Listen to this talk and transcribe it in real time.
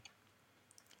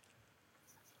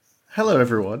Hello,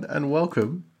 everyone, and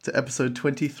welcome to episode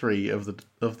 23 of the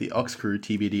Oxcrew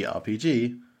TBD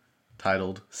RPG,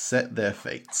 titled "Set Their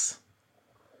Fates."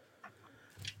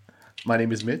 My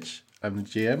name is Mitch. I'm the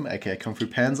GM, aka Kung Fu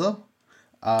Panzer.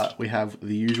 We have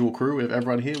the usual crew. We have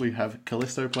everyone here. We have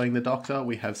Callisto playing the Doctor.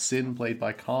 We have Sin played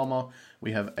by Karma.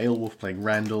 We have Aelwolf playing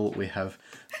Randall. We have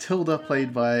Tilda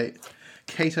played by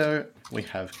Kato. We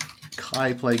have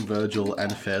Kai playing Virgil,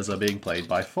 and Fezza being played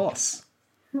by Foss.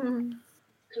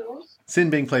 Sin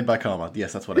being played by Karma.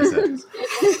 Yes, that's what I said.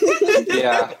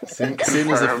 Yeah.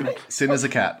 Sin is a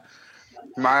cat.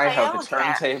 My, how the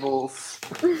turntables.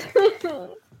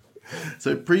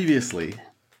 So previously,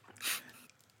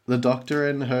 the Doctor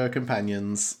and her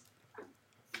companions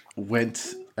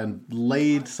went and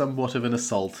laid somewhat of an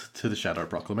assault to the Shadow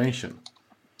Proclamation,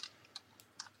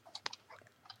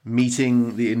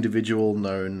 meeting the individual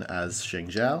known as Sheng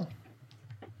Zhao,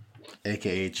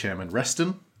 aka Chairman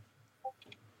Reston,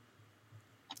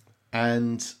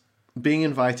 and being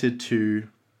invited to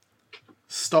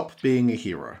stop being a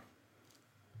hero,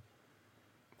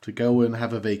 to go and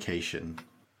have a vacation.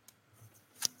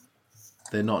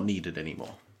 They're not needed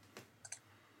anymore.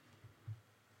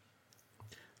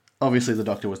 Obviously, the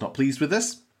Doctor was not pleased with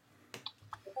this,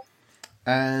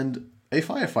 and a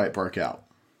firefight broke out.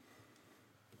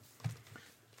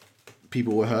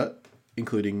 People were hurt,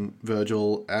 including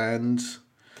Virgil, and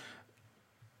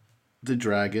the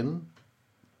dragon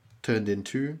turned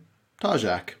into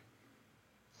Tarjak.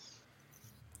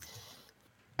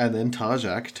 And then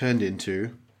Tarjak turned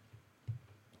into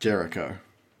Jericho,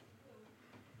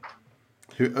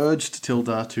 who urged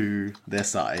Tilda to their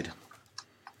side.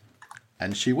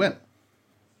 And she went.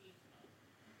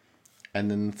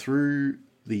 And then through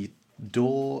the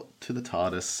door to the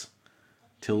TARDIS,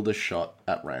 Tilda shot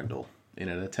at Randall in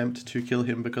an attempt to kill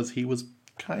him because he was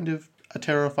kind of a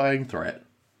terrifying threat.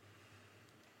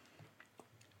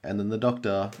 And then the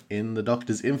Doctor, in the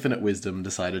Doctor's infinite wisdom,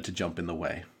 decided to jump in the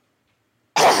way.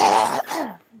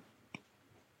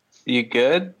 You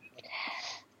good?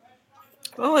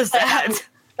 What was that?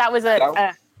 That was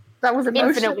an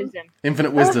infinite wisdom.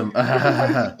 Infinite wisdom.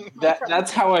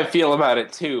 That's how I feel about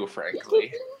it too,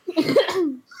 frankly.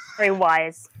 Very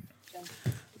wise.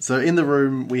 So in the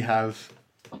room we have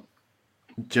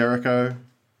Jericho,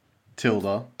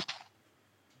 Tilda,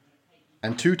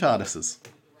 and two TARDISes.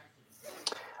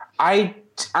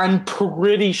 I'm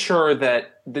pretty sure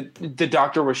that the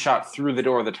Doctor was shot through the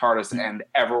door of the TARDIS and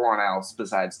everyone else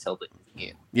besides Tilda.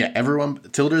 Yeah, everyone.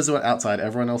 Tilda is outside.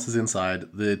 Everyone else is inside.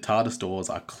 The TARDIS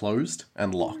doors are closed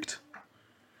and locked.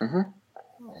 Mm-hmm.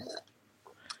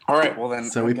 All right. Well then.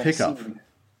 So we pick up.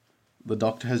 The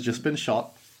Doctor has just been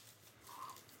shot.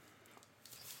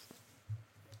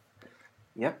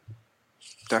 Yep.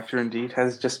 Doctor indeed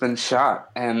has just been shot,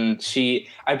 and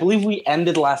I believe we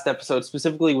ended last episode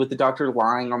specifically with the Doctor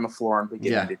lying on the floor and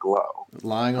beginning to glow.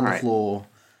 Lying on the floor,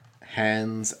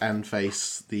 hands and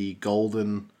face, the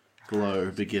golden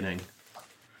glow beginning.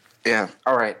 Yeah.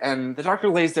 All right. And the Doctor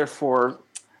lays there for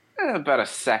about a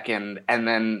second, and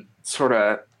then sort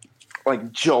of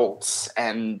like jolts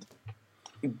and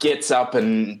gets up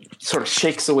and sort of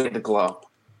shakes away the glow.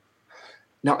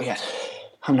 Not yet.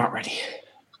 I'm not ready.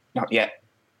 Not yet.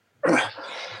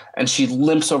 And she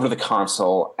limps over the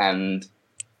console and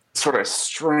sort of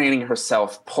straining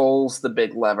herself, pulls the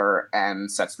big lever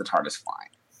and sets the TARDIS flying.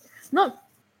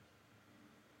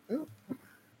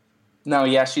 No,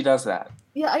 yeah, she does that.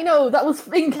 Yeah, I know. That was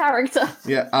in character.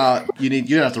 Yeah, you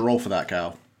don't have to roll for that,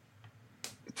 Cal.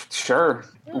 Sure.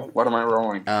 What am I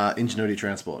rolling? Ingenuity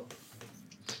transport.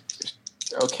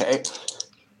 Okay.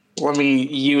 Let me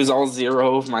use all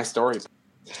 0 of my story.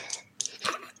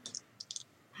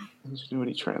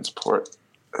 Ingenuity transport.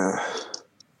 The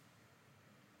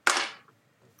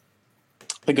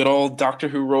good old Doctor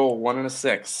Who roll, 1 and a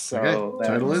 6. So okay.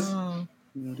 Total is?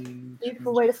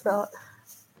 Beautiful way to start.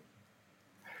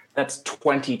 That's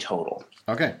 20 total.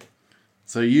 Okay.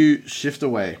 So you shift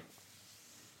away.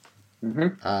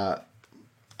 Mm-hmm.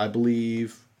 I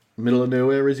believe middle of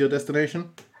nowhere is your destination?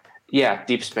 Yeah,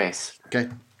 deep space. Okay.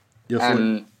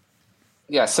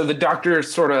 Yeah, so the Doctor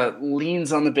sort of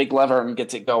leans on the big lever and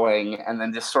gets it going, and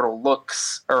then just sort of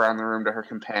looks around the room to her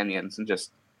companions and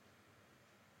just,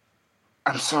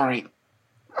 I'm sorry.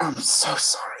 I'm so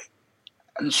sorry.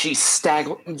 And she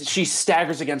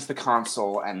staggers against the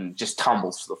console and just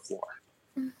tumbles to the floor.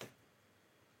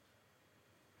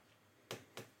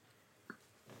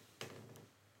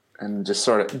 And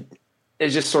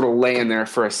is just sort of laying there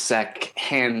for a sec,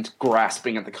 hand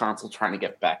grasping at the console, trying to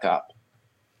get back up.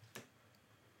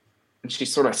 And she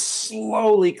sort of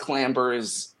slowly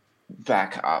clambers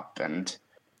back up and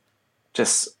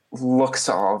just looks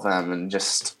at all of them and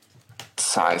just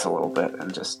sighs a little bit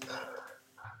and just,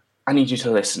 I need you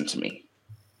to listen to me,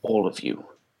 all of you.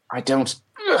 I don't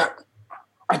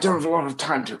have a lot of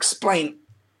time to explain.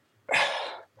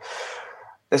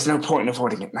 There's no point in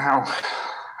avoiding it now.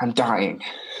 I'm dying.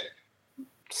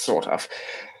 Sort of.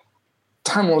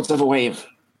 Time Lords have a way of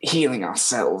healing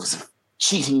ourselves, of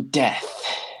cheating death.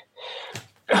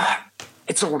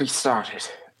 It's already started.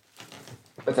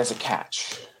 But there's a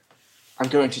catch. I'm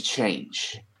going to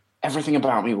change. Everything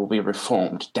about me will be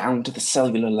reformed, down to the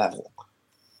cellular level.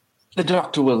 The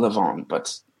Doctor will live on,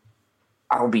 but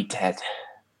I'll be dead.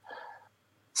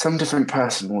 Some different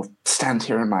person will stand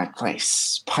here in my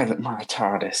place, pilot my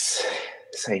TARDIS,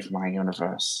 save my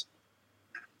universe.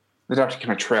 The Doctor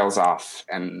kind of trails off,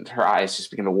 and her eyes just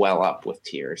begin to well up with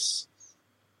tears.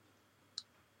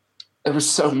 There was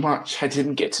so much I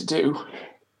didn't get to do.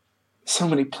 So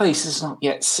many places not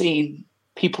yet seen,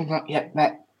 people not yet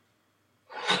met.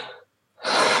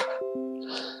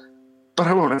 But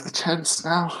I won't have the chance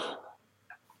now.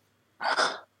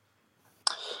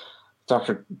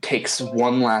 Doctor takes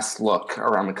one last look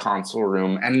around the console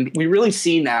room, and we really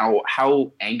see now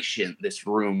how ancient this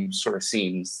room sort of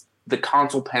seems. The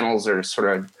console panels are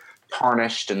sort of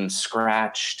tarnished and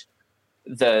scratched.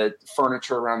 The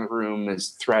furniture around the room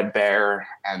is threadbare,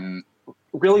 and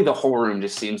really the whole room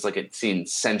just seems like it's seen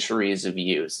centuries of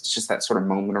use. It's just that sort of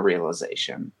moment of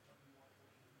realization.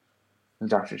 The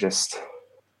Doctor just,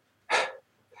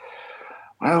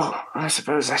 well, I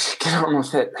suppose I should get on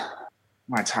with it.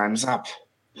 My time's up.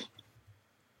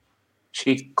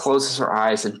 She closes her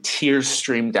eyes and tears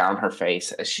stream down her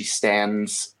face as she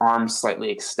stands, arms slightly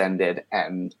extended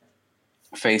and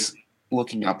face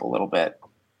looking up a little bit.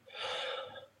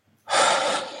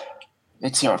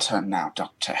 It's your turn now,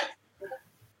 Doctor.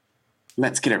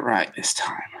 Let's get it right this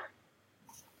time.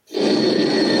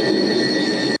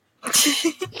 A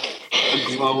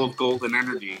glow of golden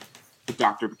energy. The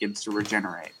Doctor begins to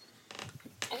regenerate.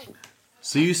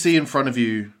 So you see in front of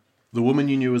you the woman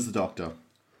you knew as the Doctor.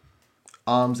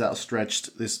 Arms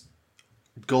outstretched, this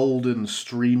golden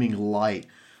streaming light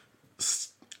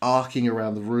arcing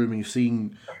around the room, and you're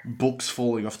seeing books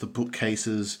falling off the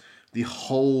bookcases. The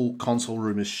whole console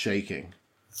room is shaking.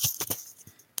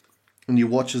 And you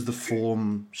watch as the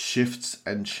form shifts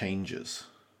and changes.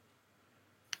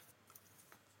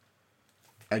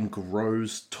 And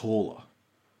grows taller.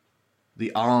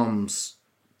 The arms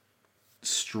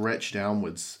stretch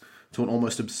downwards to an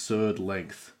almost absurd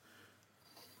length.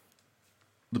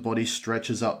 The body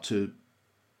stretches up to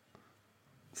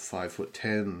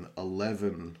 5'10",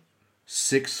 11,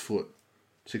 6 foot,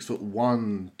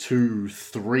 6'1", 2,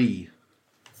 3.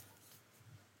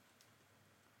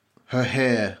 Her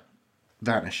hair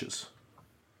vanishes.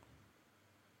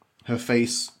 Her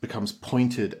face becomes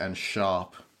pointed and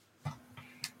sharp.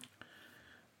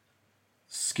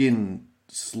 Skin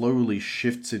slowly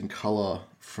shifts in color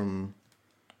from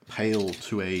pale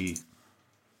to a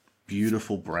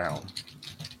beautiful brown.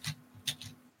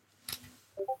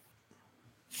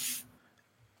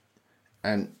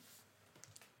 And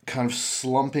kind of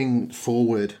slumping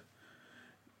forward,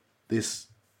 this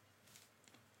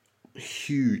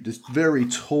very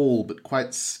tall but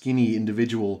quite skinny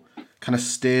individual kind of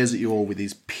stares at you all with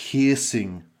these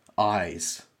piercing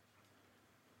eyes.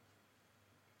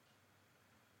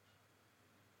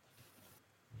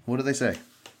 What do they say?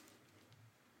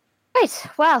 Right,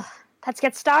 well, let's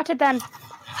get started then.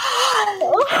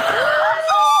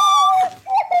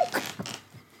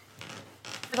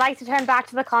 I'd like to turn back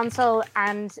to the console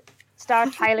and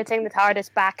start piloting the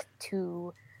TARDIS back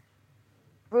to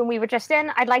the room we were just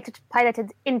in. I'd like to pilot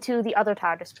it into the other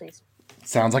TARDIS, please.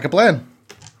 Sounds like a plan.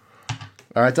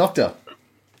 All right, Doctor.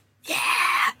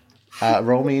 Yeah!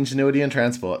 Roll me ingenuity and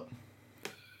transport.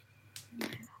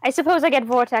 I suppose I get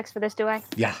Vortex for this, do I?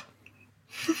 Yeah.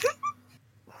 This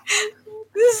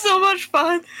is so much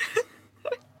fun.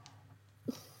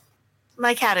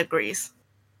 My cat agrees.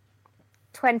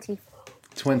 20.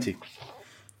 20.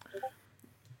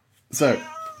 So,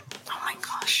 Oh my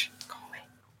gosh. Go away.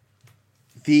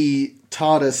 the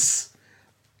TARDIS,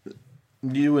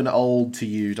 new and old to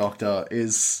you, Doctor,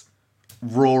 is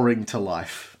roaring to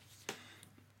life.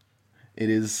 It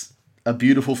is a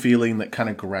beautiful feeling that kind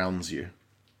of grounds you.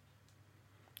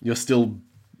 You're still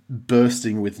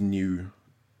bursting with new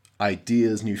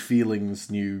ideas, new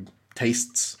feelings, new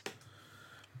tastes.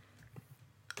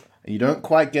 And you don't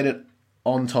quite get it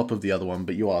on top of the other one,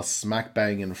 but you are smack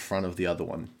bang in front of the other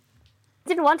one. I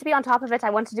didn't want to be on top of it,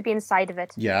 I wanted to be inside of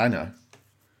it. Yeah, I know.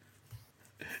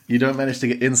 You don't manage to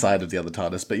get inside of the other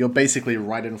TARDIS, but you're basically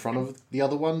right in front of the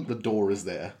other one. The door is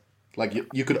there. Like,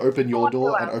 you could open your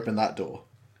door and open that door.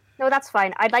 No, that's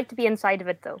fine. I'd like to be inside of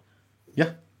it, though.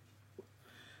 Yeah.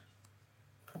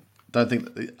 Don't think.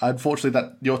 Unfortunately,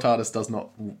 that your TARDIS does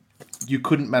not. You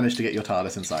couldn't manage to get your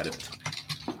TARDIS inside of it.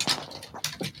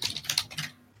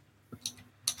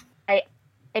 I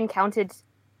encountered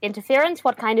interference.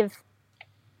 What kind of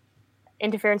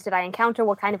interference did I encounter?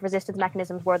 What kind of resistance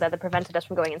mechanisms were there that prevented us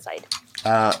from going inside?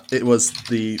 It was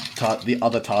the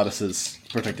other TARDIS's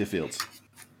protective fields.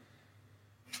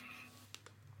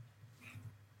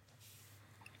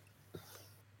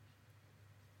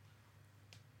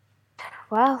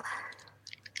 Well,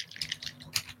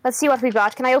 let's see what we've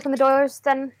got. Can I open the doors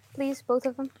then, please, both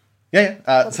of them?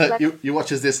 Yeah. So you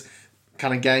watch as this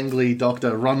kind of gangly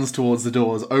doctor runs towards the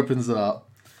doors, opens it up.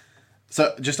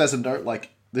 So just as a note,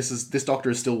 like this doctor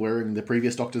is still wearing the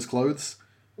previous doctor's clothes,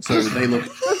 so they look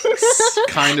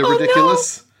kind of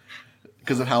ridiculous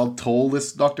because of how tall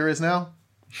this doctor is now.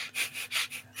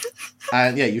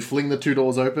 And yeah, you fling the two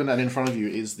doors open, and in front of you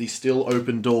is the still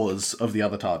open doors of the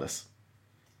other TARDIS.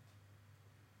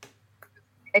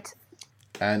 Right.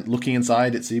 And looking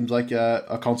inside, it seems like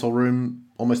a console room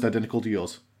almost identical to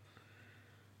yours.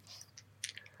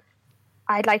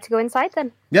 I'd like to go inside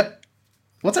then. Yep.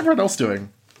 What's everyone else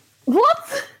doing?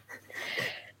 What?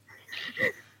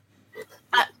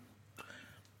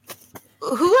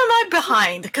 Who am I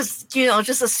behind? Because,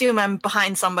 just assume I'm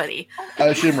behind somebody. I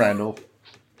assume Randall.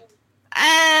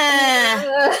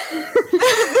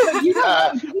 You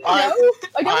don't know.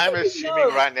 I'm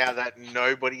assuming right now that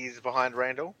nobody is behind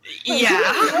Randall.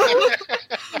 Yeah.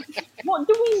 What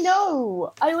do we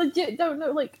know? I legit don't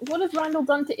know. Like, what has Randall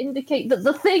done to indicate that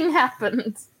the thing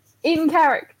happened in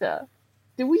character?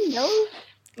 Do we know?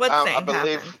 What thing I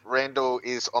believe happened? Randall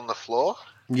is on the floor.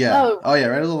 Yeah. Oh yeah,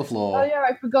 Randall's on the floor. Oh yeah,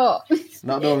 I forgot.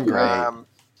 Not doing great.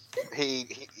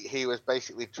 He was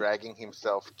basically dragging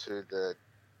himself to the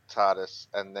TARDIS,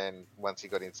 and then once he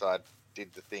got inside,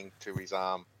 did the thing to his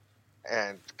arm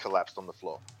and collapsed on the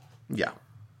floor. Yeah.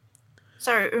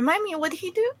 Sorry, remind me, what did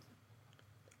he do?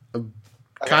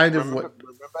 Kind of remember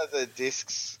the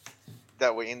discs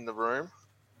that were in the room?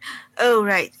 Oh,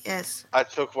 right, yes. I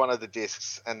took one of the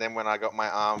discs, and then when I got my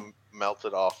arm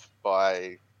melted off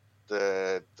by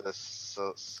the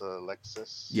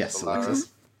Alexis. Yes, Solaris,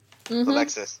 Alexis. Mhm.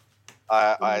 Alexis.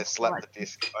 I Oh, slapped God. the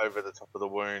disc over the top of the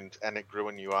wound, and it grew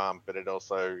a new arm, but it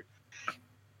also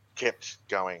kept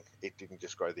going. It didn't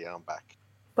just grow the arm back.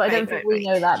 But I don't Right, think right, we right.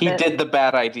 know that He bit. did the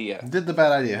bad idea. Did the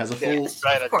bad idea. Has a full.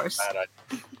 Straight Of course. bad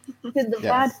idea. Did the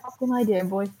Yeah. bad fucking idea,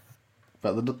 boy.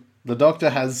 But the doctor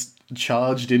has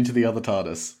charged into the other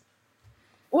TARDIS.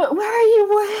 Where are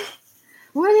you?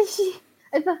 Where is she?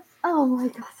 Oh my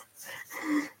god.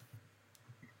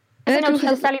 I know she's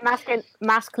a fairly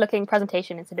mask-looking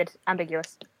presentation. It's a bit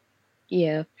ambiguous.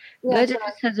 Yeah. Yeah, Murder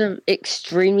just has an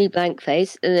extremely blank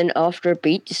face, and then after a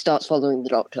beat, just starts following the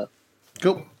doctor.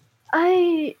 Cool.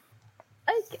 I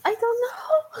don't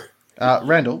know.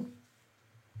 Randall,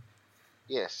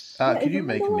 Yes. Yeah, could is you it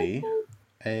make Randall me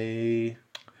a?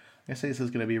 I guess this is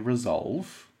going to be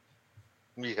resolve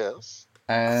Yes.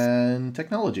 and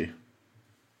technology.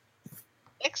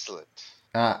 Excellent.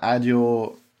 Add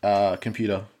your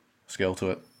computer skill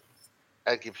to it.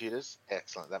 Add computers.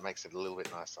 Excellent. That makes it a little bit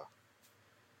nicer.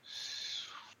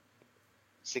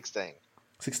 16.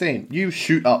 16. You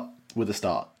shoot up with a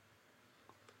start.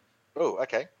 Oh,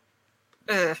 okay.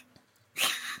 Ugh.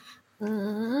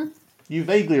 Mm. You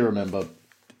vaguely remember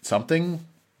something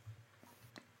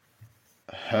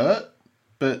hurt,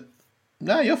 but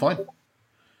no, you're fine.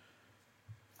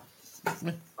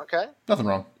 Okay. Nothing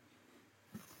wrong.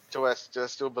 Do I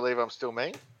still believe I'm still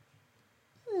me?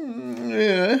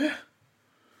 Yeah.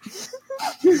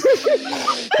 Yeah,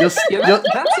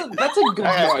 that's a good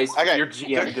Okay, choice for okay. your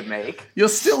GM to make. You're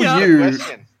still Yeah. you.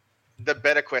 The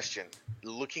better question.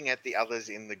 Looking at the others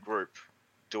in the group,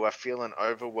 do I feel an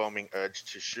overwhelming urge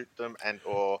to shoot them and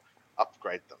or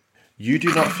upgrade them? You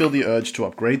do not feel the urge to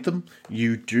upgrade them.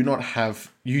 You do not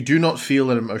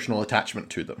feel an emotional attachment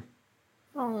to them.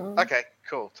 Oh. Okay,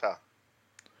 cool.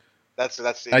 That's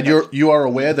it. And you are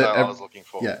aware that I was looking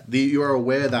for. you are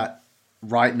aware that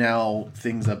right now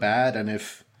things are bad, and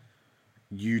if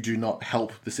you do not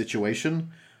help the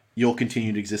situation, your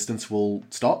continued existence will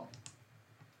stop.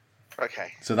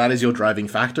 Okay. So that is your driving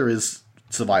factor: is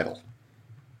survival.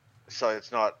 So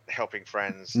it's not helping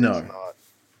friends. No. It's not.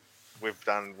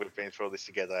 We've been through all this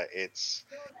together. It's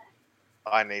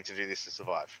I need to do this to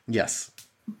survive. Yes,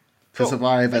 to Cool.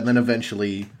 survive, and then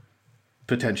eventually,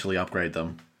 potentially upgrade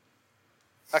them.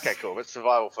 Okay, cool. But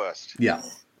survival first. Yeah.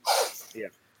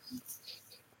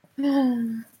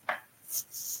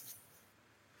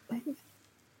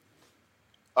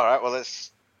 All right. Well,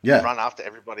 let's Yeah. run after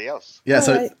everybody else. Yeah.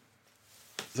 So Alright.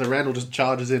 So Randall just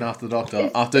charges in after the doctor.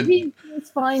 After It's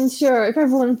fine, sure. If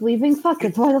everyone's leaving, fuck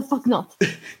it. Why the fuck not?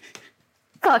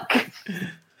 Fuck.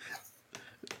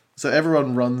 So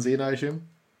everyone runs in, I assume?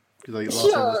 Because like, the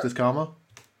last one was this Karma.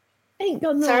 Ain't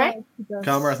got no Sorry? idea.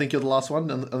 Karma, I think you're the last one,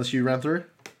 unless you ran through.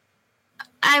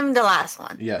 I'm the last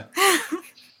one. Yeah.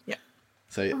 Yeah.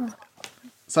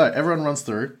 So everyone runs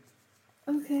through,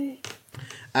 Okay.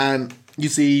 and you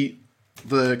see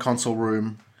the console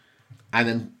room, and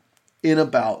then in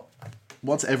about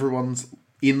once everyone's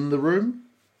in the room,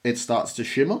 it starts to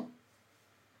shimmer,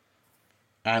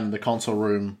 and the console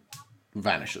room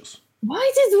vanishes.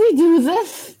 Why did we do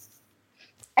this?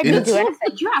 I In didn't its- do It anything.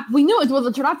 was a trap. We knew it was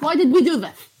a trap. Why did we do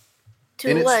this? And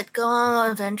To it's- what? Go on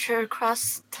an adventure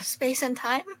across space and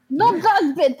time? Not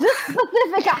that bit. This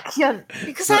specific action.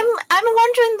 Because I'm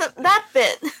wondering that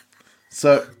bit.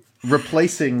 So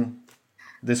replacing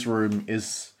this room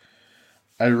is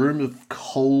a room of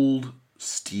cold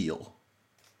steel.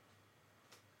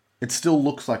 It still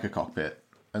looks like a cockpit,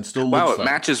 and still Wow, looks it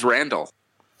like matches Randall.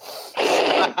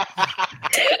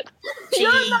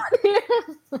 Gee.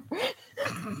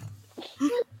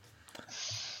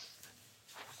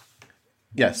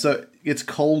 yeah. So it's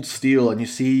cold steel, and you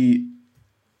see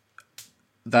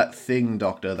that thing,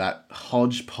 Doctor, that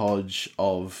hodgepodge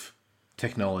of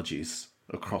technologies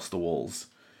across the walls.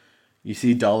 You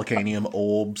see Dalekanium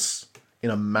orbs in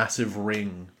a massive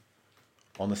ring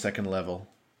on the second level.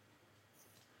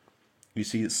 You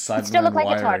see Cyberman still look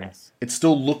like a wiring. TARDIS. It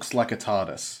still looks like a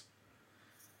TARDIS.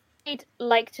 I'd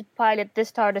like to pilot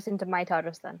this TARDIS into my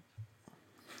TARDIS then.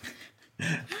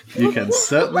 You can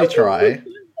certainly try.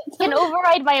 I can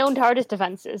override my own TARDIS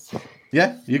defenses.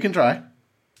 Yeah, you can try.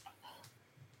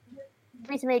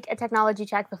 Free to make a technology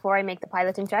check before I make the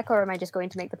piloting check, or am I just going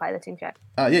to make the piloting check?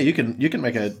 Yeah, you can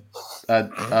make a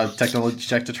technology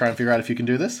check to try and figure out if you can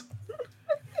do this.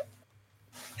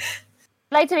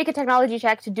 I'd like to make a technology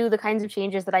check to do the kinds of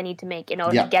changes that I need to make in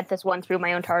order Yeah. to get this one through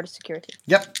my own TARDIS security.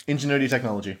 Yep, ingenuity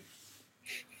technology.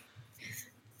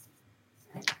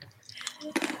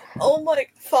 Oh my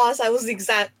Foss, I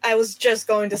was just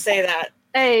going to say that.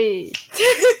 Hey,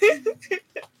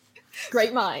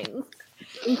 great minds.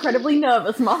 Incredibly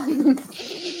nervous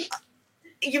minds.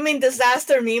 You mean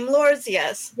disaster meme lords?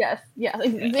 Yes. Yes,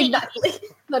 exactly.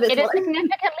 That is It is what I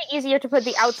significantly easier to put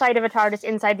the outside of a TARDIS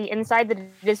inside the inside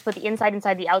than it is to put the inside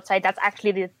the outside. That's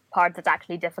actually the part that's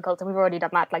actually difficult, and we've already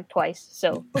done that like twice.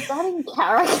 So was that in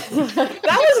character.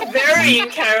 That was very in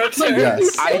character. Yes. You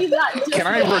say that just Can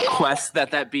I now. request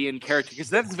that be in character?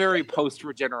 Because that's very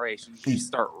post-regeneration. You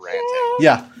start ranting.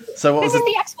 Yeah. So what was this is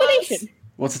it? the explanation.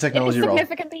 What's the It is technology roll?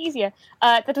 significantly easier.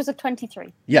 That was a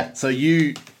 23. Yeah. So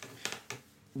you,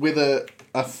 with a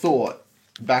thought,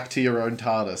 back to your own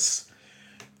TARDIS,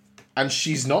 and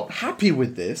she's not happy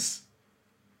with this.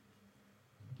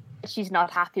 She's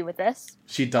not happy with this.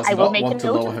 She does I will not make want a to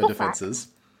note lower of her the defenses.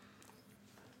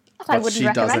 But I But wouldn't she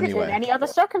does recommend it anyway. in any other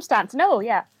circumstance. No,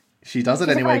 yeah. She does it She's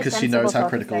a anyway very because she sensible knows how sort of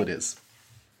critical thing. it is.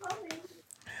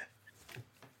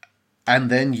 And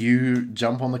then you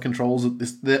jump on the controls.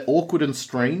 They're awkward and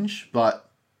strange, but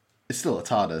it's still a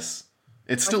TARDIS.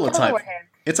 It's still a still type. over here.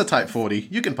 It's a Type 40.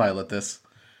 You can pilot this.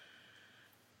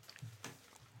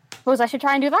 Suppose I should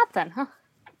try and do that then, huh?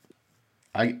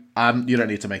 You don't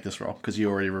need to make this roll because you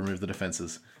already removed the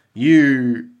defenses.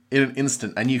 You in an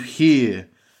instant, and you hear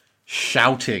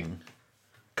shouting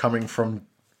coming from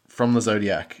the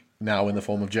Zodiac, now in the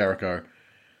form of Jericho.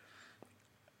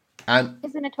 And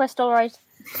Isn't a twist all right?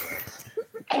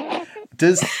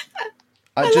 does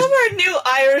I just love our new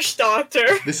Irish doctor.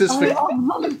 this is for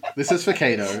Oh, this is for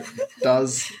Kato.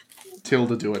 Does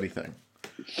Tilda do anything?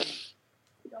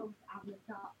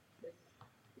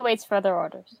 Awaits further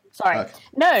orders. Sorry. Okay.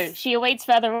 No, she awaits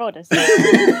further orders.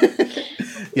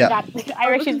 Yeah, That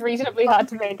Irish is reasonably hard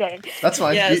to maintain. that's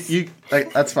fine. Yes.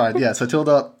 That's fine. Yeah, so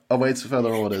Tilda awaits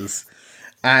further orders,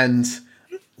 and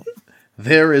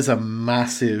there is a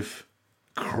massive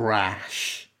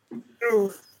crash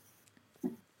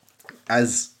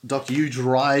as Doctor, you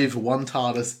drive one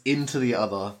TARDIS into the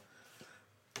other,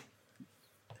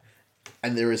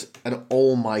 and there is an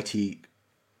almighty.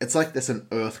 It's like there's an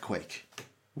earthquake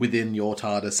within your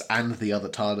TARDIS and the other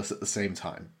TARDIS at the same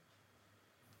time.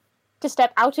 To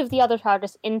step out of the other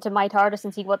TARDIS into my TARDIS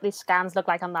and see what the scans look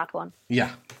like on that one.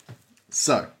 Yeah.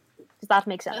 So, Does that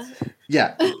make sense?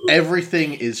 yeah,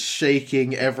 everything is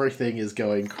shaking, everything is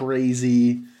going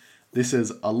crazy. This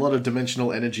is a lot of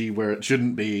dimensional energy where it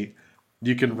shouldn't be.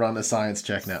 You can run a science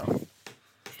check now.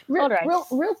 Alright.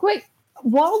 real quick.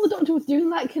 While the doctor was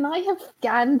doing that, can I have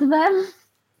scanned them?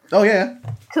 Oh, yeah.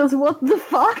 Because what the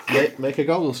fuck? Make a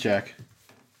goggles check.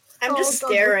 I'm just Oh,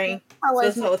 God, staring How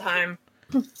this is whole time.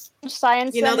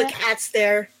 Science. You know, then, the cat's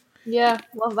there, Yeah,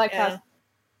 love that yeah,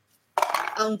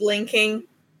 cat. unblinking.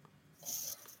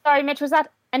 Sorry, Mitch. Was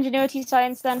that ingenuity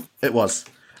science then? It was.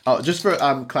 Just for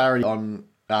clarity on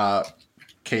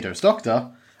Kato's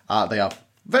doctor, they are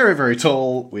very, very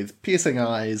tall with piercing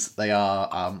eyes. They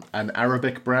are an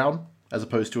Arabic brown as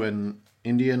opposed to an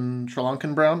Indian Sri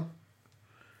Lankan brown.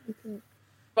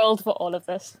 Rolled for all of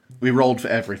this. We rolled for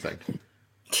everything.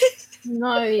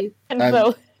 Nice. And And-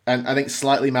 both. And I think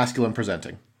slightly masculine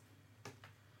presenting.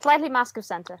 Slightly mask of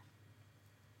center.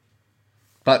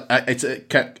 But it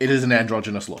is an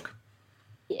androgynous look.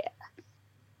 Yeah.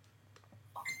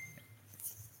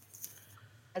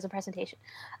 As a presentation.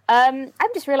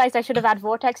 I've just realised I should have added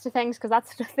vortex to things because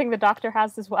that's the thing the doctor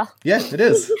has as well. Yeah, it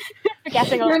is.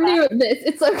 Forgetting all You're of that. new at this.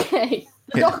 It's okay.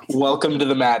 Yeah. Doctor. Welcome to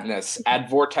the madness. Add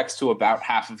vortex to about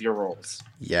half of your rolls.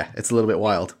 Yeah, it's a little bit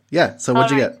wild. Yeah, so what'd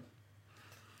you Alright. get?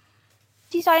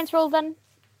 Science roll then?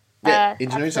 Yeah,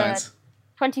 engineering that's, science.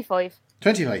 25.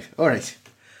 25. Alright.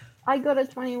 I got a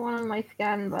 21 on my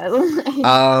scan, by the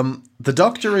way. The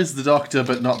doctor is the doctor,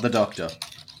 but not the doctor.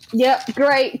 Yep,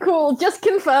 great, cool. Just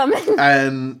confirming.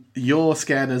 And your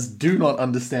scanners do not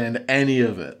understand any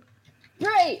of it.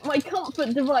 Great, my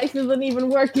comfort device isn't even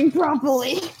working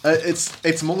properly.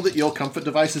 It's more that your comfort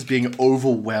device is being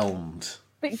overwhelmed.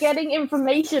 But getting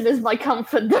information is my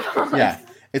comfort device. Yeah,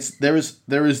 there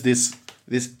is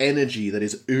this energy that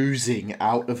is oozing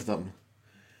out of them.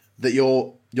 That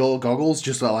your goggles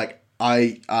just are like,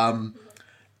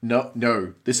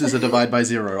 no, this is a divide by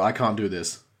zero. I can't do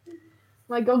this.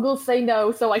 My goggles say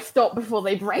no, so I stop before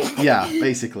they break. Yeah,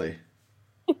 basically.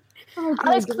 Oh,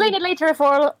 I'll explain it later if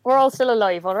we're all still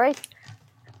alive, alright?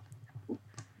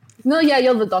 No, yeah,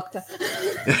 you're the doctor.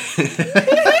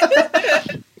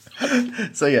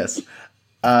 So yes,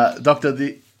 Doctor,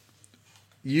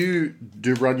 you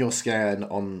do run your scan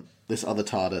on this other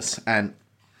TARDIS, and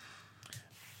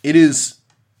it is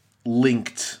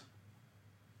linked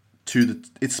to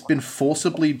it's been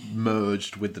forcibly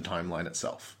merged with the timeline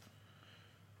itself.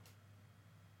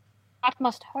 That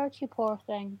must hurt you, poor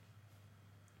thing.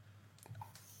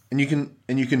 And you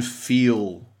can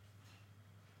feel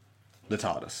the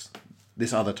TARDIS,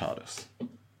 this other TARDIS.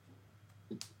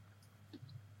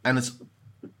 And it's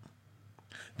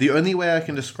the only way I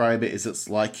can describe it is it's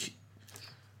like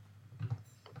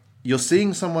you're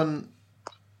seeing someone,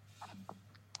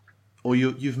 or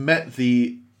you've met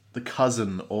the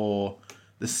cousin or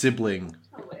the sibling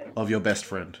of your best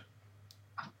friend.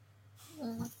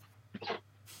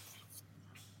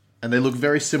 And they look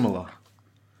very similar.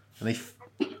 And they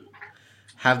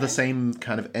have the same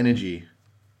kind of energy,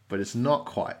 but it's not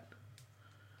quite.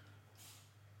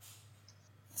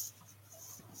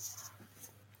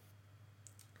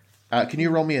 Can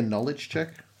you roll me a knowledge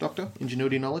check, Doctor?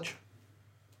 Ingenuity knowledge?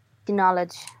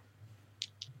 Knowledge.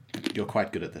 You're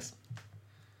quite good at this.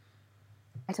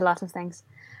 Quite a lot of things.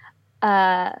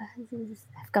 I've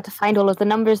got to find all of the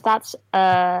numbers. That's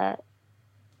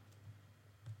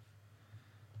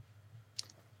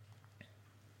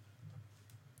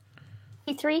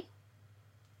 3.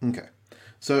 Okay.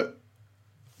 So,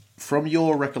 from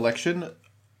your recollection,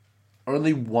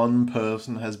 only one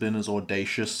person has been as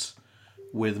audacious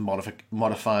with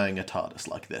modifying a TARDIS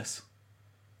like this.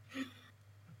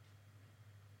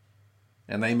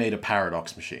 And they made a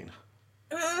paradox machine.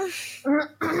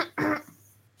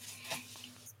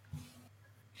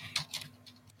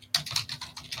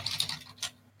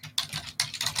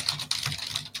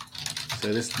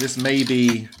 So this may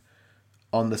be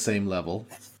on the same level.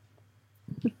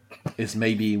 It's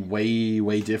maybe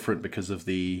way different because of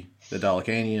the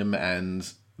Dalekanium and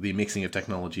the mixing of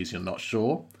technologies. You're not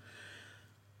sure,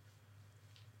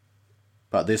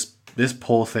 but this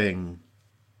poor thing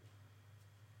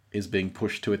is being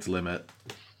pushed to its limit,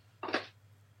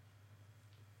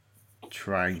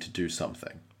 trying to do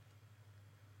something.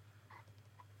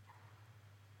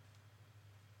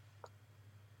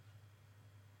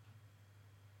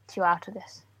 You out of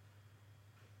this.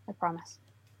 I promise.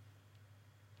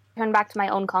 Turn back to my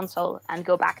own console and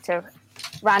go back to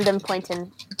random point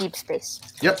in deep space.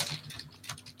 Yep.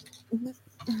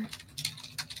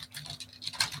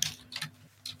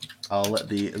 I'll let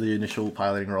the initial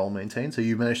piloting roll maintain. So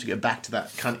you managed to get back to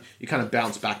that you kind of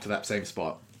bounce back to that same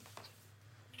spot.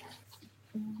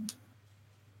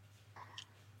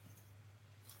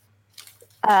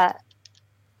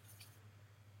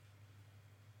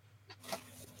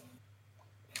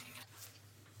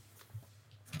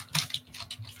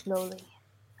 Slowly.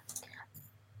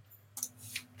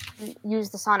 Use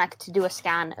the sonic to do a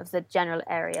scan of the general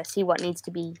area, see what needs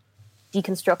to be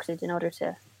deconstructed in order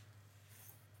to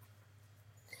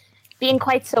being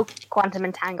quite so quantum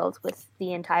entangled with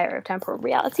the entire temporal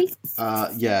reality.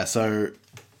 Yeah, so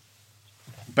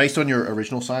based on your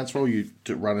original science roll, you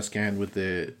to run a scan with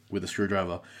the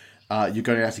screwdriver. You're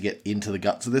going to have to get into the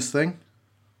guts of this thing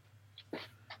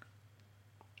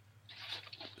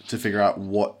to figure out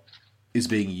what is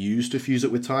being used to fuse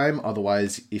it with time.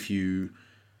 Otherwise, if you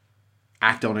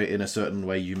act on it in a certain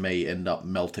way, you may end up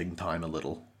melting time a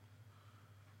little.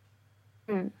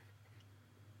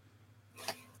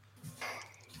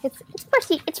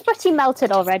 It's pretty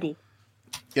melted already.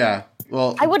 Yeah,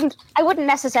 well, I wouldn't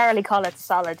necessarily call it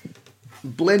solid.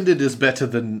 blended is better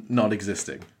than not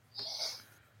existing.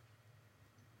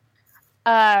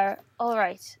 All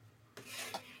right.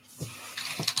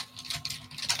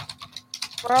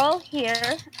 We're all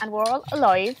here and we're all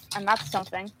alive, and that's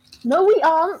something. No, we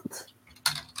aren't.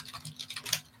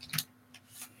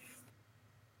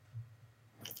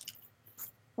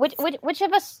 Which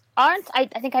of us aren't? I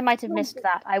think I might have missed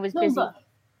that. I was busy.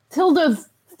 Tilda's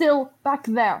still back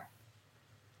there.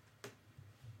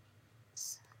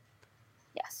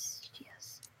 Yes, she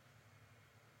is.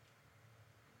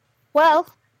 Well,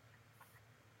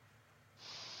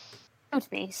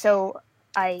 suit me. So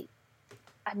I'm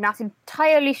not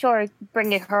entirely sure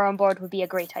bringing her on board would be a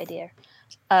great idea.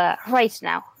 Right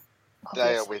now.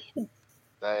 They obviously.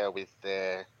 are with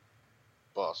their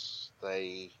boss. But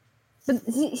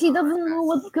she doesn't know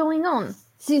what's going on.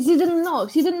 She didn't know.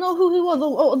 She didn't know who he was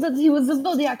or that he was a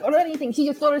Zodiac or anything. She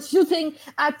just started shooting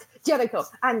at Jericho.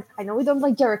 And I know we don't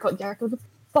like Jericho. Jericho's a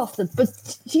bastard.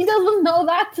 But she doesn't know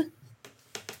that.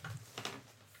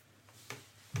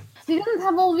 She doesn't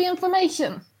have all the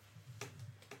information.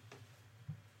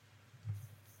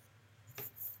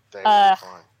 They will be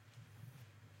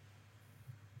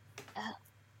fine.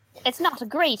 It's not a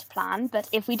great plan, but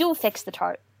if we do fix the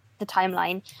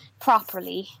timeline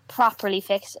properly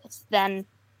fix it, then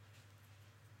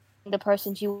the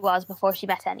person she was before she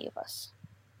met any of us.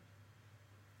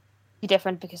 Be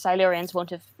different because Silurians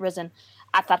won't have risen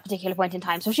at that particular point in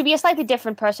time. So she'll be a slightly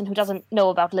different person who doesn't know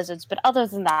about lizards, but other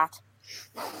than that,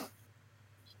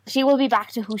 she will be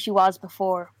back to who she was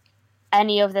before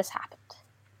any of this happened.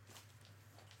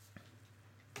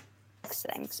 Fix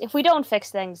things. If we don't fix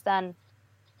things, then,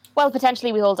 well,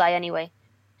 potentially we all die anyway.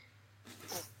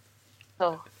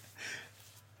 So.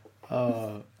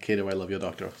 Kato, I love your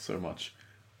doctor so much.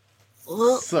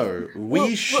 Well, So,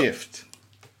 we shift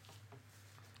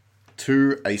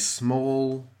to a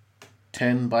small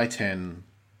 10 by 10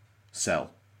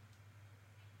 cell.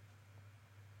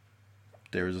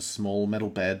 There is a small metal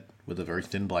bed with a very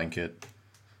thin blanket,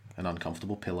 an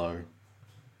uncomfortable pillow,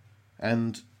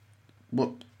 and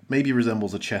what maybe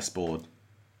resembles a chessboard.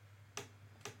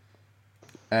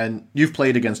 And you've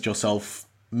played against yourself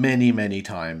many, many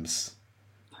times.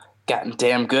 Gotten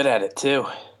damn good at it, too.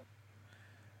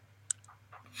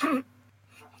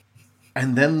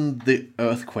 And then the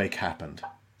earthquake happened.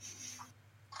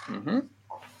 Mm-hmm.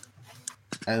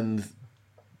 And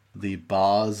the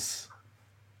bars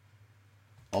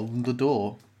on the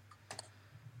door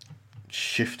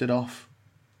shifted off.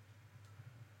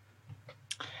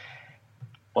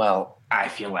 Well, I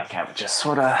feel like I would just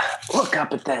sort of look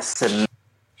up at this and,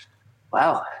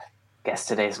 well, guess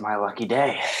today's my lucky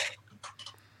day.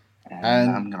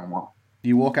 And I'm gonna walk.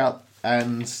 You walk out,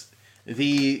 and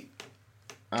the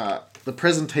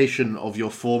presentation of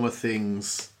your former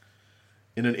things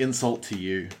in an insult to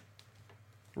you,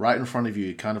 right in front of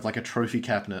you, kind of like a trophy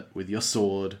cabinet with your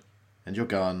sword and your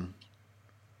gun.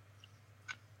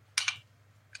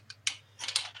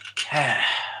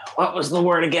 What was the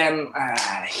word again?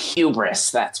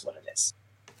 Hubris, that's what it is.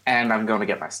 And I'm going to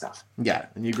get my stuff. Yeah,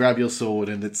 and you grab your sword,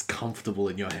 and it's comfortable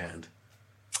in your hand.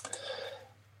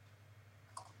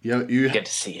 You Good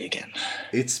to see you again.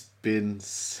 It's been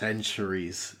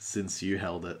centuries since you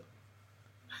held it.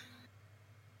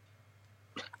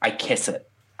 I kiss it.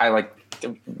 I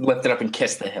lift it up and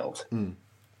kiss the hilt. And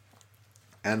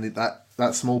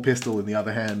that small pistol in the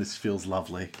other hand feels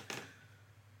lovely.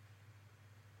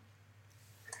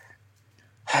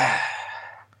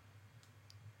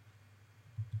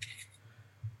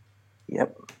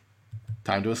 Yep.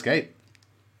 Time to escape.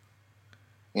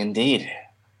 Indeed.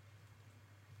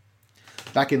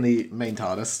 Back in the main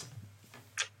TARDIS.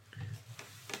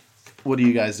 What are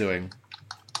you guys doing?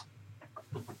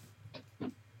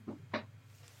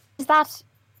 Is that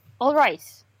all right,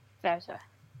 Versa?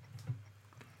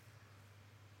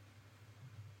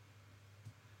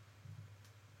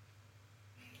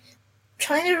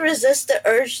 trying to resist the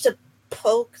urge to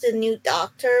poke the new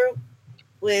doctor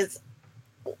with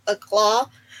a claw.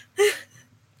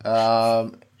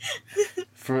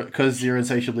 Because you're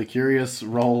insatiably curious,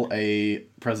 roll a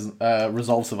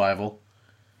resolve survival.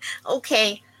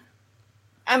 Okay.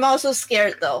 I'm also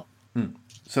scared though.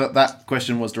 So that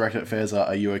question was directed at Fairza.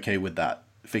 Are you okay with that?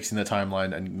 Fixing the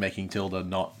timeline and making Tilda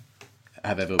not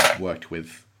have ever worked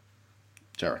with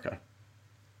Jericho.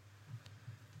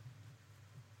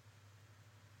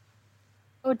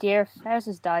 Oh dear, Fairs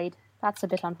has died. That's a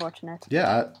bit unfortunate.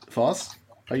 Yeah, Foss,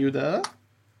 are you there?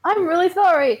 I'm really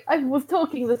sorry. I was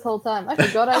talking this whole time. I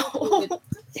forgot I was talking.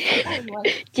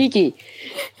 GG.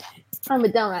 I'm a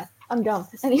dumbass. I'm dumb.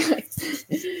 Anyway,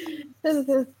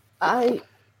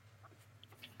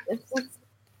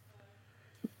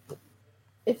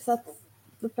 if that's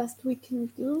the best we can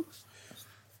do.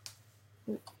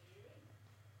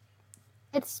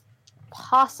 It's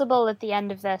possible at the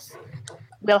end of this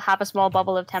we'll have a small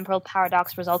bubble of temporal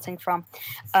paradox resulting from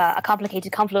a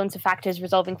complicated confluence of factors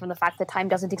resulting from the fact that time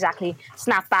doesn't exactly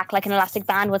snap back like an elastic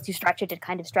band. Once you stretch it, it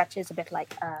kind of stretches a bit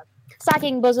like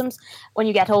sagging bosoms when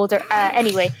you get older.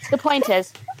 Anyway, the point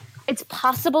is, it's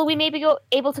possible we may be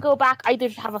able to go back either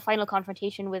to have a final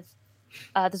confrontation with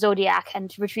the Zodiac and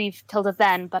to retrieve Tilda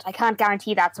then, but I can't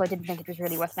guarantee that, so I didn't think it was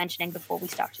really worth mentioning before we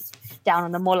started down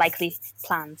on the more likely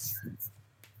plans.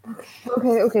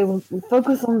 Okay, we'll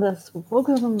focus on this.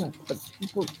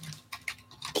 But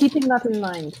keeping that in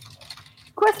mind.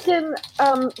 Question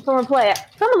from a player.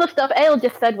 Some of the stuff Ale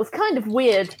just said was kind of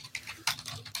weird.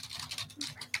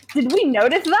 Did we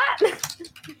notice that?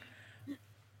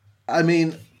 I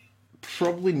mean,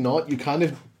 probably not. You're kind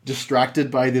of distracted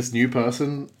by this new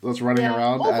person that's running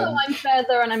around. Also, and... I'm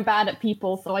feather and I'm bad at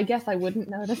people, so I guess I wouldn't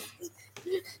notice.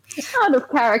 Out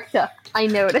of character, I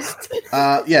noticed.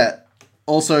 Yeah.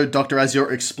 Also, Doctor, as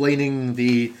you're explaining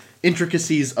the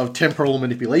intricacies of temporal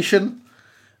manipulation,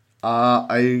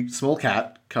 a small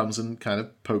cat comes and kind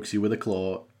of pokes you with a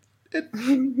claw. It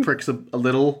pricks a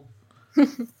little.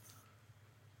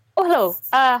 Oh, hello.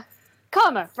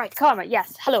 Karma. Right, Karma.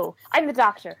 Yes, hello. I'm the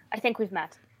doctor. I think we've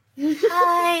met.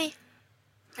 Hi.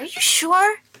 Are you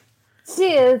sure?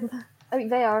 She is. I mean,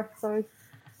 they are. Sorry.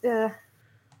 They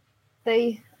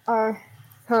are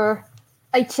her.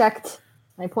 I checked.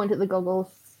 I pointed the goggles.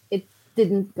 It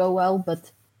didn't go well,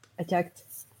 but I checked.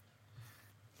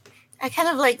 I kind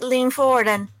of like lean forward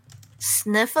and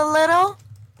sniff a little.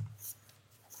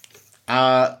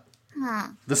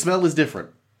 The smell is different.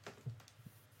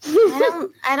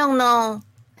 I don't know.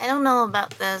 I don't know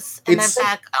about this. And It's- I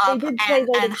back up They did say and,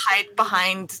 they and did- hide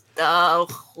behind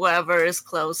whoever is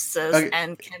closest Okay.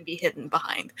 and can be hidden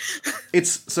behind.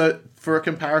 It's so for a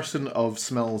comparison of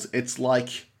smells, it's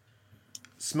like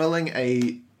smelling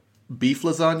a beef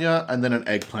lasagna and then an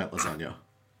eggplant lasagna.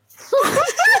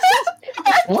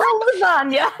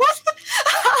 Lasagna.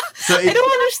 So I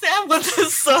don't understand what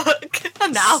this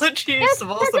analogy is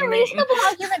supposed There's to a mean. reasonable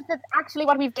argument that actually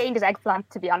what we've gained is eggplant,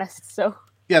 to be honest, so...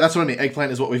 yeah, that's what I mean.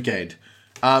 Eggplant is what we've gained.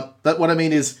 That what I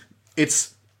mean is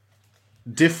it's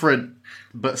different,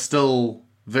 but still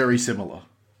very similar.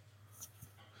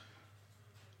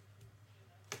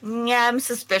 Yeah, I'm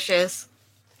suspicious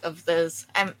of this.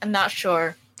 I'm not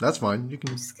sure. That's fine. You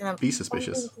can Just gonna be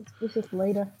suspicious. Suspicious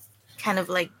later. kind of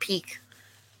like peek.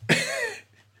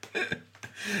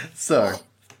 So,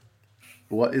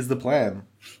 what is the plan?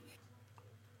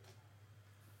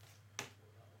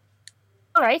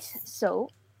 All right, so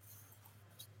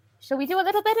shall we do a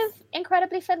little bit of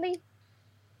incredibly fiddly?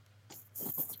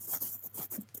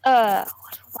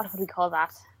 What would we call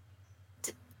that?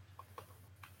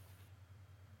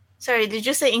 Sorry, did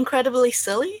you say incredibly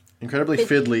silly? Incredibly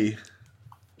fiddly.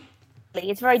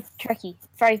 It's very tricky.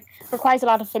 Very requires a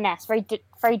lot of finesse.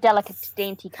 Very delicate,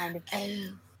 dainty kind of.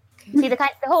 See the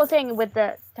whole thing with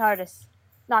the TARDIS,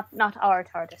 not our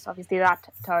TARDIS, obviously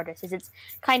that TARDIS is it's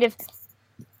kind of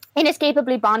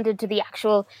inescapably bonded to the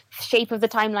actual shape of the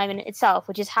timeline in itself,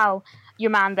 which is how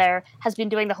your man there has been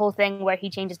doing the whole thing where he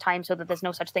changes time so that there's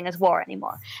no such thing as war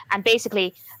anymore. And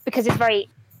basically, because it's very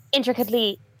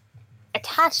intricately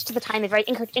attached to the time, it's very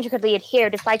intricately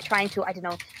adhered, it's like trying to, I don't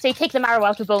know, say take the marrow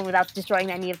out of bone without destroying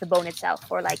any of the bone itself,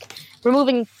 or like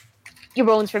removing your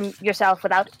bones from yourself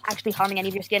without actually harming any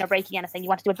of your skin or breaking anything. You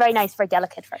want to do it very nice, very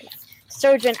delicate, very like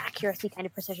surgeon accuracy kind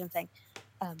of precision thing.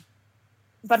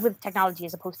 But with technology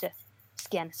as opposed to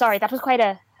skin. Sorry, that was quite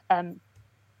a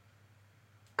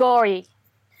gory.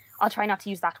 I'll try not to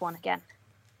use that one again.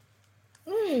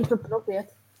 It's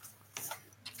appropriate.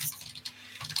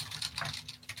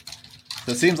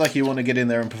 So it seems like you want to get in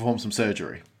there and perform some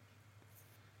surgery.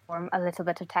 Perform a little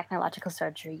bit of technological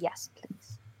surgery, yes,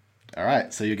 please. All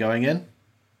right, so you're going in?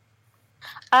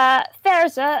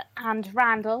 Ferza and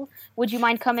Randall, would you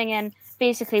mind coming in?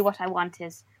 Basically, what I want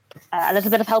is a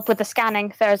little bit of help with the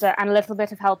scanning, Ferza, and a little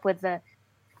bit of help with the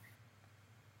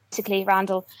basically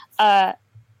Randall. Virgil,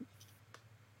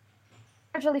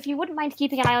 if you wouldn't mind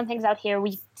keeping an eye on things out here,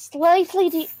 we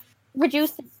slightly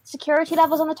reduced the security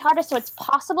levels on the TARDIS, so it's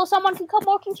possible someone can come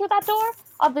walking through that door.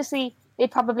 Obviously, they'd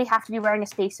probably have to be wearing a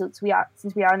spacesuit,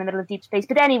 since we are in the middle of deep space.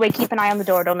 But anyway, keep an eye on the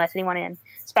door. Don't let anyone in,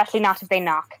 especially not if they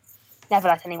knock. Never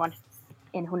let anyone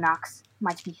in who knocks.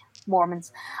 Might be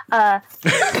Mormons. Virgil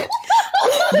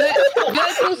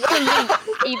salutes,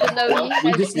 even though Well, he we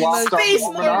has just the lost most our Space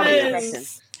Mormon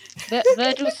Mormons!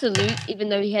 Virgil salutes, even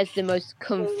though he has the most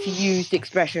confused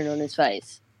expression on his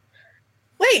face.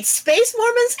 Wait, space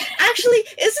Mormons? Actually,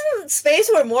 isn't space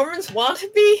where Mormons want to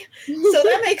be? So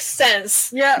that makes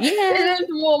sense. Yeah, Yeah. it is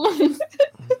woman.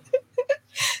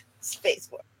 Space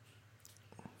Mormons.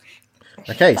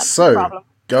 Okay, That's the so problem.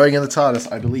 going in the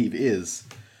TARDIS, I believe, is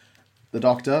the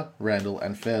Doctor, Randall,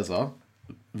 and Ferza.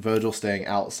 Virgil staying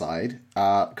outside.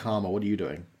 Karma, what are you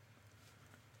doing?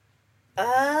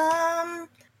 I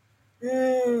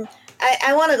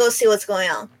want to go see what's going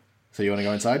on. So you want to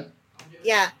go inside?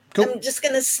 Yeah. Cool. I'm just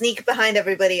gonna sneak behind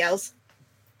everybody else.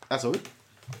 That's all good.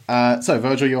 So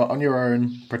Virgil, you're on your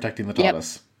own protecting the Yep.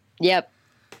 TARDIS. Yep.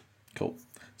 Cool.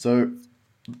 So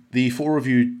the four of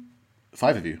you.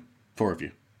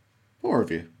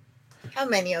 How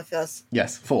many of us?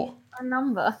 Yes, 4. A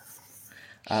number.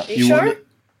 You sure? Wander,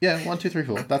 yeah, 1, 2, 3,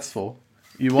 4. That's 4.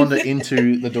 You wander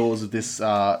into the doors of this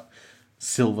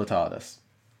silver TARDIS.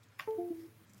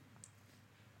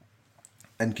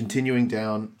 And continuing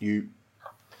down, you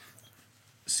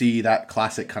see that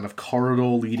classic kind of corridor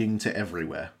leading to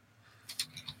everywhere.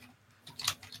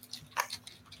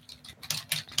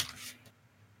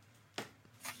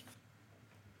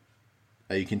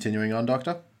 Are you continuing on,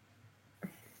 Doctor?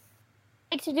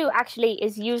 Like to do actually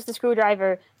is use the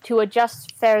screwdriver to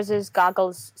adjust Ferza's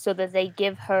goggles so that they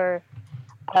give her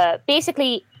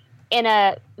basically in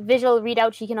a visual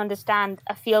readout she can understand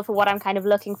a feel for what I'm kind of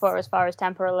looking for as far as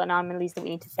temporal anomalies that we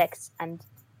need to fix and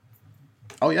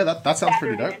Oh yeah, that sounds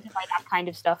pretty dope. identify that kind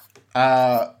of stuff.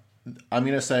 I'm going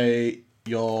to say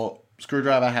your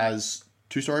screwdriver has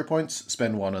 2 story points.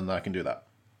 Spend 1 and I can do that.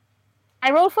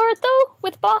 I roll for it though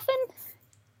with Boffin.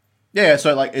 Yeah,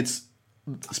 so like it's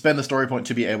spend the story point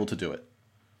to be able to do it.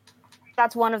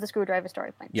 That's one of the screwdriver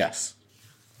story points. Yes.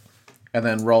 And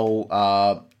then roll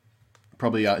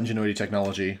probably ingenuity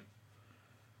technology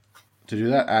to do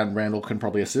that. And Randall can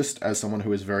probably assist as someone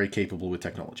who is very capable with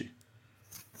technology.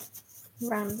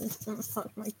 Random don't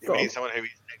touch my You mean god. someone who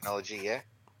uses technology,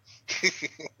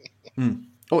 yeah?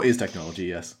 Or is technology,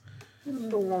 yes.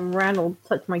 The one Randall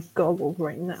touch my goggles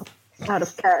right now. Out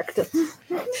of character.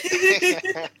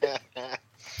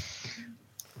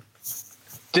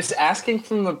 Just asking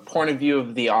from the point of view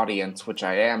of the audience, which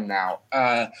I am now,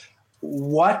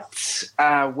 where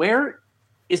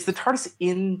is the TARDIS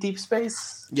in deep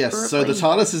space? Yes, so the currently?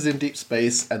 TARDIS is in deep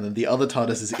space, and then the other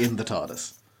TARDIS is in the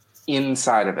TARDIS.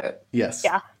 Inside of it. Yes.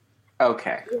 Yeah.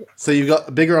 Okay. So you've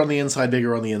got bigger on the inside,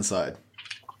 bigger on the inside.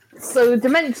 So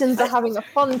dimensions are having a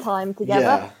fun time together.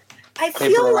 Yeah. I Paper,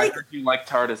 feel I like heard you like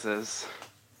TARDISes.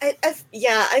 I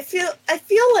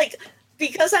feel like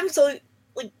because I'm so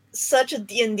like such a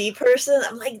D&D person,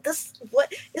 I'm like this.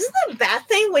 What isn't that a bad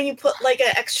thing when you put like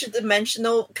an extra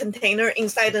dimensional container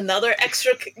inside another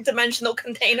extra dimensional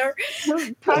container?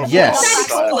 Yes.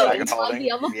 Bag of holding.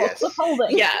 The other Yes. box of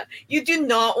holding. Yeah, you do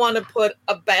not want to put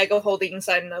a bag of holding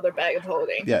inside another bag of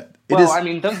holding. Yeah. Well, is. I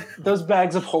mean, those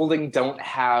bags of holding don't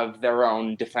have their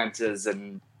own defenses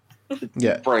and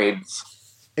Yeah. braids.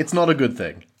 It's not a good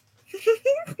thing.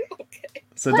 Okay.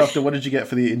 So, Doctor, what did you get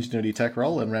for the ingenuity tech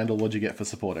roll? And Randall, what did you get for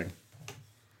supporting?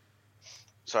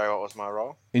 Sorry, what was my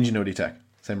role? Ingenuity tech.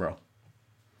 Same roll.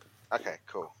 Okay,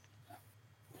 cool.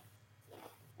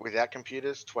 Without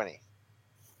computers, 20.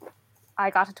 I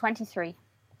got a 23.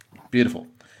 Beautiful.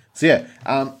 So, yeah.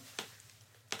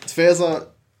 Ferza,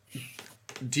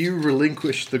 do you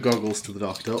relinquish the goggles to the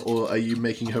Doctor, or are you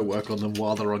making her work on them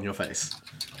while they're on your face?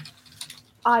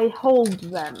 I hold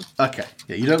them. Okay.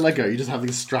 Yeah, you don't let go. You just have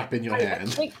this strap in your I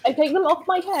hand. take them off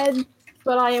my head,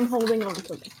 but I am holding on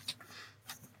to them.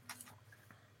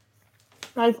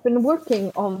 I've been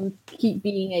working on keep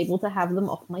being able to have them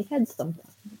off my head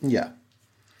sometimes. Yeah.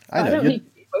 I I know. don't You're need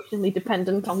to be emotionally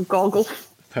dependent on goggles.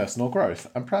 personal growth.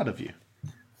 I'm proud of you.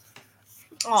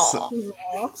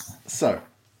 Aw. So,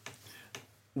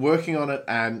 working on it,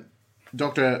 and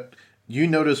Doctor, you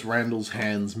notice Randall's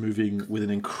hands moving with an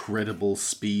incredible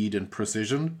speed and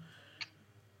precision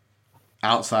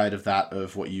outside of that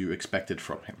of what you expected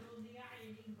from him.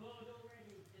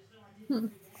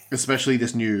 Especially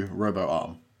this new robo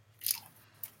arm.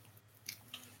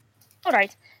 All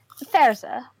right.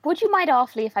 Ferza, would you mind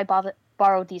awfully if I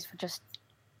borrowed these for just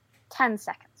 10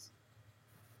 seconds?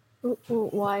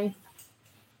 Why?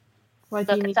 Why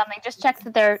do you Look at need? something. Just check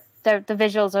that the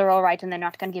visuals are all right and they're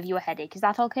not going to give you a headache. Is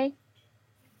that okay?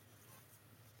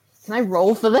 Can I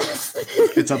roll for this?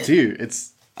 It's up to you.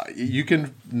 It's you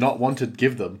can not want to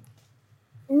give them.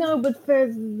 No, but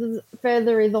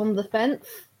further is on the fence.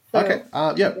 So... Okay.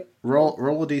 Yeah. Roll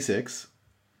a d6.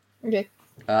 Okay.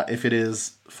 If it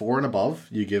is 4 and above,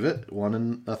 you give it. 1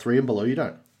 and 3 and below, you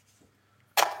don't.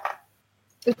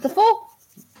 It's a 4.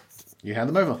 You hand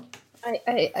them over.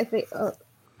 I think.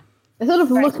 I sort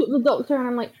of look at the doctor and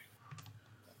I'm like,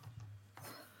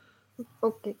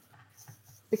 okay,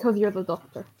 because you're the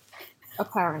doctor,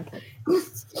 apparently.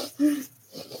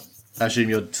 I assume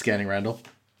you're scanning Randall.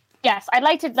 Yes, I'd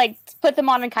like to put them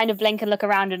on and kind of blink and look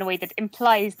around in a way that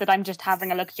implies that I'm just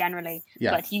having a look generally,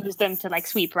 Yeah. but use them to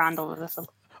sweep Randall a little.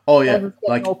 Oh yeah, It's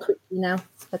getting all tricky now.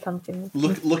 That kind of thing.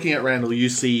 looking at Randall, you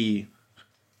see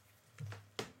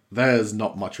there's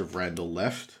not much of Randall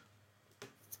left,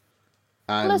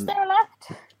 What is and there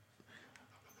left?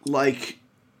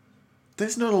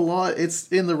 there's not a lot. It's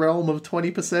in the realm of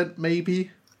 20%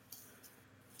 maybe,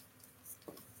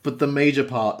 but the major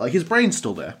part, his brain's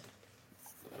still there.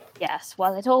 Yes,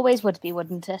 well, it always would be,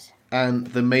 wouldn't it? And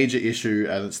the major issue,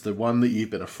 and it's the one that you've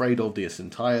been afraid of this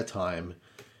entire time,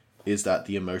 is that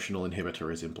the emotional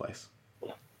inhibitor is in place.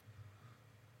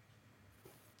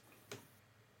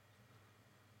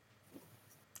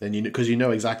 And because you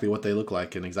know exactly what they look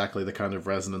like and exactly the kind of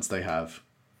resonance they have.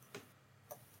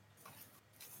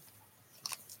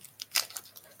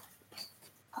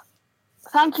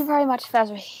 Thank you very much,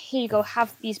 Fezzer. Here you go.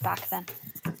 Have these back then.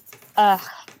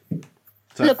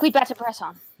 So, Look, we'd better press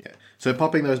on. yeah. So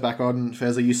popping those back on,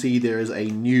 Fezzer, you see there is a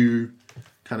new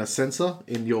kind of sensor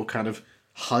in your kind of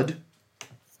HUD.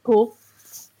 Cool.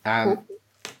 And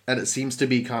it seems to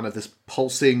be kind of this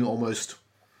pulsing, almost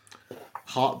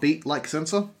heartbeat-like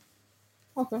sensor.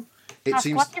 Okay. It Ask,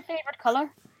 seems... what's your favourite colour?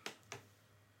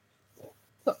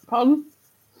 Pardon?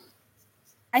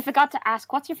 I forgot to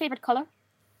ask, what's your favourite colour?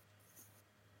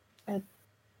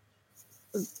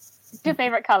 What's your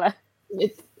favourite colour?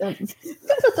 It doesn't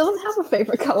have a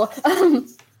favorite color. Her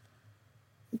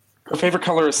favorite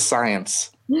color is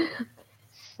science.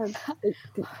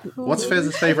 What's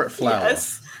Fez's favourite flower?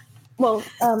 Yes. Well,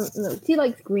 no, she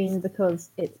likes green because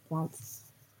it's plants.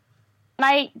 Can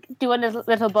I do a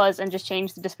little buzz and just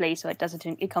change the display so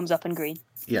it comes up in green?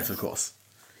 Yes, of course.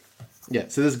 Yeah,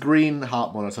 so this green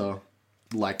heart monitor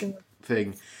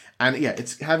thing, and yeah,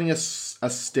 it's having a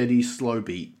steady, slow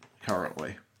beat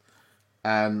currently,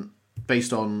 and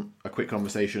based on a quick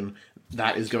conversation,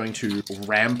 that is going to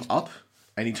ramp up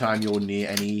anytime you're near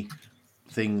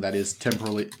anything that is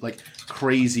temporally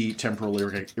crazy temporal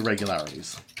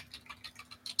irregularities.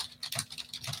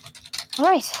 All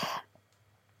right.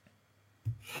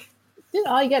 Did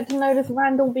I get to notice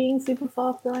Randall being super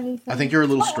fast or anything? I think you're a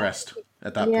little stressed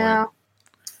at that Yeah. point.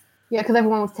 Yeah, because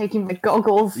everyone was taking my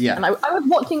goggles. Yeah. And I was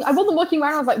watching. I wasn't watching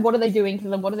around. I was like, "What are they doing to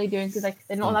them? What are they doing?" Because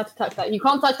they're not allowed to touch that. You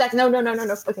can't touch that. No.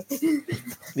 Okay.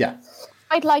 Yeah.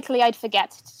 Quite likely I'd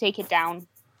forget to take it down.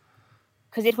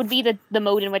 Because it would be the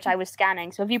mode in which I was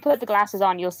scanning. So if you put the glasses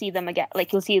on, you'll see them again.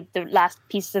 You'll see the last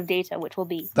pieces of data, which will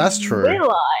be... That's true. Will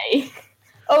I?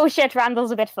 Oh shit,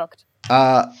 Randall's a bit fucked.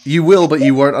 You will, but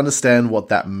you won't understand what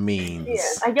that means. Yeah.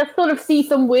 I just sort of see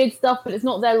some weird stuff, but it's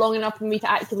not there long enough for me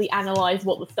to actually analyze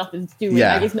what the stuff is doing.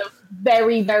 Yeah. I just know it's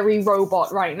very, very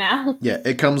robot right now. Yeah,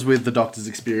 it comes with the doctor's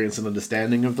experience and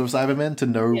understanding of the Cybermen to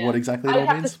know Yeah. what exactly it I all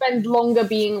have to means. spend longer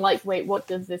being like, "Wait, what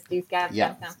does this do?" Scan.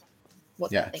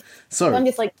 What's Yeah. the thing? So, I'm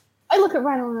just like, I look at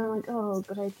Randall and I'm like, "Oh,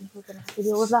 good idea. We're gonna have to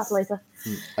deal with that later."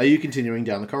 are you continuing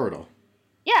down the corridor?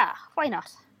 Yeah, why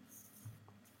not?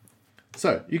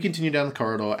 So, you continue down the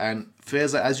corridor, and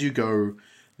Faiza, as you go,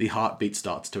 the heartbeat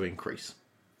starts to increase.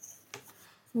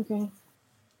 Okay.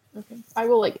 I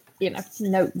will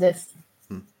note this.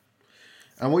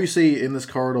 And what you see in this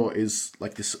corridor is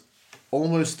this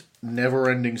almost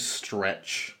never-ending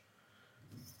stretch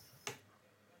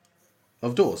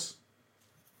of doors.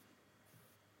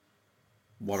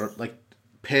 What are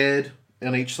paired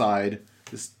on each side,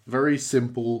 this very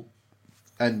simple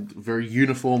and very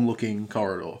uniform-looking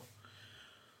corridor.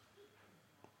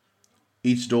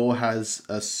 Each door has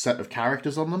a set of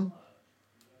characters on them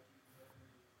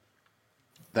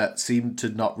that seem to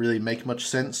not really make much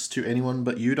sense to anyone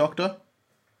but you, Doctor.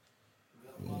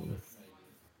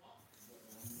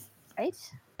 Right?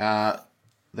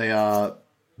 They are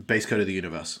base code of the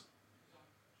universe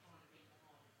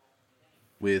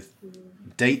with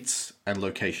dates and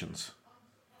locations.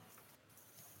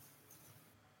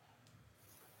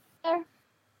 There.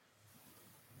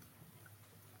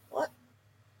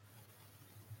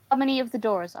 How many of the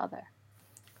doors are there?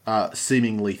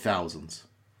 Seemingly thousands.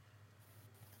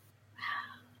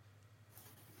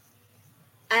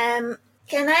 Can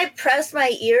I press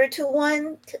my ear to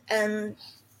one and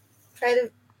try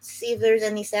to see if there's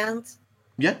any sounds?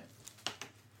 Yeah.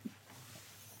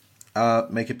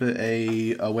 Make it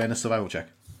a awareness survival check.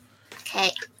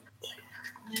 Okay.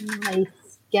 I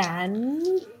scan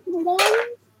one.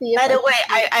 By the way,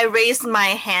 I raised my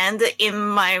hand in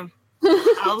my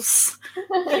house,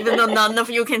 even though none of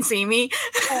you can see me.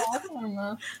 I don't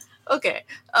know. Okay.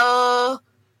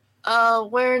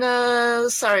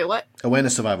 Awareness. Sorry, what?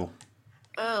 Awareness survival.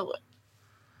 12.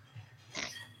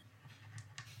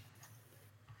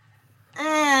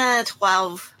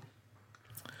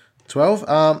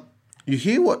 12. You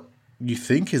hear what you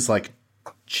think is like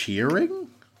cheering?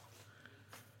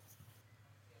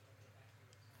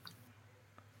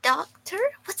 Doctor,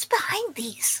 what's behind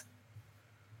these?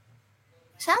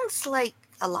 Sounds like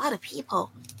a lot of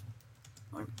people.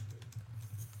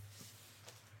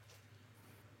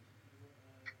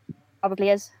 Probably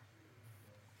is.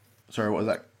 Sorry, what was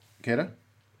that, Kato?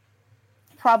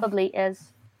 Probably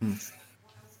is.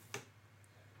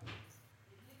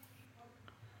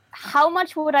 How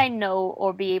much would I know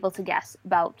or be able to guess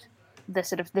about the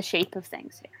sort of the shape of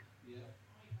things here?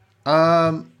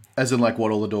 As in like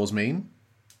what all the doors mean?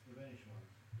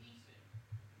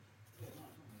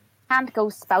 Can't go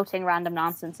spouting random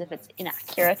nonsense if it's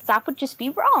inaccurate. That would just be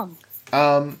wrong.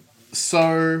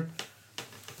 So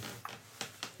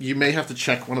you may have to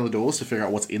check one of the doors to figure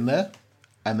out what's in there,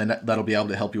 and then that'll be able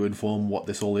to help you inform what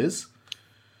this all is.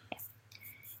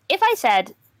 If I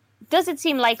said, does it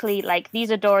seem likely like these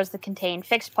are doors that contain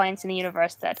fixed points in the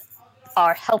universe that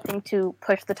are helping to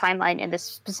push the timeline in this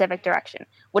specific direction?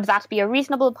 Would that be a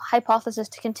reasonable hypothesis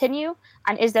to continue?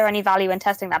 And is there any value in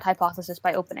testing that hypothesis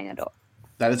by opening a door?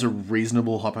 That is a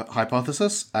reasonable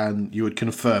hypothesis, and you would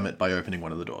confirm it by opening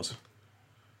one of the doors.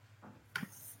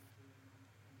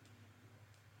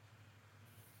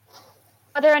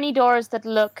 Are there any doors that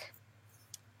look,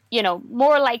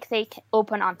 more like they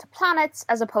open onto planets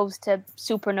as opposed to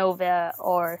supernova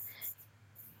or?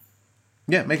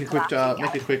 Yeah, make a quick.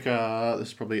 This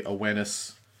is probably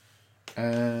awareness,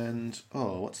 and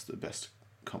what's the best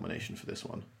combination for this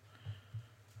one?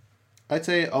 I'd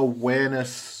say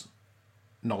awareness,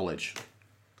 knowledge.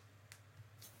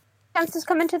 Chances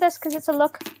come into this because it's a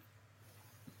look.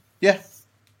 Yeah.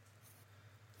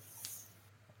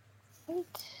 Right.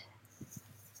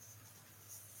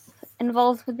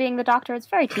 Involved with being the doctor, it's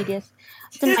very tedious.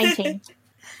 It's a 19.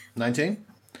 19.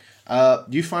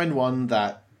 You find one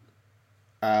that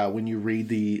when you read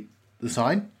the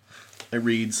sign, it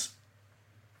reads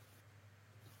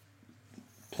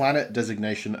planet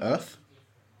designation Earth,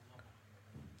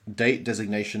 date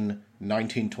designation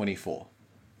 1924.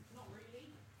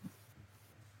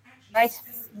 Right.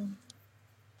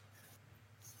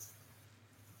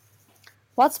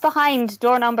 What's behind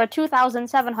door number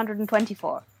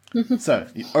 2724? So,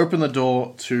 you open the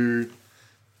door to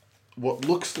what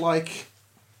looks like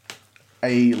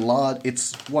a large...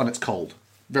 It's cold.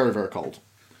 Very, very cold.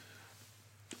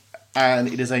 And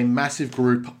it is a massive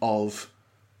group of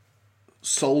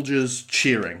soldiers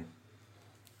cheering.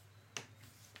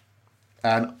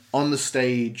 And on the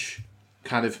stage,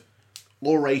 kind of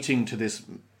orating to this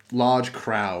large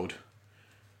crowd,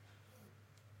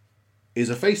 is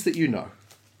a face that you know.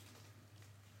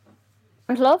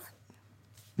 And love?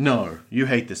 No, you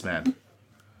hate this man.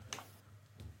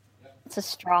 It's a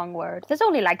strong word. There's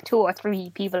only like 2 or 3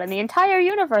 people in the entire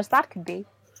universe that could be.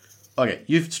 Okay,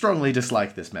 you strongly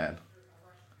dislike this man.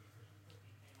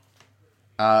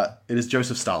 It is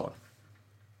Joseph Stalin.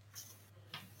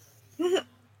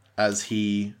 As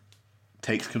he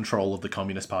takes control of the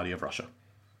Communist Party of Russia.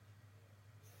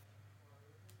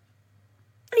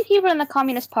 How many people in the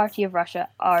Communist Party of Russia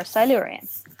are Silurian?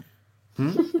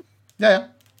 Yeah.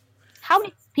 How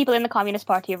many people in the Communist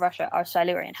Party of Russia are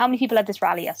Silurian? How many people at this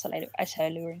rally are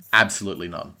Silurian? Absolutely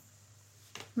none.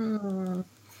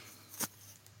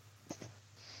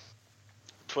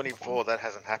 24, that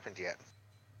hasn't happened yet.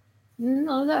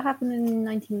 No, that happened in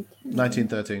 1910.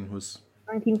 1913 was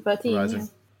 1913. rising. Yeah.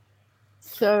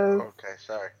 So Okay,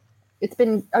 sorry. it's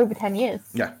been over 10 years.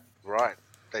 Yeah. Right.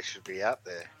 They should be out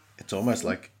there. It's almost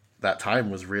like that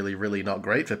time was really, really not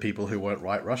great for people who weren't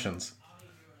white Russians.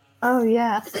 Oh,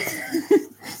 yeah.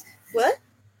 What?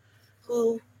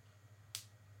 Who?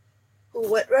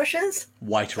 What Russians?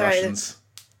 White Sorry. Russians.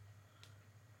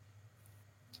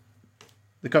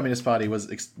 The Communist Party was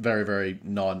very, very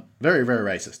very,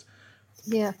 very racist.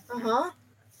 Yeah. Uh-huh.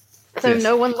 So Yes.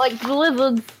 no one liked the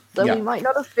lizards, so Yeah. we might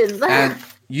not have been there. And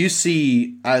you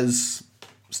see, as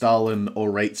Stalin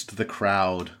orates to the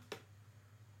crowd.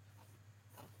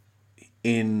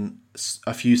 In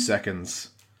a few seconds,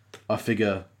 a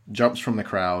figure jumps from the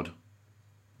crowd,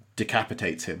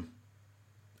 decapitates him,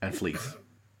 and flees.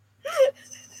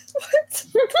 What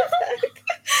the heck?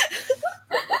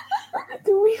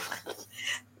 Do we?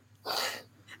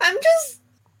 I'm just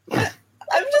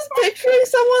picturing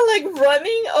someone like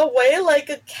running away like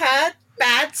a cat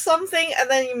bats something and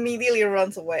then immediately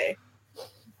runs away.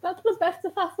 That's the best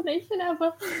assassination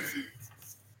ever.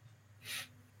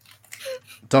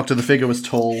 Doctor, the figure was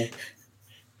tall,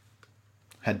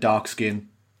 had dark skin,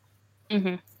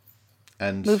 Mm-hmm.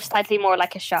 and Move slightly more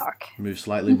like a shark. moved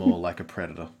slightly more like a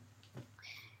predator.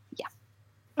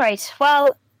 Right.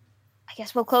 Well, I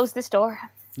guess we'll close this door.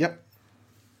 Yep.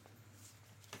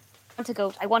 I want a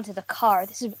goat. I wanted a car.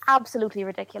 This is absolutely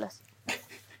ridiculous.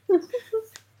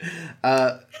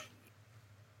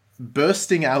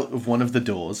 Bursting out of one of the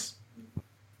doors,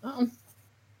 Uh-oh.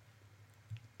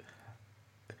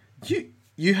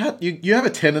 you have a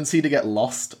tendency to get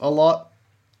lost a lot.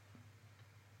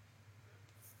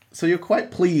 So you're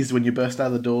quite pleased when you burst out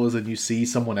of the doors and you see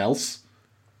someone else.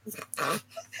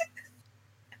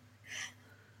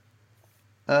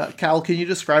 Cal, can you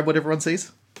describe what everyone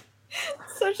sees?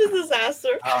 Such a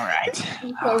disaster. All right.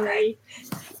 Sorry.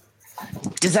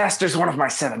 Disaster's one of my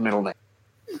 7 middle names.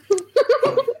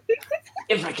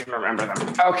 If I can remember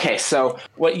them. Okay, so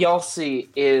what y'all see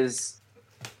is...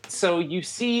 So you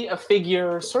see a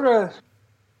figure sort of...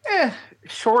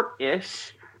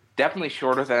 short-ish. Definitely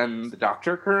shorter than the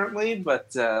Doctor currently,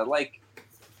 but, I'm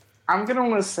going to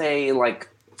want to say,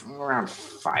 around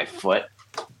 5 foot.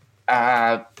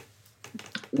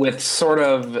 With sort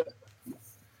of,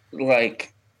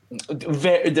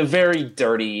 the very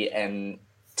dirty and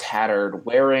tattered,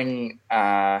 wearing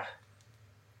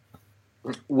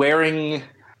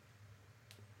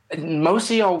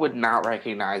most of y'all would not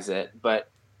recognize it, but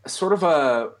sort of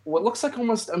what looks like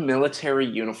almost a military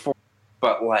uniform,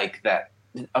 but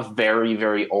a very,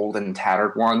 very old and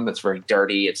tattered one that's very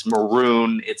dirty. It's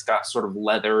maroon. It's got sort of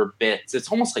leather bits. It's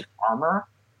almost like armor.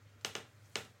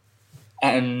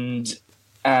 And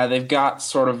they've got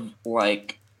sort of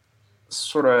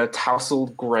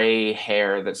tousled gray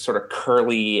hair that's sort of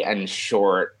curly and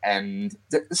short, and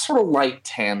sort of light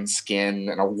tan skin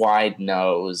and a wide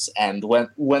nose. And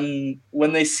when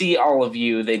they see all of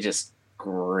you, they just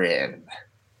grin.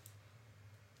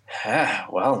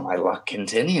 Well, my luck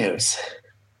continues.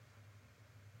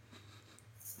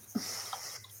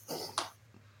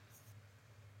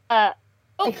 Oh,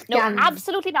 no,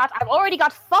 absolutely not. I've already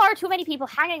got far too many people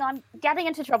hanging on, getting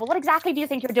into trouble. What exactly do you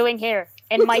think you're doing here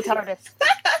in my TARDIS?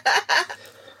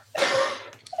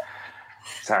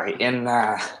 Sorry, wait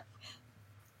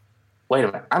a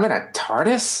minute. I'm in a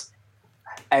TARDIS?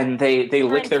 And they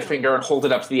lick their finger and hold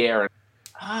it up to the air.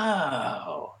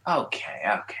 Oh, okay.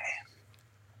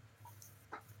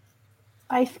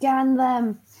 I scanned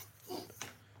them.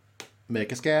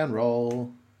 Make a scan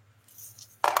roll.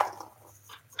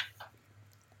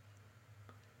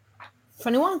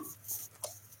 21.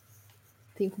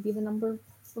 Seems to be the number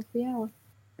of the hour.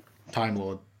 Time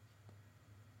Lord.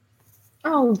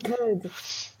 Oh, good.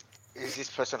 Is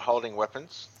this person holding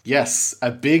weapons? Yes,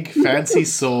 a big fancy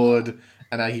sword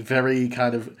and a very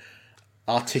kind of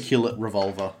articulate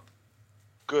revolver.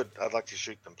 Good. I'd like to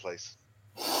shoot them, please.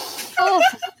 Oh.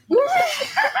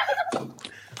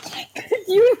 Could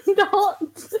you not?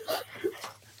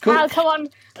 Cool. Cal, come on.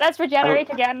 Let's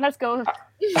regenerate again. Let's go.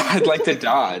 I'd like to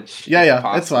dodge. Yeah, if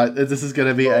that's possible. fine. This is going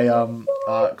to be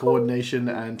a coordination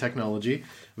and technology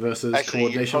versus Actually,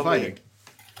 coordination fighting.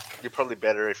 You're probably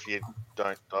better if you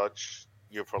don't dodge.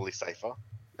 You're probably safer.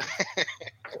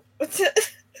 What does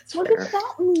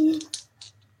that mean?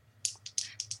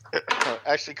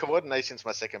 Actually, coordination's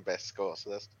my second best score,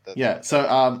 so that's Yeah,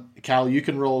 so Cal, you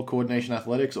can roll coordination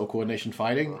athletics or coordination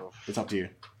fighting. It's up to you.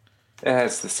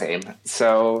 It's the same.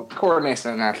 So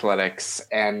coordination and athletics,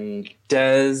 and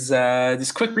does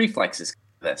quick reflexes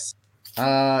this?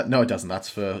 No, it doesn't. That's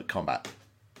for combat.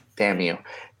 Damn you!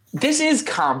 This is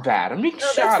combat. I'm being No,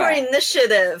 shot that's for at.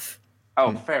 Initiative.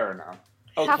 Oh, fair enough.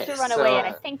 You have to run away, and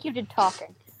I think you did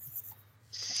talking.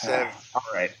 All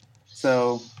right.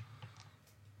 So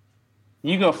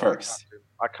you go first.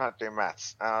 I can't do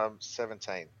maths.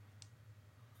 17.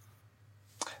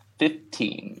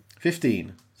 15.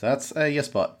 15. So that's a yes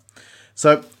spot.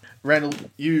 So, Randall,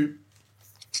 you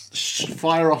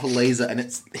fire off a laser and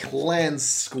it lands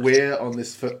square on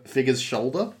this figure's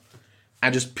shoulder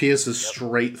and just pierces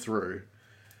straight through.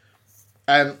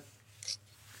 And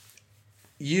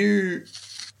you,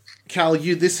 Cal,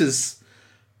 this is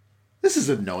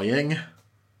annoying.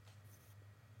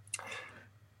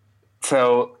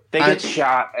 So they get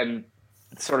shot and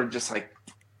sort of just like,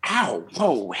 ow,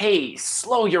 whoa, hey,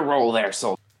 slow your roll there,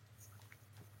 soldier.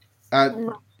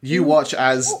 You watch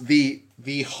as the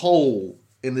hole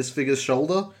in this figure's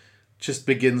shoulder just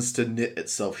begins to knit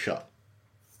itself shut.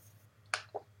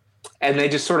 And they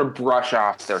just sort of brush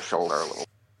off their shoulder a little.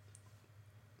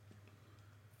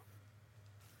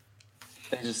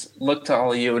 They just look to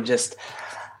all of you and just,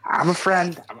 I'm a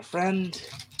friend.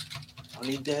 No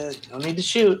need to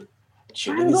shoot.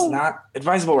 Shooting is not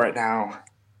advisable right now.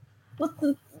 What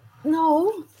did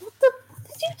you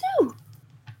do?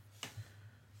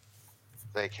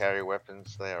 They carry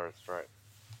weapons. They are a threat.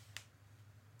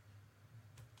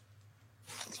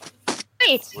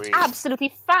 Great.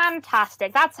 Absolutely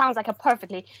fantastic. That sounds like a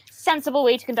perfectly sensible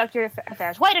way to conduct your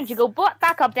affairs. Why don't you go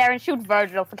back up there and shoot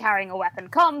Virgil for carrying a weapon?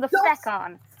 Come the feck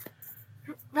on.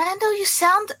 Randall, you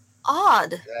sound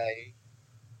odd. They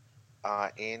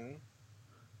are in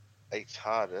a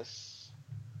TARDIS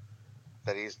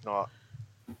that is not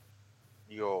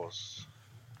yours.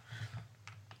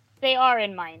 They are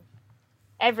in mine.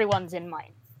 Everyone's in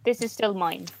mine. This is still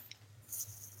mine.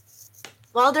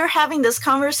 While they're having this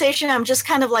conversation, I'm just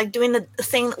kind of like doing the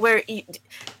thing where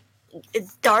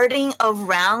darting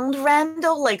around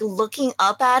Randall, like looking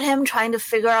up at him, trying to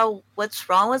figure out what's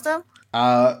wrong with him.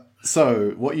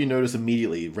 So what you notice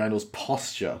immediately, Randall's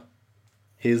posture,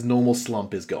 his normal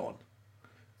slump is gone.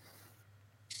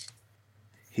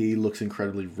 He looks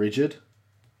incredibly rigid.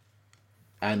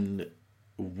 And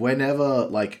whenever,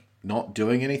 like, not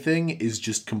doing anything, is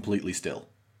just completely still.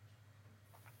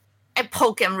 I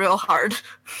poke him real hard.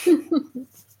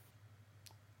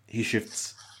 He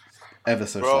shifts ever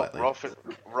so Roll, slightly.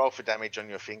 roll for damage on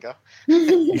your finger.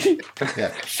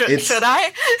 Yeah. Should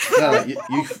I? No,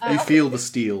 you feel the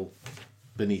steel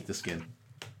beneath the skin.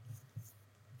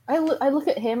 I look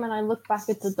at him and I look back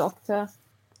at the doctor,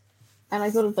 and I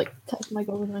sort of like touch my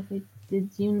gold and I say,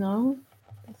 "Did you know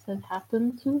this had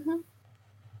happened to him?"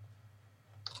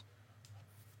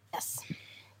 Yes.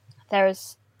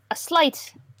 There's a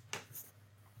slight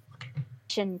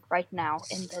right now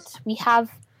in that we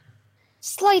have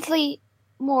slightly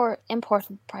more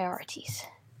important priorities.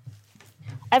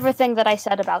 Everything that I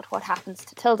said about what happens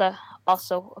to Tilda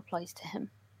also applies to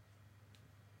him.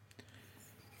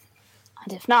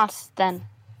 And if not, then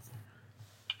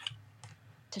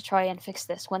to try and fix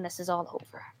this when this is all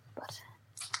over. But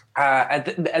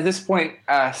at this point,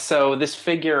 so this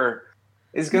figure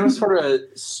is going to sort of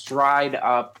stride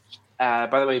up.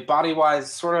 By the way,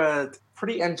 body-wise, sort of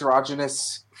pretty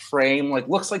androgynous frame. Like,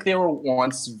 looks like they were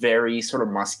once very sort of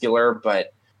muscular,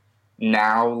 but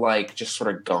now like just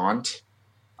sort of gaunt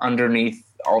underneath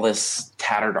all this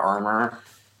tattered armor.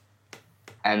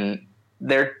 And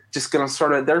they're just going to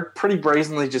sort of, they're pretty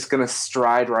brazenly just going to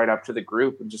stride right up to the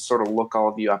group and just sort of look all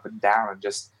of you up and down and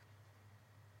just,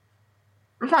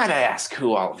 might I ask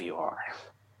who all of you are?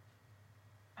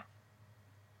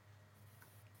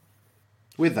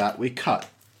 With that, we cut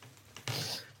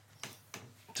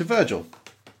to Virgil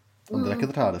on the deck of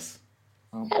the TARDIS.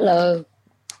 Hello.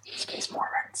 Space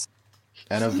Mormons.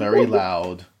 And a very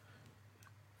loud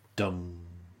dung,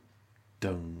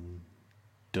 dung,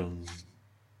 dung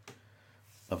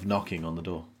of knocking on the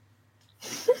door.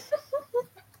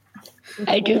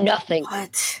 I do nothing.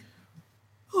 What?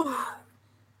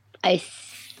 I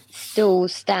still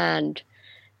stand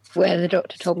where the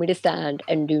doctor told me to stand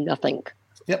and do nothing.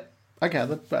 Yep, I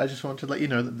gathered, but I just wanted to let you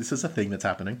know that this is a thing that's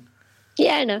happening.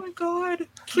 Yeah, I know. Oh my god.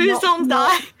 Please don't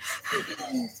die.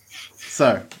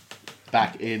 So,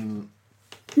 back in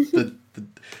the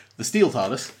steel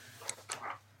TARDIS.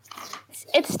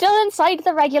 it's still inside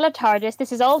the regular TARDIS.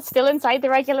 This is all still inside the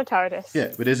regular TARDIS.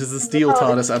 Yeah, but it is the steel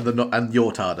TARDIS and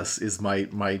your TARDIS is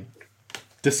my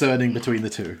discerning between the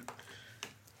two.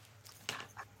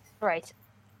 Right.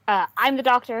 I'm the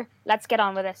doctor. Let's get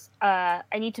on with this. I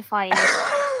need to find...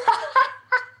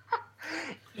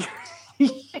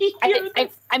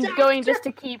 I'm going just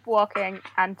to keep walking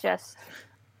and just...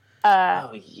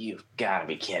 Oh, you've got to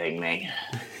be kidding me.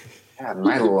 God,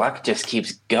 my luck just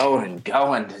keeps going and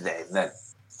going today. The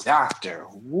doctor.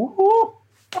 Woo!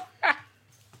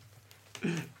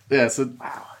 Yeah, so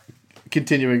Wow.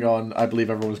 continuing on, I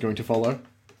believe everyone was going to follow.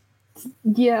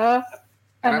 Yeah.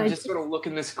 And I'm just sort of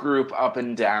looking this group up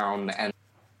and down and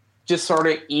just sort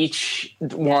of each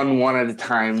one at a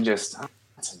time just, oh,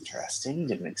 that's interesting.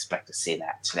 Didn't expect to see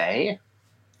that today.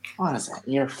 What is that?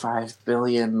 Year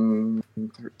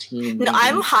 5,000,013. No,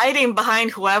 I'm hiding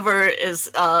behind whoever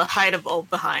is hideable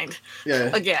behind.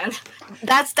 Yeah. Again.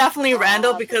 That's definitely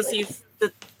Randall because he's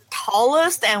the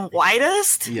tallest and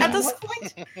widest Yeah. at this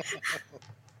point.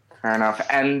 Fair enough.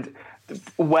 And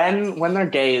when their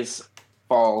gaze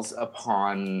falls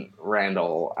upon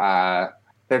Randall.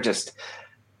 They're just,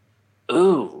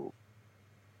 ooh,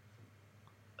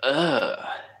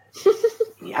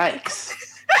 yikes.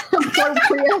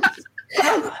 Appropriate.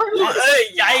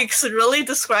 Yikes! Really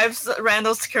describes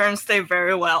Randall's current state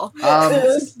very well.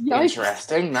 Yikes.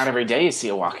 Interesting. Not every day you see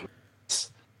a walking.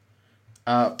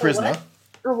 Prisoner.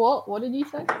 Or what? What did you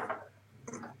say?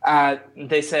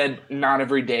 They said not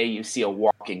every day you see a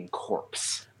walking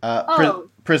corpse.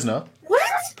 Prisoner. What?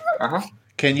 Uh-huh.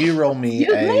 Can you roll me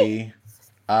Excuse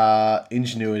a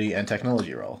ingenuity and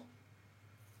technology roll?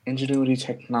 Ingenuity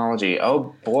technology.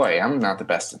 Oh boy, I'm not the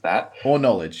best at that. Or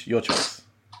knowledge, your choice.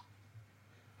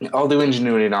 I'll do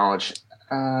ingenuity knowledge.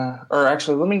 Or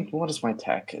actually, what is my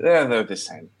tech? They're the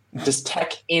same. Does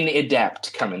tech in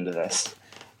adept come into this?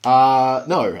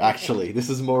 No, actually. This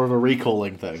is more of a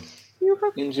recalling thing.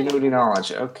 Ingenuity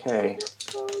knowledge. Okay.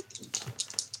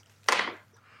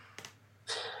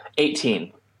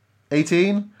 18.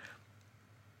 18?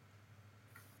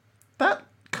 That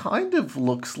kind of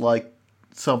looks like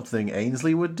something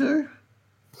Ainsley would do.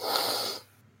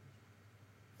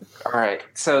 All right.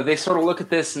 So they sort of look at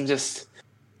this and just,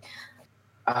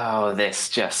 oh, this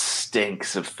just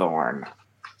stinks of Thorn.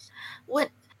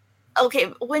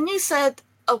 When you said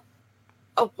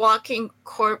a walking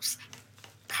corpse,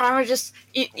 Karma just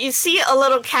you see a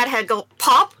little cat head go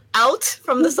pop out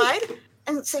from the side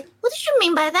and say, "What did you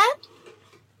mean by that?"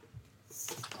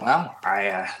 Well,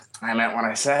 I meant what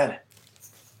I said.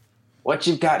 What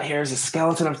you've got here is a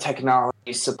skeleton of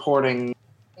technology supporting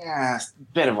a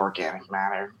bit of organic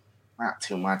matter. Not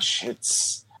too much.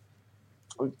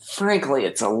 Frankly,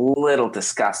 it's a little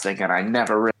disgusting, and I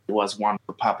never really was one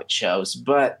for puppet shows,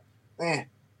 but I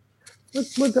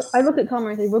look at Karma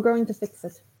and say, "We're going to fix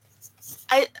it."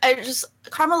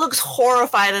 Karma looks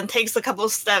horrified and takes a couple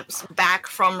steps back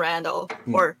from Randall.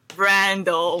 Or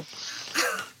Randall.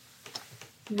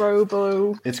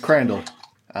 Robo. It's Crandall.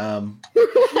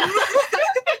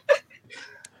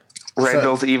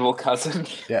 Randall's evil cousin.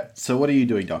 Yeah, so what are you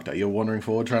doing, Doctor? You're wandering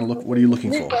forward, trying to look... What are you looking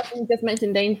This for? person just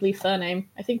mentioned Ainsley's surname.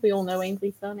 I think we all know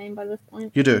Ainsley's surname by this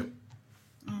point. You do.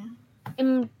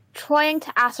 I'm trying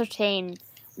to ascertain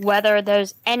whether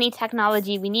there's any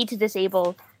technology we need to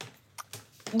disable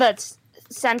that's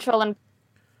central and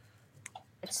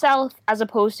itself, as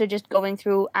opposed to just going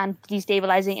through and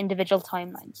destabilizing individual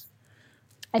timelines.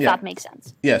 If Yeah. that makes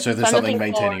sense. Yeah, so if there's So I'm something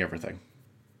looking maintaining for- everything.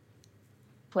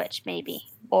 Twitch, maybe.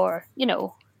 Or,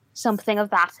 something of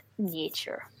that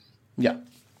nature. Yeah.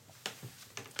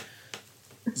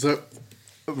 So,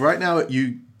 right now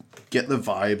you get the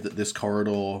vibe that this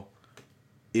corridor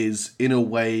is, in a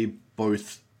way,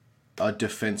 both a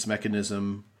defense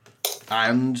mechanism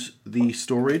and the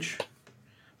storage,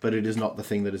 but it is not the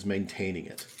thing that is maintaining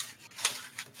it.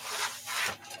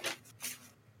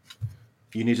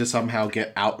 You need to somehow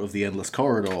get out of the endless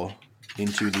corridor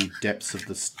into the depths of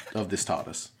this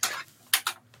TARDIS.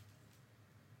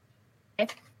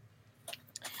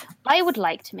 I would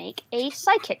like to make a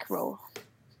psychic roll.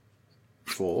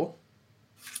 For?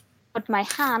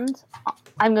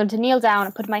 I'm going to kneel down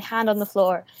and put my hand on the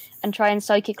floor and try and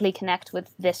psychically connect with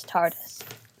this TARDIS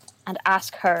and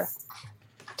ask her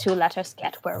to let us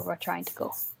get where we're trying to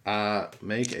go.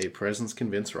 Make a presence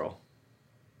convince roll.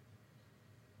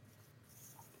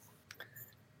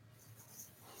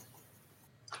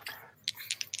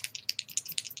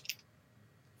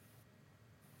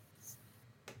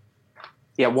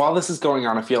 Yeah, while this is going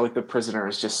on, I feel like the prisoner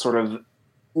is just sort of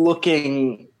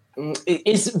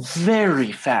is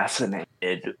very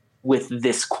fascinated with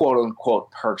this quote-unquote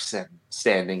person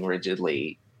standing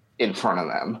rigidly in front of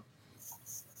them.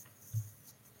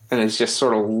 And is just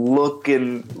sort of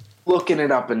looking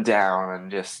it up and down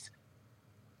and just...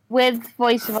 With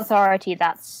voice of authority,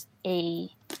 that's a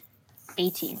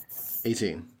 18.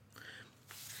 18.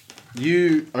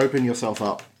 You open yourself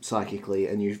up psychically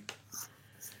and you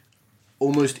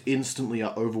almost instantly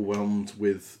are overwhelmed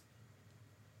with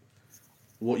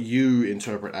what you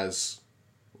interpret as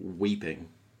weeping.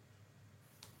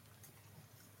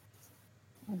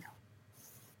 Oh, no.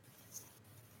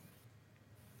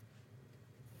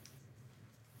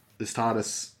 This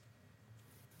TARDIS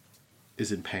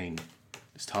is in pain.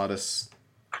 This TARDIS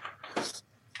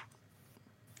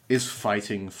is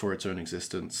fighting for its own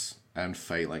existence and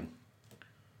failing.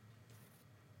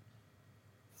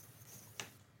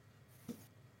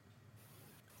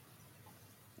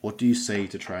 What do you say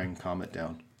to try and calm it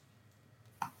down?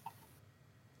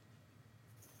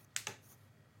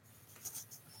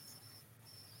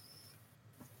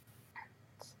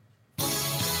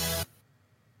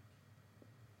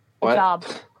 What? Job.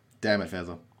 Damn it,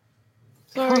 Fezza.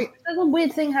 Sorry, there's a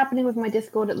weird thing happening with my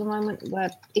Discord at the moment where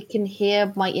it can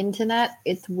hear my internet.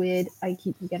 It's weird. I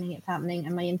keep forgetting it's happening,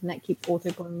 and my internet keeps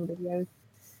auto-playing videos.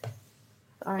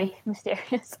 Sorry,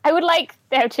 mysterious. I would like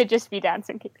there to just be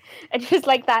dancing. I'd just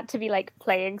like that to be like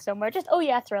playing somewhere. Just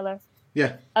Thriller.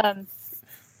 Yeah.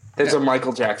 There's a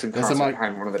Michael Jackson There's a concert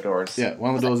behind one of the doors. Yeah,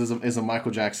 one of the doors is a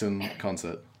Michael Jackson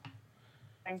concert.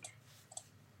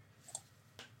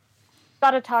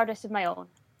 Got a TARDIS of my own,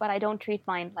 but I don't treat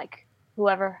mine like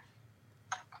whoever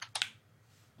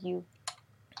you.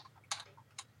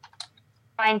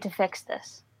 Trying to fix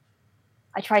this.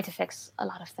 I try to fix a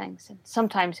lot of things, and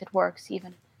sometimes it works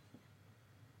even.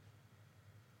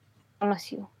 I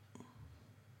promise you.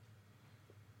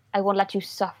 I won't let you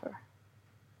suffer.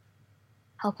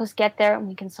 Help us get there and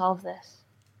we can solve this.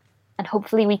 And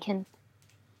hopefully we can...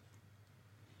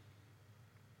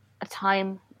 A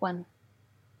time when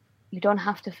you don't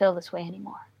have to feel this way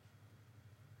anymore.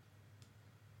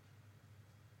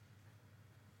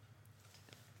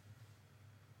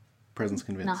 Presence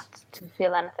convinced. Not to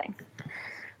feel anything.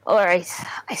 Alright,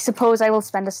 I suppose I will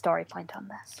spend a story point on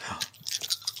this.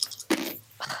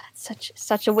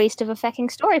 Such a waste of a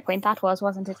fucking story point that was,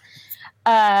 wasn't it?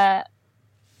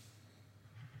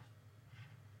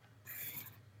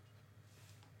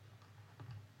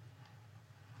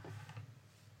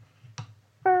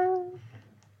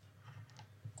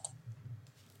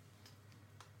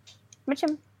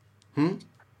 Mitcham?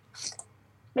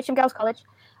 Mitcham Girls College.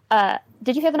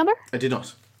 Did you hear the number? I did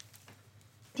not.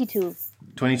 22.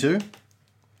 22?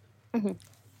 Mm-hmm.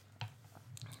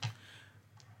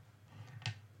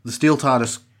 The steel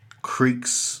TARDIS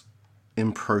creaks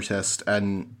in protest,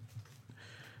 and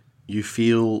you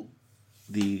feel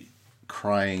the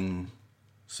crying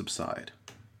subside.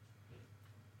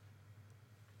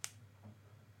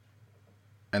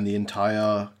 And the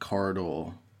entire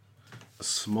corridor, a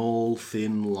small,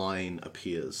 thin line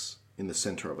appears in the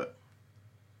center of it.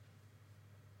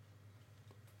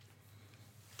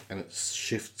 And it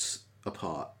shifts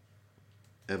apart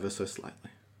ever so slightly.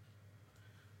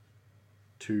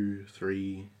 2,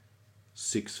 3,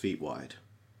 6 feet wide.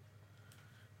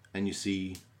 And you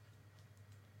see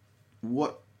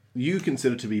what you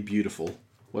consider to be beautiful,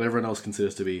 what everyone else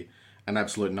considers to be an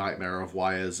absolute nightmare of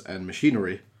wires and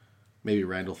machinery. Maybe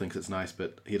Randall thinks it's nice,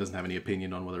 but he doesn't have any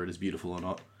opinion on whether it is beautiful or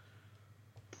not.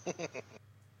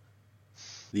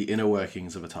 The inner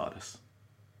workings of a TARDIS.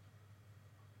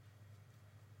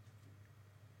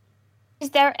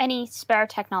 Is there any spare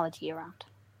technology around?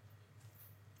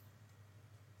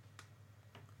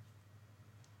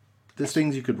 There's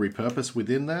things you could repurpose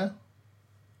within there.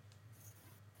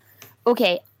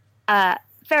 Okay,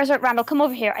 Farazard, Randall, come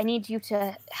over here. I need you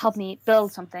to help me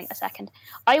build something a second.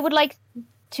 I would like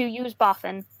to use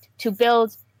Boffin to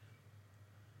build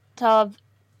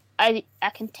a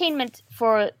containment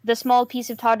for the small piece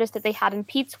of TARDIS that they had in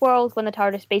Pete's world when the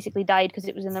TARDIS basically died because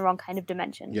it was in the wrong kind of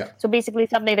dimension. Yeah. So basically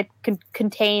something that can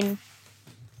contain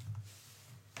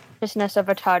consciousness of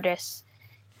a TARDIS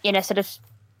in a sort of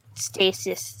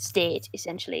stasis state,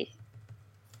 essentially.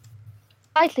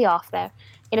 Slightly off there.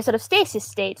 In a sort of stasis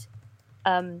state.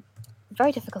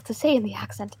 Very difficult to say in the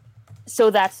accent.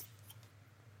 So that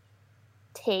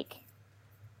take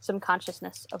some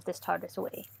consciousness of this TARDIS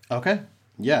away. Okay.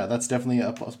 Yeah, that's definitely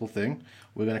a possible thing.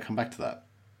 We're going to come back to that.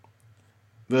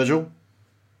 Virgil?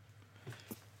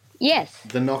 Yes.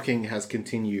 The knocking has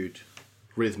continued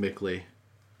rhythmically.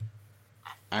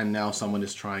 And now someone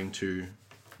is trying to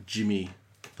jimmy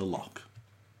the lock.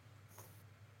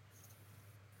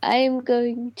 I'm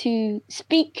going to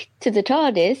speak to the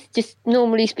TARDIS, just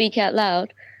normally speak out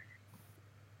loud.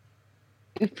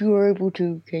 If you're able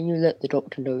to, can you let the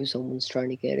Doctor know someone's trying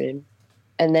to get in?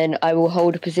 And then I will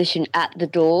hold a position at the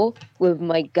door with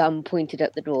my gun pointed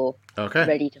at the door, Okay.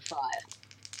 ready to fire.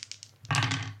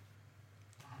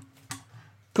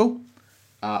 Cool.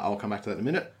 I'll come back to that in a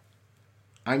minute.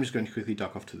 I'm just going to quickly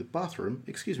duck off to the bathroom.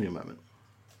 Excuse me a moment.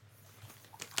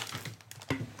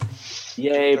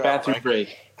 Yay, bathroom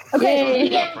break. Okay,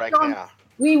 Yay. Right John, now.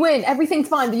 we win. Everything's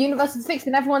fine. The universe is fixed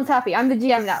and everyone's happy. I'm the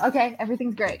GM now. Okay,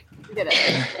 everything's great. We did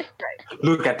it. Great.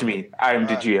 Look at me. I'm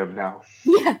the GM now.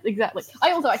 Yes, exactly.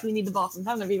 I also actually need the bathroom.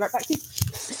 I'm going to be right back to you.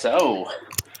 So,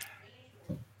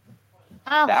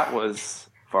 Oh, that was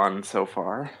fun so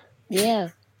far. Yeah.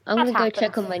 I'm That going to go happens.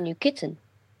 check on my new kitten.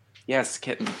 Yes,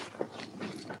 kitten.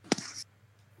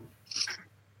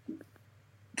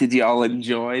 Did y'all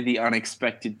enjoy the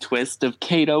unexpected twist of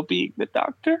Kato being the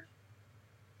Doctor?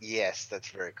 Yes, that's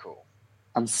very cool.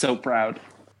 I'm so proud.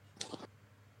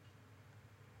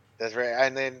 That's very,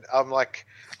 and then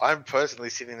I'm personally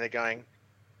sitting there going,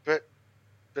 but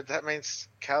but that means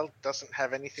Cal doesn't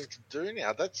have anything to do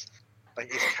now. That's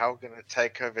like, is Cal going to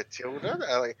take over Tilda?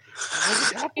 Like, what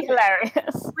is happening?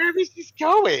 Hilarious. Where is this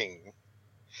going?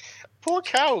 Poor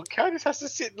Cal. Cal just has to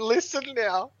sit and listen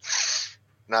now.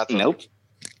 No, Nope.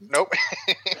 Nope.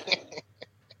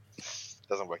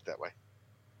 Doesn't work that way.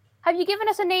 Have you given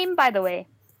us a name, by the way?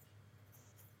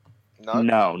 No.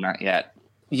 No, not yet.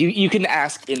 You can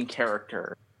ask in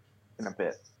character in a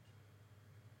bit.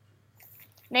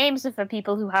 Names are for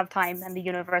people who have time and the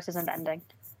universe isn't ending.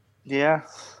 Yeah,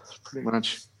 pretty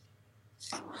much.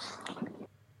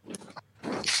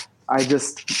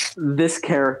 This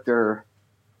character,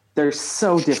 they're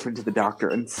so different to the Doctor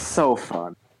and so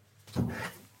fun. Well,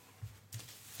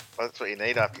 that's what you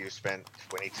need after you've spent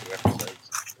 22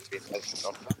 episodes being as the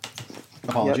Doctor.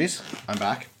 Apologies, I'm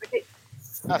back.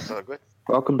 That's so good.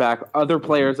 Welcome back. Other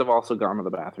players have also gone to the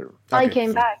bathroom. I Okay, came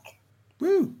cool. back.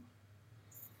 Woo!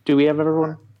 Do we have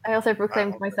everyone? I also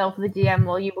proclaimed myself the GM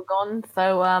while you were gone,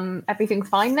 so everything's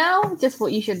fine now. Just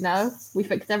what you should know. We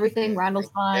fixed everything. Randall's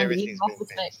fine. Everything's Ethan been was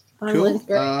fixed. fixed. Cool. Everyone's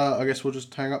great. I guess we'll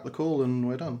just hang up the call and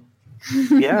we're done.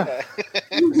 Yeah.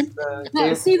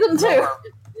 No, season 2.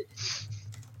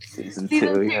 Season Season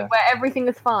 2, 2, yeah. where everything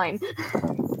is fine.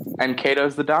 And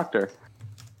Kato's the Doctor.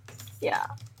 Yeah.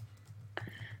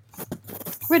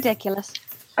 Ridiculous.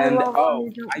 And love our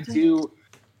new I Doctor. do,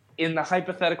 in the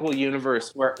hypothetical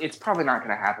universe where it's probably not going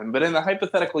to happen, but in the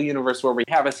hypothetical universe where we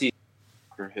have a season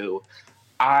of Doctor Who,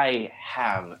 I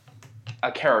have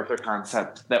a character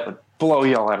concept that would blow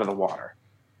y'all out of the water.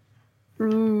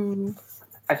 Mm.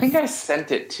 I think I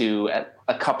sent it to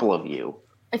a couple of you.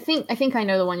 I think I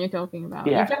know the one you're talking about.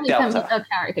 Yeah, You definitely sent me Delta. a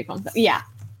character concept. Yeah.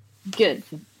 Good.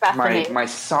 That's the name. My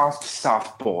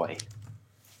soft boy,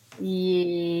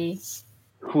 Yeah.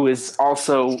 who is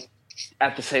also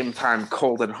at the same time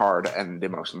cold and hard and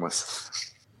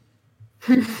emotionless.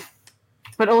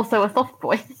 But also a soft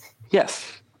boy.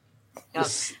 Yes. Yep.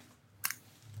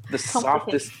 The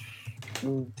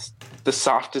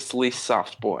softest, least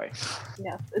soft boy.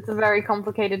 Yes, it's a very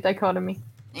complicated dichotomy.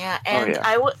 Yeah, and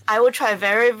yeah. I would try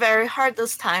very, very hard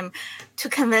this time to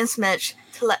convince Mitch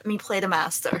to let me play the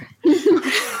master.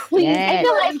 Please, Yes. I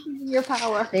feel like it's in your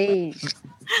power. Please.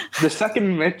 The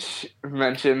second Mitch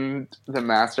mentioned the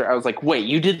master, I was like, wait,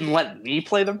 you didn't let me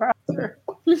play the master?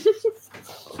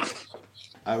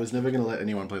 I was never going to let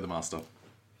anyone play the master.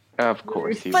 Of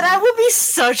course you But I would be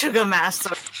such a good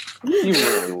master. You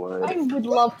really would. I would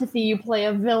love to see you play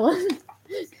a villain.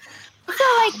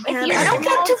 Man, I don't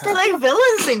get to play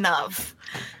villains enough.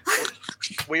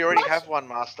 We already have one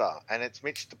master, and it's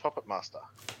Mitch the Puppet Master.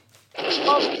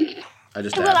 I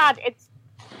just I will add,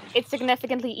 it's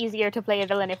significantly easier to play a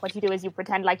villain if what you do is you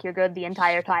pretend like you're good the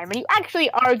entire time, and you actually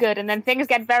are good, and then things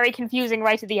get very confusing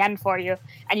right at the end for you,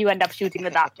 and you end up shooting the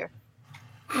Doctor.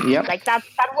 Yep. Like that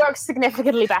works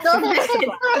significantly better. Stop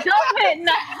it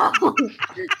now!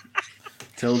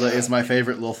 Tilda is my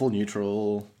favorite lawful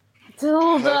neutral.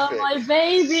 Tilda, Perfect. my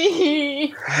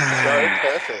baby! So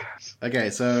perfect. Okay,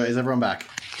 so is everyone back?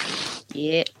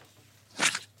 Yeah.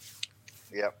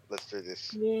 Yep, let's do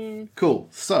this. Yeah. Cool.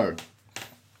 So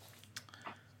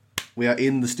we are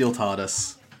in the Steel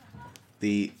TARDIS.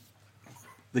 The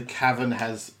cavern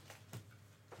has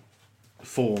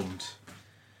formed,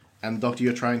 and Doctor,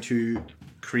 you're trying to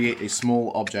create a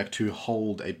small object to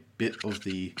hold a bit of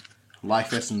the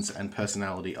life essence and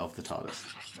personality of the TARDIS.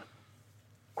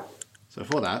 So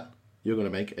for that, you're going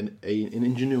to make an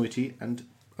ingenuity, and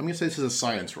I'm going to say this is a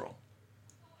science roll.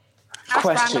 Ask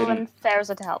Question. Randall and Sarah's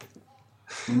to help.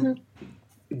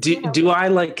 Do I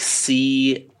like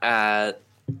see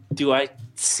do I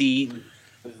see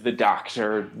the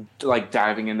Doctor like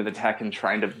diving into the tech and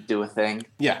trying to do a thing?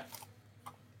 Yeah.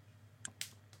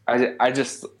 I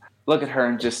just look at her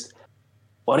and just,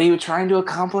 what are you trying to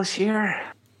accomplish here?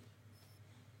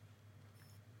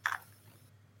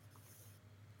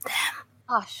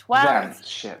 Gosh, well,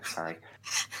 Shit, sorry.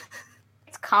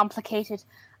 it's complicated.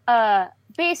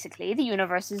 Basically, the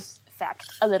universe is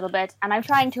fucked a little bit, and I'm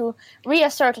trying to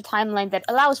reassert a timeline that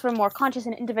allows for more conscious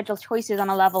and individual choices on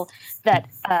a level that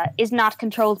is not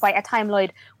controlled by a Time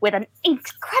Lord with an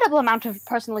incredible amount of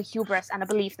personal hubris and a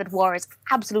belief that war is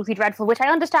absolutely dreadful, which I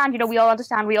understand. You know, we all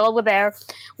understand. We all were there,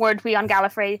 weren't we, on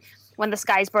Gallifrey when the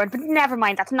skies burned? But never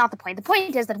mind, that's not the point. The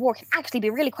point is that war can actually be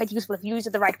really quite useful if you use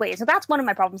it the right way. So that's one of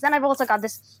my problems. Then I've also got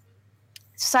this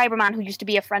Cyberman who used to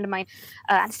be a friend of mine,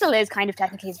 and still is kind of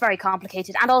technically. It's very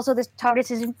complicated. And also this TARDIS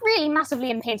is really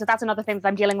massively in pain, so that's another thing that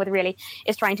I'm dealing with really,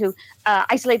 is trying to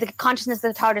isolate the consciousness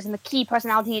of the TARDIS and the key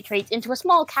personality traits into a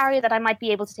small carrier that I might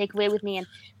be able to take away with me and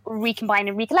recombine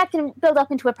and recollect and build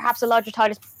up into perhaps a larger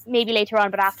TARDIS maybe later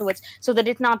on, but afterwards, so that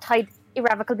it's not tied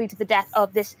irrevocably to the death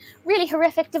of this really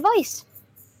horrific device.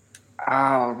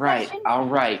 All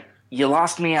right. You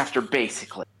lost me after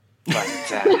basically. But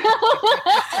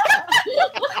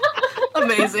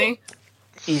Amazing.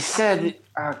 you said,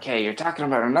 okay, you're talking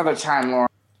about another Time Lord.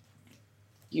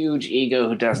 Huge ego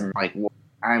who doesn't like war.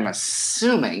 I'm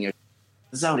assuming you're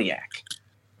Zodiac.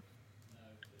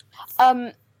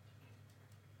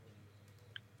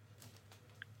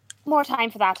 More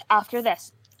time for that after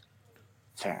this.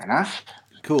 Fair enough.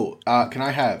 Cool. Can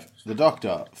I have the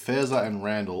Doctor, Faiza, and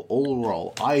Randall all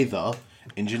roll either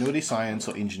Ingenuity Science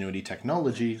or Ingenuity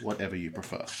Technology, whatever you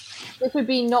prefer. This would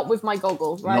be not with my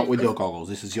goggles, right? Not with your goggles.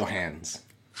 This is your hands.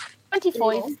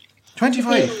 25.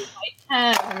 25.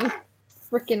 Hand.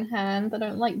 Frickin' hand. I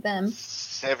don't like them.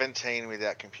 17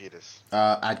 without computers.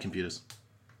 Add computers.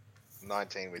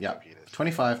 19 with Yeah. computers.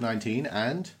 25, 19,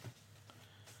 and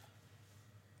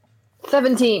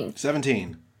 17.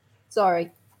 17.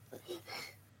 Sorry.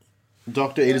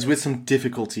 Doctor, it is with some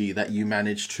difficulty that you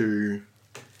manage to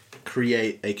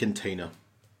create a container.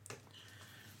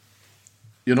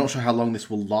 You're not sure how long this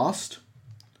will last.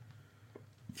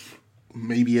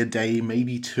 Maybe a day,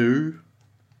 maybe two.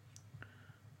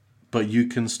 But you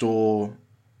can store,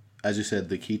 as you said,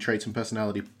 the key traits and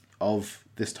personality of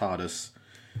this TARDIS.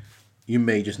 You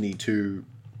may just need to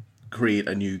create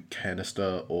a new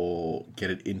canister or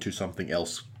get it into something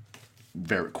else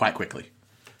quite quickly.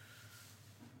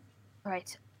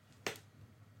 Right.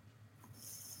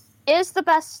 Is the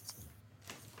best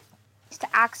to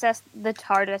access the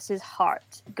TARDIS's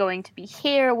heart going to be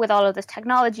here with all of this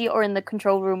technology or in the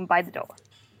control room by the door?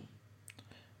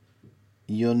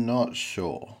 You're not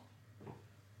sure.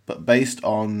 But based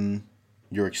on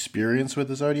your experience with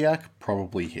the Zodiac,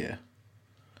 probably here.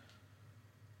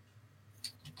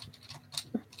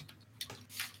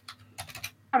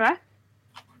 Alright.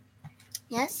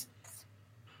 Yes?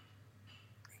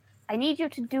 I need you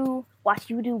to do what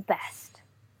you do best.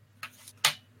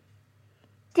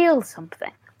 Steal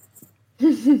something.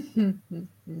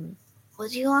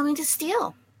 What do you want me to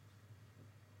steal?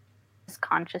 This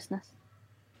consciousness.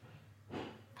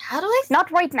 How do I... Not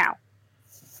right now.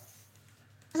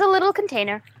 There's a little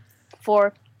container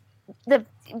for the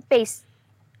base...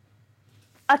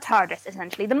 A TARDIS,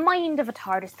 essentially. The mind of a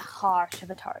TARDIS, the heart of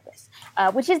a TARDIS.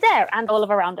 Which is there and all of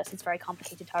around us. It's very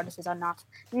complicated. TARDISes are not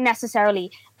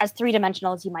necessarily as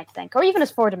three-dimensional as you might think. Or even as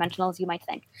four-dimensional as you might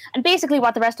think. And basically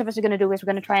what the rest of us are going to do is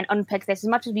we're going to try and unpick this as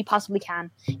much as we possibly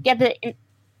can. Get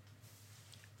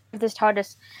this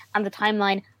TARDIS and the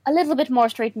timeline a little bit more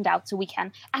straightened out so we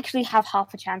can actually have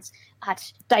half a chance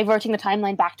at diverting the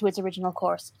timeline back to its original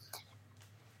course.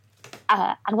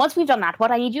 And once we've done that,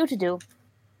 what I need you to do,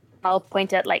 I'll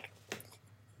point at like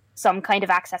some kind of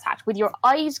access hatch with your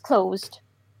eyes closed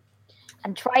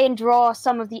and try and draw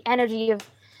some of the energy of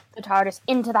the TARDIS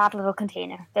into that little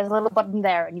container. There's a little button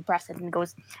there and you press it and it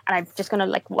goes, and I'm just going to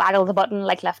like waggle the button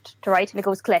like left to right and it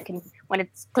goes click, and when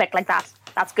it's click like that,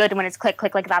 that's good, and when it's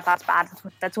click like that, that's bad.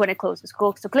 That's when it closes.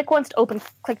 Go, so click once to open,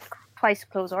 click twice to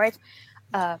close, alright?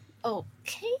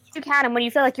 Okay. You can, and when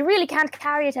you feel like you really can't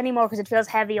carry it anymore because it feels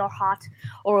heavy or hot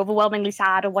or overwhelmingly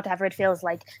sad or whatever it feels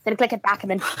like, then click it back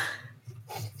and then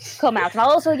come out. And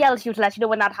I'll also yell at you to let you know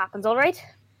when that happens, alright?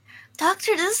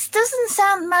 Doctor, this doesn't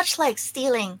sound much like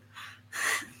stealing.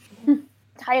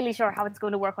 Entirely sure how it's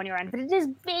going to work on your end, but it is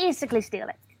basically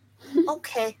stealing.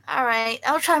 Okay, alright.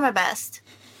 I'll try my best.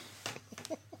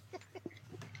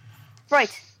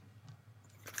 Right.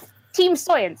 Team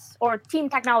Science, or Team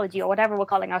Technology, or whatever we're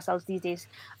calling ourselves these days.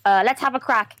 Let's have a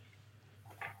crack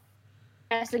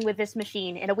messing with this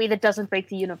machine in a way that doesn't break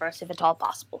the universe if at all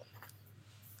possible.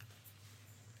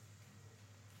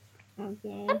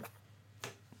 Okay.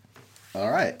 All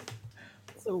right.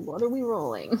 So what are we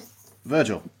rolling?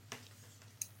 Virgil.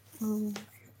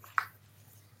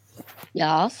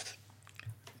 Yes.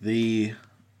 The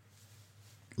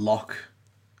lock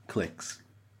clicks.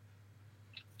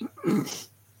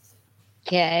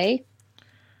 Okay.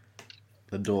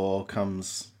 The door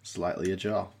comes slightly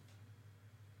ajar.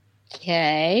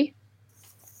 Okay.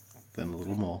 Then a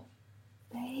little more.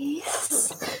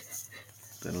 Nice.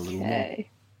 Then a little more. Okay.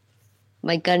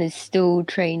 My gun is still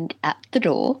trained at the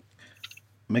door.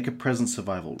 Make a present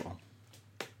survival roll.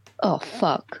 Oh,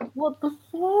 fuck. What the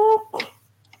fuck?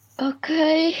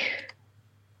 Okay.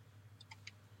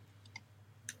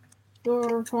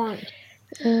 Story point.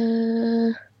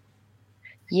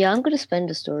 Yeah, I'm gonna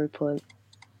spend a story point.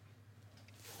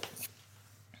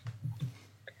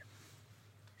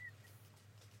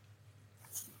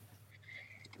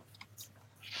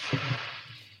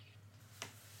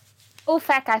 Oh,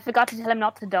 feck, I forgot to tell him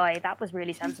not to die. That was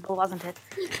really sensible, wasn't it?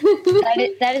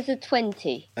 That is a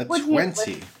 20. A What do you-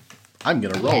 20. I'm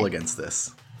going to roll against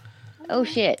this. Oh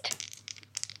shit.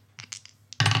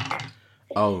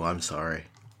 Oh, I'm sorry.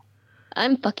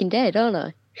 I'm fucking dead, aren't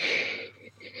I?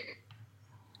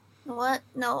 What?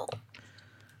 No.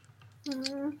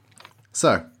 Mm.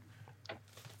 So,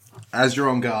 as you're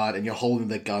on guard and you're holding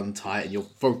the gun tight and you're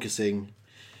focusing,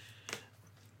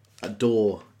 a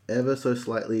door ever so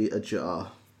slightly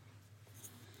ajar.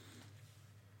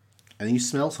 And you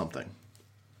smell something.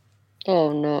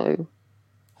 Oh no.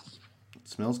 It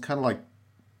smells kind of like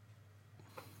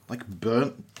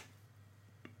burnt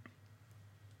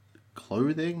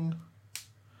clothing.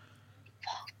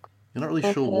 You're not really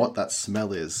sure Okay. what that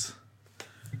smell is.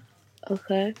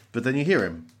 Okay. But then you hear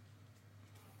him.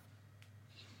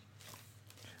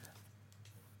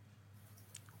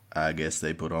 I guess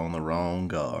they put on the wrong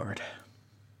guard.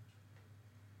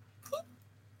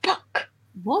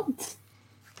 What?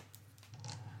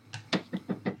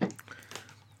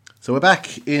 So we're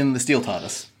back in the Steel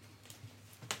TARDIS.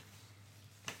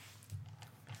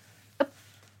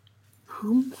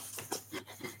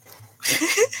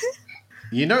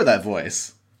 You know that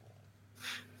voice.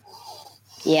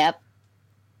 Yep.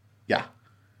 Yeah.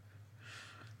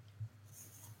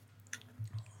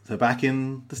 So back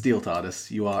in the Steel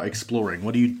TARDIS, you are exploring.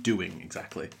 What are you doing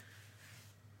exactly?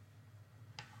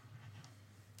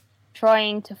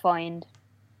 Trying to find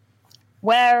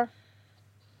where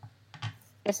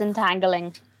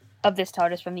disentangling of this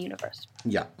TARDIS from the universe.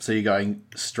 Yeah. So you're going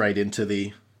straight into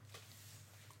the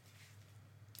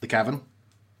cavern?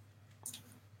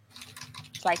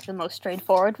 It's like the most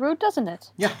straightforward route, doesn't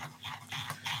it? Yeah.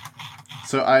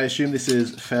 So I assume this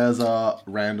is Fairzar,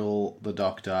 Randall, the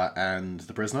Doctor, and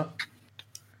the prisoner?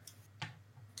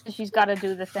 She's got to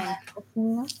do the thing.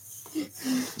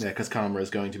 Yeah, because Karma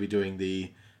is going to be doing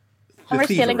the And we're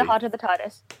stealing the thievery, heart of the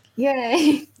TARDIS.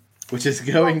 Yay! which is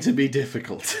going to be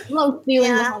difficult. Love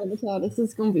feeling the Yeah. heart of the TARDIS. This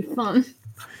is gonna be fun.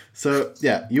 So,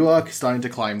 yeah, you are starting to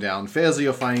climb down. Fairzar,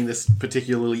 you're finding this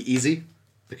particularly easy,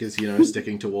 because, you know,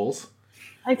 sticking to walls.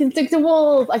 I can stick to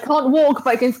walls. I can't walk,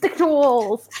 but I can stick to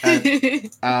walls.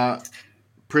 And,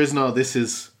 prisoner, this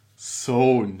is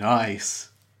so nice.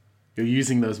 You're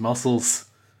using those muscles.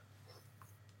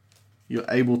 You're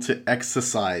able to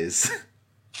exercise.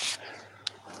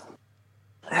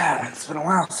 Yeah, it's been a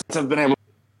while since I've been able.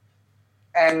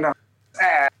 And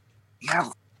yeah,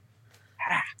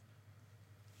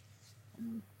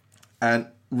 And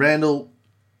Randall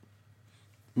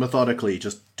methodically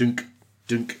just dunk,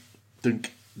 dunk,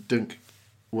 dunk, dunk,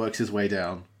 works his way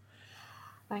down.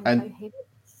 Thanks, And- I hate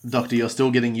it. Doctor, you're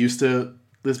still getting used to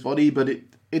this body, but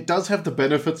it does have the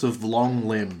benefits of long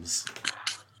limbs.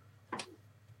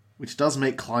 Which does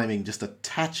make climbing just a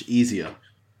touch easier.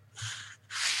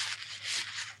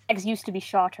 Legs used to be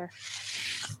shorter.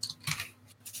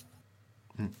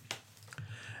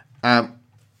 And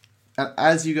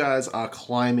as you guys are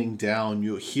climbing down,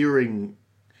 you're hearing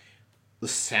the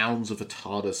sounds of a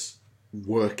TARDIS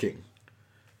working.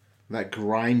 That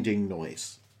grinding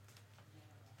noise.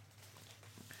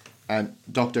 And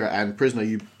Doctor and Prisoner,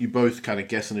 you both kind of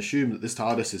guess and assume that this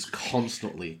TARDIS is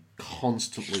constantly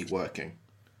working.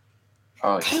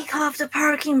 oh, yeah. Take off the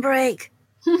parking brake.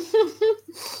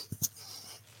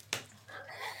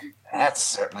 That's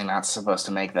certainly not supposed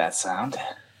to make that sound.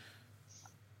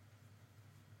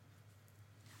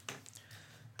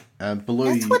 And below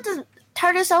That's you, what the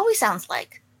TARDIS always sounds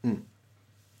like.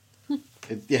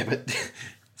 yeah, but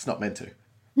it's not meant to.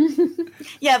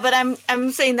 Yeah, but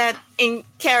I'm saying that in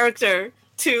character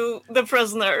to the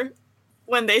prisoner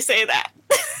when they say that.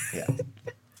 Yeah.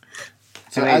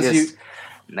 So And as they you just-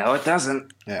 No, it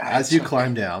doesn't. as you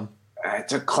climb down, I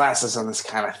took classes on this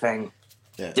kind of thing.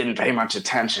 yeah, Didn't pay much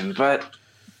attention, but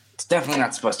it's definitely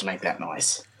not supposed to make that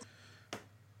noise.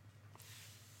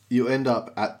 you end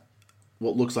up at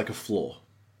what looks like a floor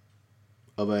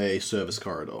of a service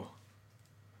corridor.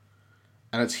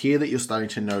 And it's here that you're starting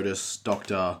to notice,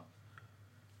 Doctor,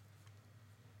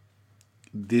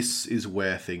 this is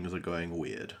where things are going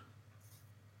weird.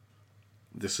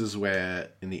 This is where,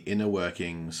 in the inner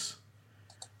workings,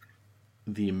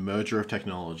 the merger of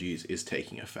technologies is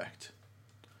taking effect.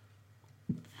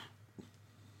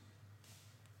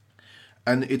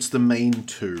 And it's the main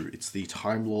two. It's the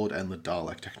Time Lord and the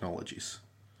Dalek technologies.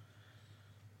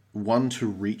 One to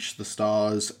reach the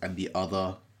stars and the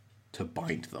other to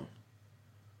bind them.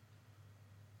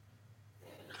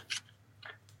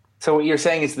 So what you're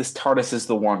saying is this TARDIS is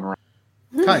the one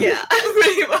ring. Kind of. Yeah,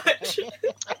 pretty much.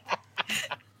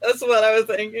 That's what I was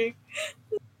thinking.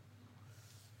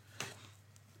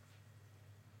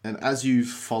 And as you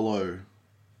follow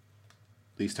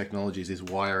these technologies, these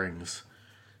wirings,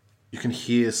 you can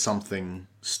hear something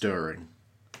stirring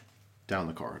down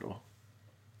the corridor.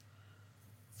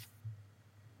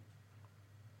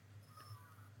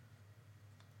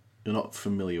 You're not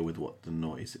familiar with what the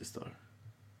noise is, though.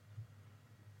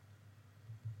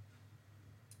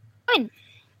 Fine.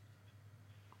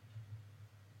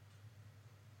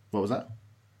 What was that?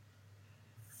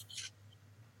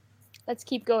 Let's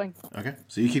keep going. Okay,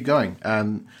 so you keep going,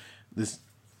 and this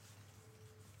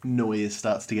noise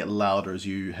starts to get louder as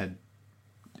you head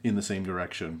in the same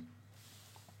direction.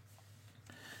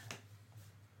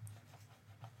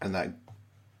 And that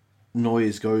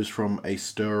noise goes from a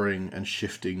stirring and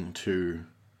shifting to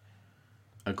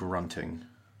a grunting.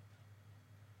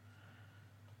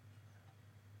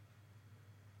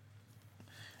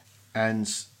 And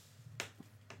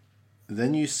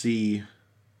then you see,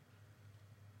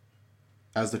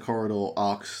 as the corridor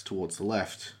arcs towards the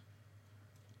left,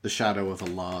 the shadow of a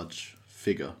large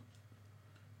figure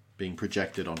being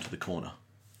projected onto the corner.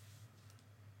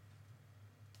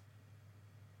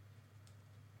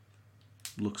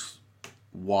 Looks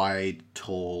wide,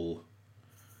 tall,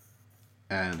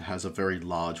 and has a very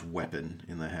large weapon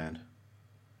in their hand.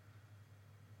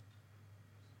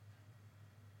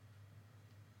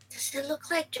 Does it look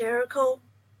like Jericho?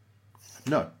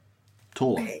 No,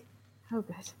 taller. Okay. Oh,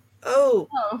 good. Oh,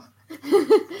 Oh.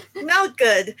 not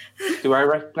good. Do I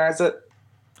recognize it?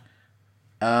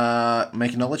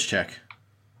 Make a knowledge check.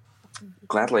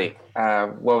 Gladly.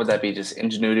 What would that be? Just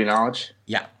ingenuity knowledge?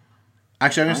 Yeah.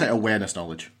 Actually, I'm going to say awareness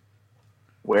knowledge.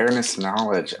 Awareness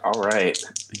knowledge. All right.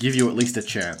 Give you at least a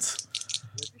chance.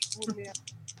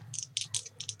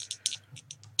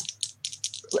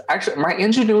 Actually, my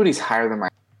ingenuity is higher than my...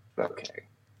 Okay.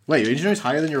 Wait, your ingenuity is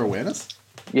higher than your awareness?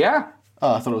 Yeah.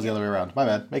 Oh, I thought it was the other way around. My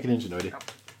bad. Make an ingenuity.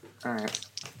 All right.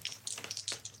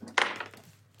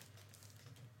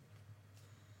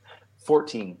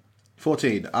 14.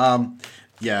 14.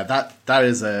 Yeah,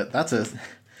 that's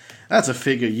a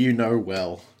figure you know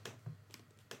well.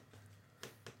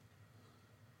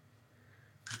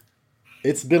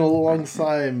 It's been a long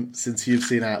time since you've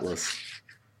seen Atlas.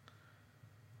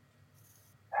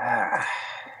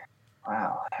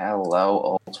 Wow.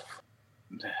 Hello, old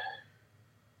friend.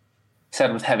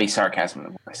 Said with heavy sarcasm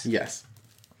in the voice. Yes.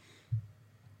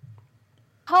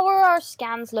 How are our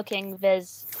scans looking,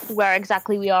 Viz? Where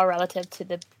exactly we are relative to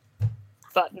the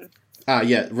button?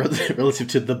 Yeah, relative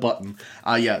to the button.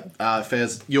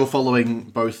 Fairs, you're following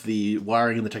both the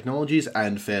wiring and the technologies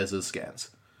and Fairs' scans.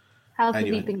 How's the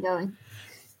Anyway. beeping going?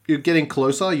 You're getting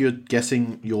closer. You're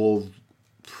guessing you're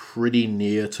pretty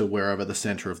near to wherever the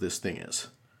center of this thing is.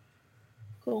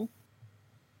 Cool.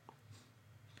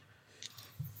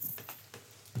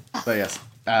 But yes,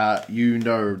 you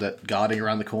know that guarding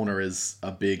around the corner is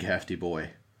a big, hefty boy.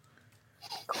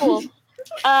 Cool.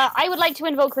 I would like to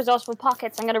invoke resourceful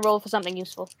pockets. I'm going to roll for something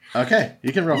useful. Okay,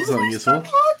 you can roll for something Those are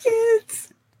useful. pockets.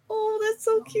 Oh, that's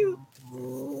so cute.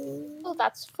 Oh,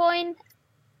 that's fine.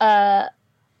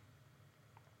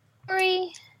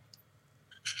 3.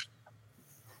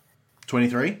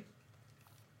 23?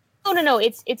 Oh no,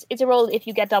 it's a roll. If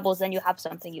you get doubles, then you have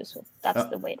something useful. That's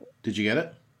the way. Did you get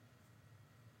it?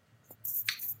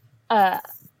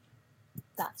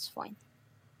 That's fine.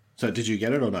 So did you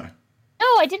get it or no? No,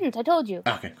 I didn't. I told you.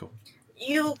 Okay, cool.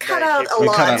 You cut Yeah, out a you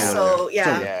lot, cut out a so lot.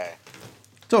 yeah. Yeah.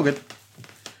 It's all good.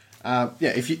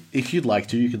 Yeah, if you'd like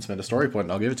to, you can spend a story point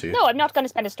and I'll give it to you. No, I'm not going to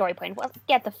spend a story point. Well,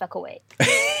 get the fuck away.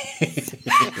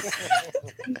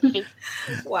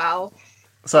 Wow.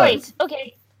 So, Right.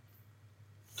 Okay.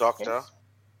 Doctor,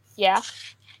 Yeah.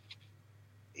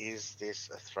 is this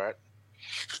a threat?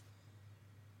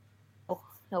 Oh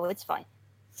no, it's fine.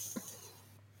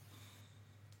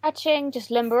 Hatching,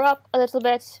 just limber up a little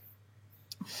bit.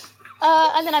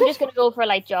 And then I'm just going to go for a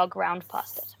light jog round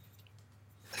past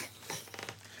it.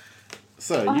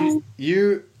 so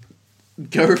you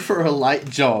go for a light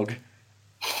jog,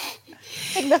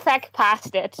 Take the feck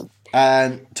past it.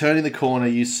 and turning the corner,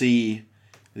 you see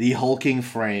the hulking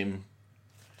frame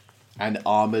and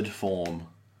armored form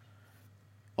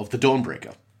of the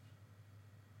Dawnbreaker.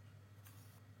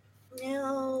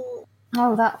 No.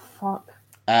 Oh, that fuck.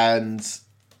 And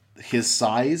his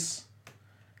size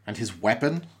and his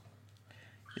weapon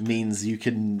means you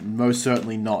can most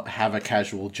certainly not have a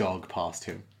casual jog past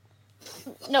him.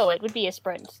 No, it would be a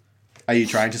sprint. Are you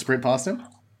trying to sprint past him?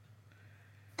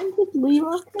 And did we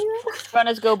look there?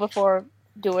 Runners go before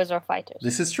doers or fighters.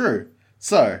 This is true.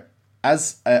 So,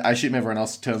 as I assume everyone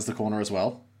else turns the corner as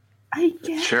well, I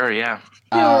guess. Sure, yeah.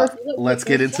 let's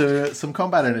get into some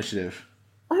combat initiative.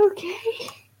 Okay.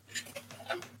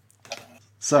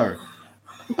 So,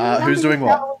 who's doing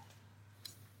what?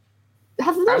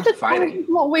 Have I'm not just fighting. told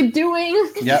what we're doing.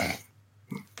 Yep.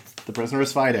 The prisoner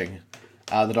is fighting.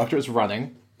 The doctor is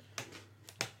running.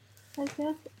 I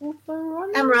guess also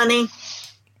running. I'm running.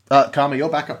 Karma, you're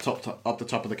back up the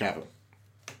top of the cavern.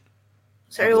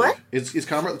 Sorry, what? Is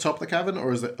Karma at the top of the cavern,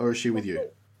 or is she with you?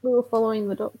 We were following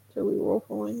the doctor. We were all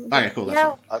following the doctor. Okay, cool. That's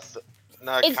Yeah. fine.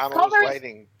 No, It's Karma was covered-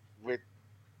 waiting with.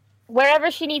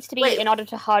 Wherever she needs to be Wait. in order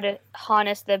to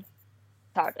harness the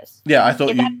TARDIS. Yeah, I thought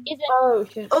If you. that isn't, Oh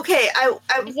shit. Okay, I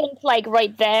isn't like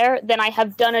right there, then I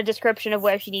have done a description of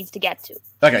where she needs to get to.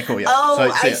 Okay, cool. Yeah. oh, so,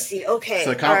 I yeah. see. Okay, So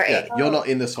all Karma, right. yeah, you're not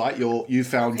in this fight. You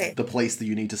found Okay. the place that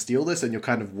you need to steal this, and you're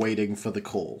kind of waiting for the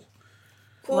call.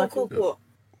 Cool.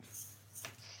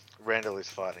 Randall is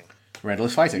fighting. Randall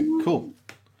is fighting. Cool.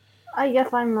 I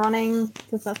guess I'm running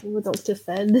because that's what the doctor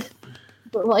said.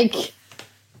 But like,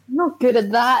 I'm not good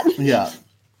at that. Yeah.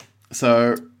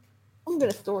 So I'm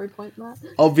gonna story point that.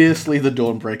 obviously the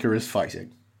Dawnbreaker is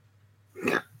fighting.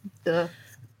 Duh.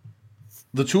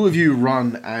 The two of you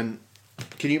run, and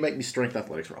can you make me strength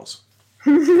athletics rolls?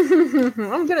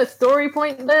 I'm gonna story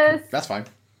point this That's fine.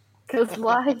 because,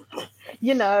 like,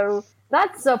 you know,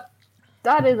 that is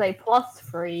a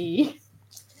 +3.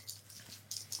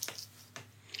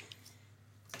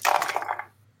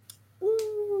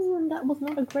 Ooh, and that was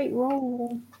not a great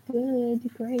roll. Good,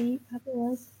 great,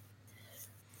 fabulous.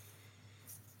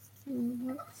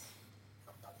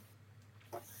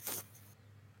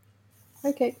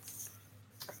 Okay.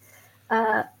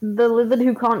 The lizard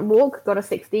who can't walk got a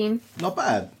 16. Not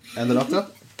bad. And the doctor?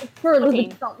 For a lizard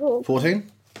 14. who can't walk.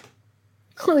 14?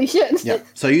 Holy shit. Yeah.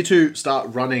 So you two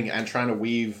start running and trying to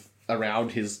weave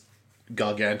around his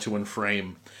gargantuan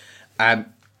frame.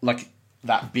 And, like,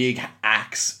 that big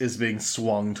axe is being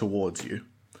swung towards you.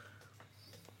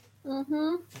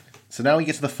 Mm-hmm. So now we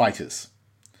get to the fighters.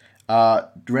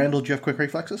 Randall, do you have quick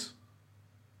reflexes?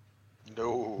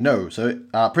 No. No. So,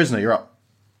 prisoner, you're up.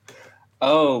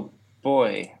 Oh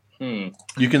boy.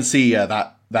 You can see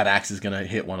that axe is going to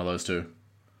hit one of those two.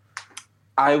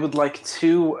 I would like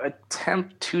to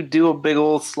attempt to do a big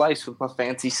old slice with my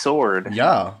fancy sword.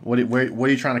 Yeah. What are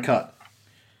you trying to cut?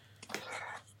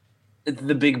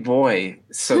 The big boy,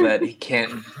 so that he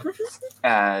can't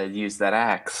use that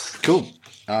axe. Cool.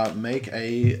 Make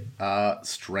a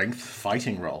strength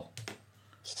fighting roll.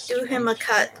 Do him a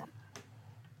cut.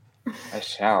 I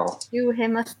shall. Do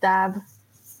him a stab.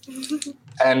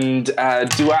 And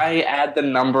do I add the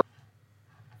number?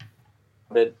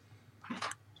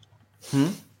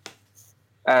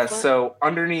 So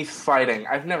underneath fighting,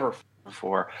 I've never fought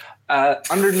before.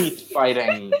 Underneath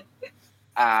fighting,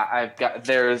 I've got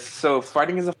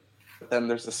fighting is then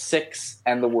there's a 6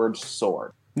 and the word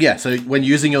sword. Yeah, so when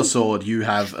using your sword, you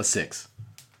have a 6.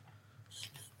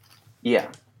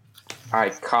 Yeah, I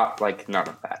caught like none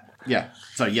of that. Yeah,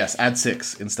 so yes, add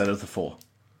 6 instead of the 4.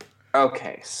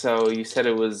 Okay, so you said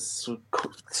it was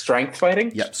strength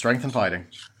fighting? Yep, strength and fighting.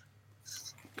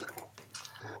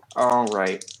 All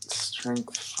right,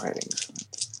 strength fighting.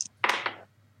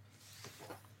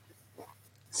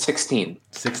 16.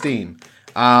 16.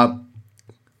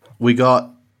 We got...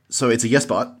 So it's a yes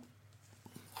but.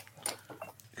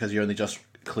 Because you only just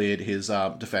cleared his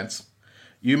defense.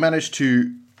 You managed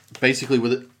to, basically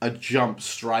with a jump,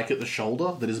 strike at the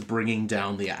shoulder that is bringing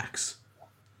down the axe.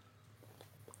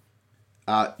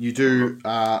 You do...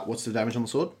 what's the damage on the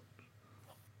sword?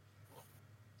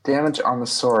 Damage on the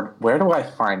sword. Where do I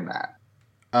find that?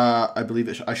 I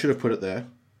believe I should have put it there.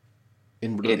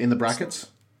 In the brackets.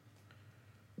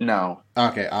 No.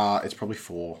 Okay, it's probably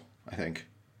 4, I think.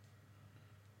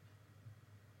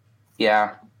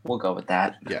 Yeah, we'll go with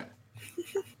that. Yeah.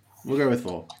 We'll go with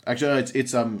 4. Actually, no,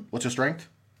 it's what's your strength?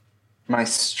 My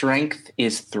strength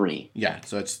is 3. Yeah,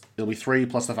 so it'll be 3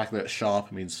 plus the fact that it's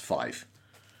sharp means 5.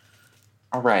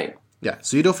 All right. Yeah,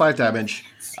 so you do 5 damage.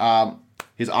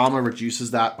 His armor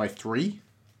reduces that by 3.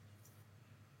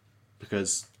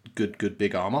 Because good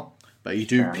big armor. But you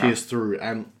do Fair pierce through,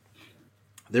 and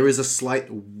there is a slight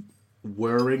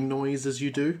whirring noise as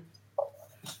you do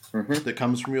that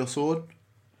comes from your sword.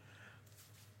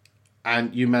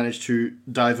 And you manage to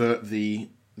divert the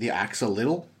axe a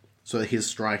little, so that his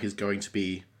strike is going to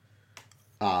be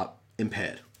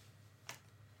impaired.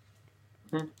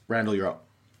 Randall, you're up.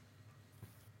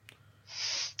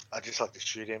 I'd just like to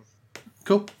shoot him.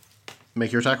 Cool.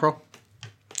 Make your attack roll.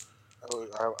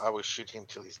 I will shoot him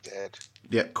till he's dead.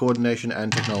 Yeah, coordination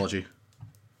and technology.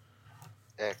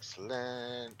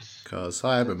 Excellent. Cause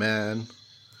Cyberman.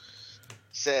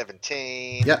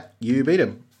 17. Yeah, you beat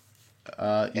him.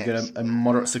 You get a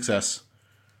moderate success.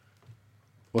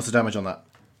 What's the damage on that?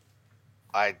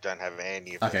 I don't have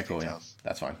any of those Okay, cool. Yeah, details.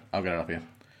 that's fine. I'll get it up here.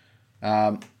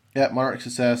 Yeah, monarch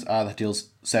success. That deals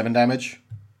 7 damage,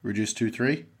 reduced to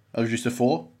 3. Reduced to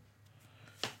 4.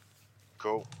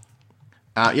 Cool.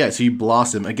 Yeah, so you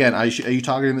blast him again. Are you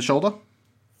targeting the shoulder?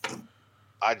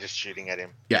 I'm just shooting at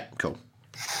him. Yeah, cool.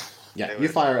 Yeah, There you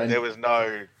was- fire and There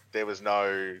was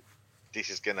no. This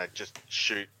is gonna just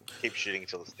keep shooting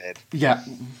until it's dead. yeah.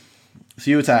 So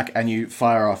you attack and you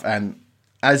fire off, and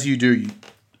as you do,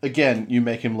 you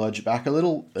make him lurch back a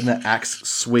little, and the axe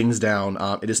swings down.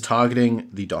 It is targeting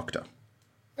the doctor.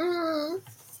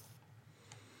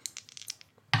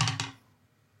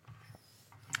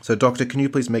 So, doctor, can you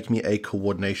please make me a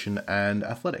coordination and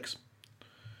athletics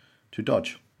to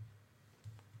dodge?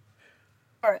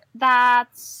 Sure.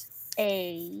 That's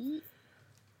an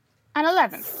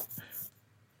 11.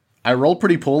 I rolled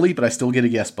pretty poorly, but I still get a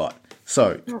yes but.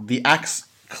 So, the axe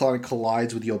kind of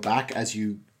collides with your back as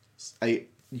you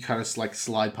kind of like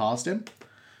slide past him.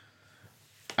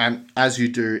 And as you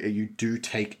do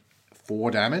take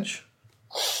 4 damage.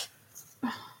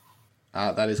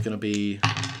 That is going to be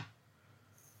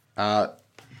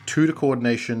 2 to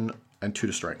coordination and 2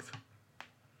 to strength.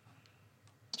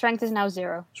 Strength is now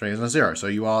 0. Strength is now 0, so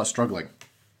you are struggling.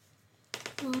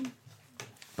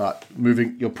 But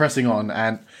you're pressing on,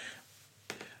 and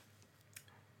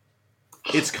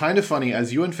it's kind of funny,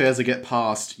 as you and Fairza get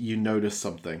past, you notice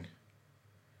something.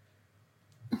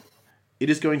 It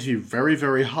is going to be very,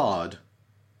 very hard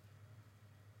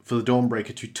for the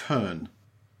Dawnbreaker to turn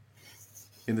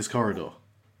in this corridor.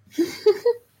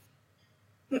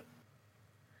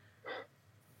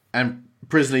 And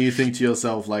prisoner, you think to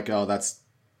yourself, like, oh, that's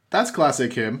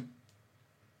classic him.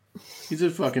 He's a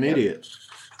fucking idiot.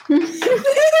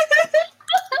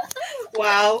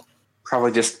 Wow.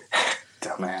 Probably just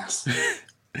dumbass.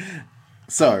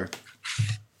 So,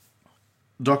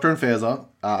 Doctor and Fairza,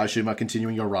 I assume, are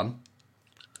continuing your run.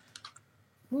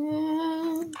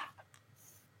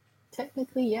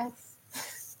 Technically, yes.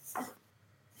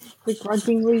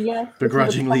 Begrudgingly, yes.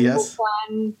 Begrudgingly, yes.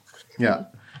 Plan. Yeah.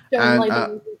 Don't And,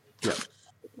 like yeah.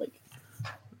 like,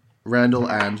 Randall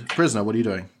and prisoner, what are you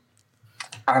doing?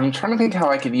 I'm trying to think how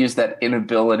I could use that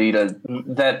inability to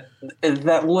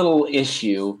that little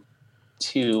issue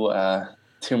to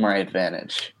my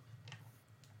advantage.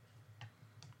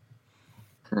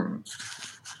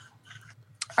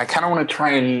 I kind of want to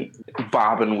try and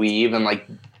bob and weave and like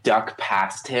duck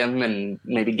past him and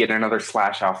maybe get another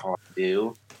slash off while I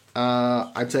do.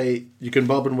 I'd say you can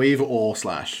bob and weave or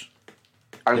slash.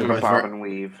 I'm They're gonna both bob very- and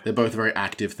weave. They're both very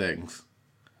active things.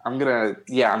 I'm gonna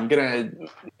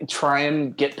try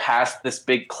and get past this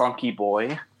big clunky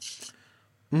boy.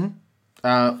 Cool.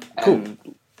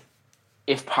 And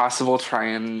if possible, try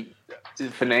and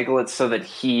finagle it so that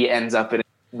he ends up in a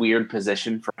weird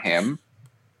position for him.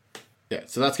 Yeah,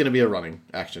 so that's going to be a running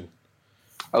action.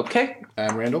 Okay.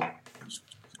 And Randall?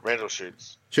 Randall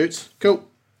shoots. Shoots. Cool.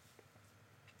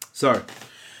 So,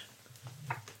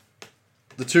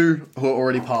 the two who are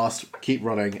already past keep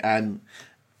running, and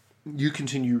you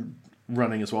continue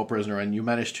running as well, prisoner, and you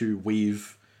manage to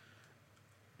weave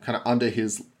kind of under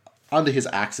his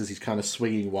axe as he's kind of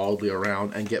swinging wildly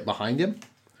around and get behind him.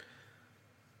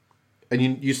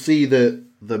 And you see the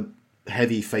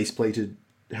heavy face-plated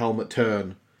helmet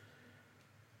turn,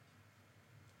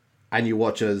 and you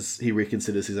watch as he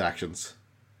reconsiders his actions.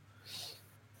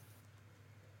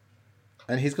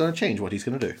 And he's going to change what he's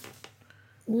going to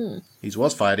do. He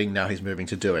was fighting, now he's moving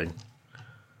to doing.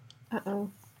 uh-oh.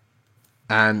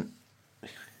 And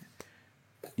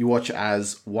you watch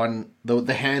as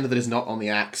the hand that is not on the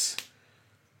axe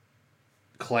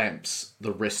clamps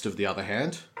the wrist of the other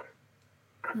hand,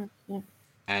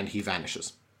 and he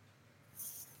vanishes.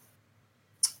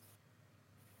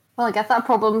 Well, I guess that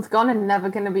problem's gone and never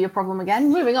going to be a problem again.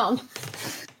 Moving on.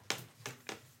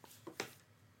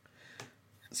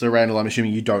 So, Randall, I'm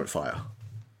assuming you don't fire.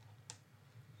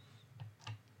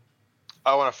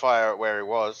 I want to fire at where he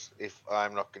was if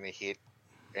I'm not going to hit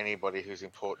anybody who's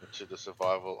important to the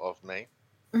survival of me.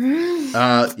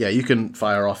 Yeah, you can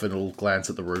fire off and it'll glance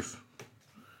at the roof.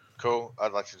 Cool.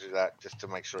 I'd like to do that just to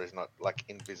make sure he's not like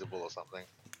invisible or something.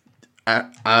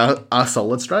 A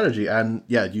solid strategy. And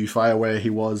yeah, you fire where he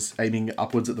was, aiming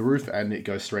upwards at the roof, and it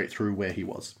goes straight through where he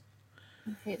was.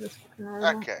 I hate this.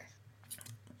 Okay.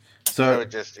 So So,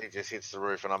 it just hits the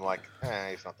roof, and I'm like,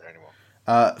 he's not there anymore.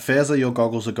 Fairza, your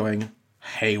goggles are going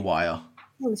haywire.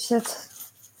 Holy shit.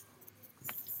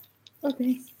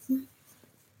 Okay.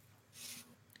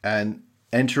 And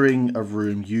entering a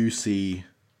room, you see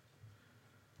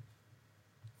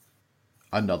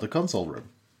another console room.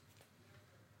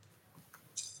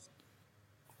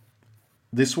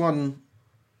 This one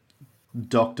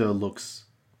Doctor looks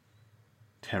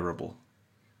terrible.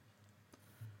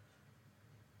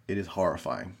 It is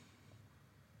horrifying.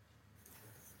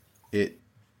 It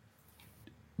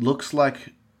looks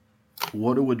like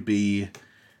what it would be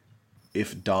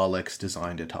if Daleks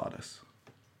designed a TARDIS.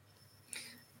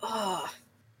 Oh,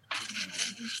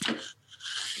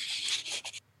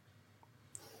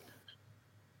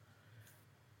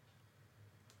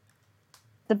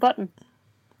 The button.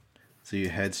 So you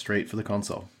head straight for the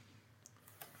console.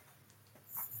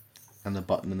 And the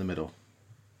button in the middle.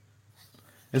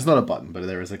 It's not a button, but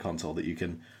there is a console that you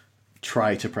can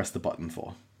try to press the button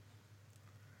for.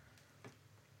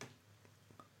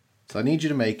 So I need you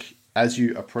to make, as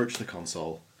you approach the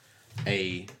console,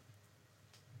 a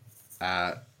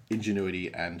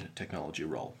ingenuity and technology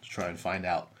roll to try and find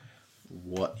out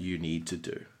what you need to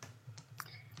do.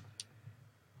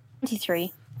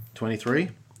 23. 23?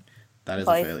 That is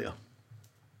Five. a failure.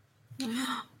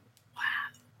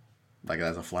 Like,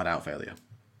 that's a flat out failure.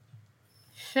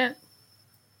 Shit.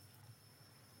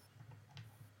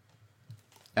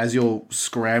 As you're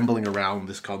scrambling around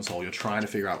this console, you're trying to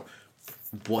figure out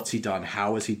what's he done,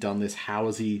 how has he done this, how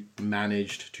has he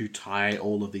managed to tie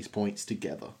all of these points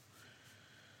together.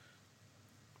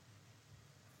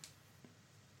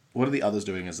 What are the others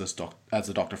doing as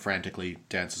the doctor frantically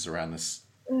dances around this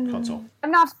console?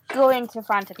 I'm not going to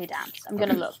frantically dance. I'm going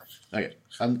to look. Okay,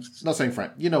 I'm not saying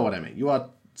you know what I mean. You are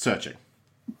searching.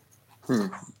 I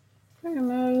don't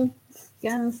know.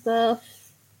 Scan stuff.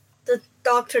 the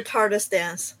Dr. TARDIS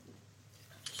dance.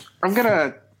 I'm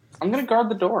gonna guard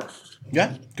the door.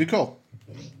 Yeah, good call.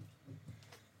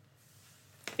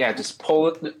 Yeah, just pull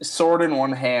it, sword in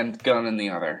one hand, gun in the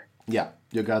other. Yeah,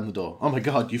 you're guarding the door. Oh my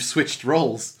god, you've switched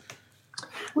roles.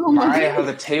 Oh my My, god. how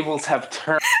the tables have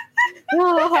turned.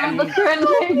 Oh, have the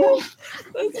turntable.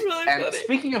 That's really And funny.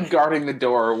 speaking of guarding the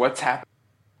door, what's happening?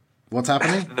 What's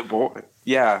happening? The boy.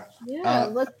 Yeah, Yeah,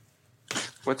 let's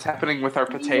what's happening with our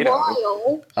potato?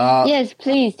 meanwhile. Yes,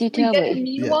 please do tell Okay, me.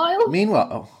 Yeah. meanwhile.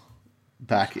 Meanwhile,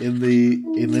 back in the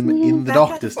Back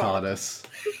Doctor's at the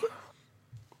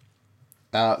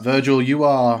TARDIS, Virgil, you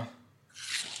are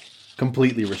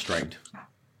completely restrained,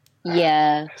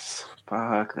 Yeah.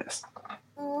 Fuck this.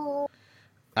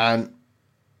 and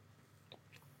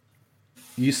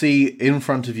you see in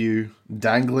front of you,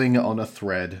 dangling on a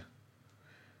thread,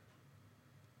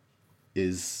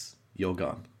 is your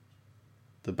gun,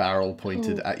 the barrel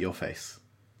pointed at your face.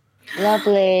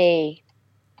 Lovely.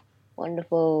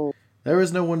 Wonderful. There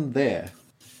is no one there,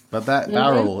 but that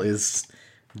barrel is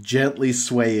gently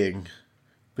swaying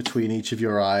between each of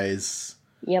your eyes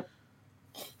Yep.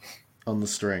 on the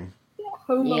string.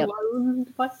 Home Yep.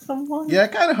 Alone by someone. Yeah,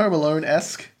 kind of Home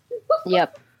Alone-esque.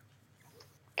 Yep.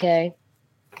 Okay.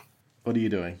 What are you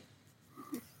doing?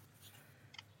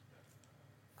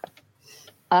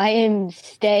 I am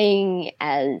staying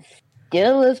as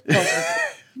still as possible.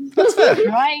 That's fair.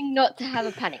 Trying not to have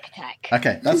a panic attack.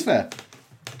 Okay, that's fair.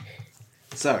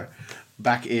 So,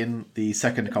 back in the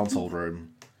second console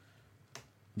room,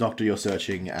 Doctor, you're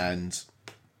searching, and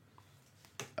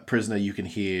Prisoner, you can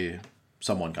hear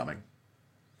someone coming.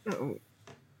 All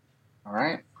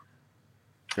right.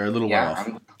 They're a little way Yeah, off.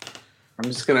 I'm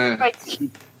just gonna Right.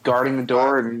 keep guarding the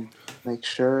door and make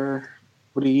sure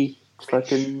nobody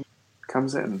fucking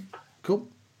comes in. Cool.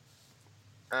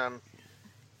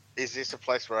 Is this a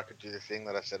place where I could do the thing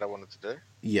that I said I wanted to do?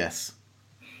 Yes.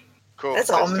 Cool. That's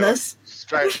let's do it. ominous.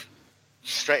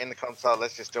 Straight in the console.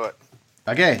 Let's just do it.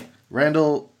 Okay,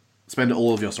 Randall, spend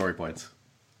all of your story points.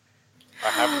 I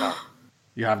have none.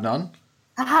 You have none?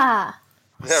 Aha!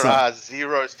 There So- are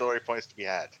 0 story points to be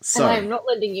had. So, And I'm not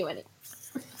lending you any.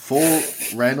 for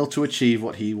Randall to achieve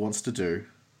what he wants to do,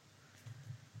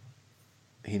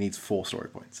 he needs 4 story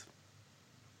points.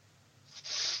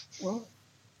 Well,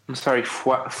 I'm sorry.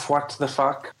 What the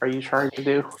fuck are you trying to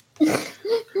do?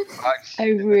 I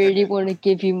really want to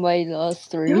give you my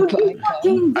last 3, you but I can't.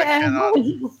 fucking I dare, cannot. will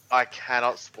you? I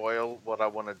cannot spoil what I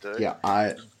want to do. Yeah,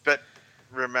 But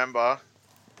remember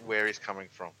where he's coming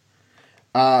from.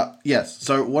 yes,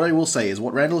 so what I will say is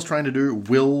what Randall's trying to do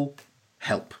will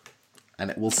help. And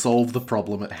it will solve the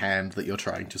problem at hand that you're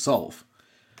trying to solve.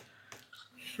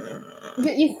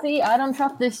 You see, I don't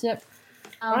trust this ship.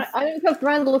 I don't trust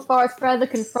Randall as far as Feather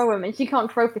can throw him, and she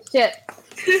can't throw for shit.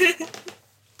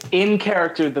 In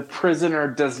character, the prisoner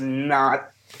does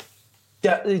not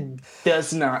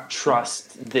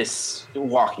trust this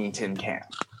walking tin can.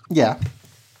 Yeah.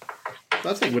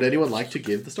 That's the thing. Would anyone like to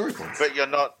give the story points? But you're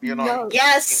not No. in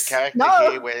Yes. character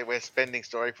No. here. We're spending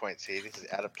story points here. This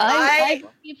is out of place. I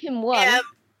give him 1. am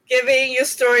giving you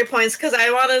story points because I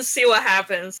want to see what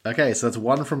happens. Okay, so that's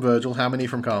 1 from Virgil. How many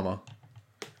from Karma?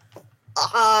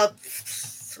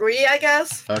 3, I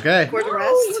guess. Okay. For the No,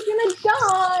 rest. you're gonna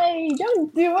die!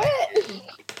 Don't do it!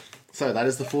 So that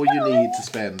is the 4 you need to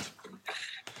spend.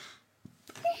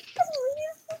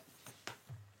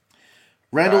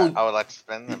 Randall. I would like to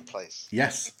spend them, please.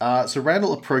 Yes. So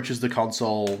Randall approaches the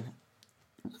console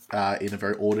in a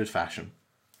very ordered fashion.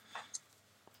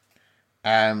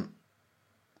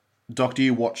 Doctor,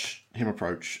 you watch him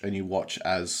approach, and you watch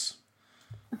as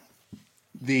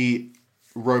the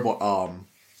robot arm,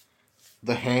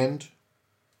 the hand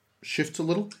shifts a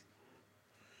little,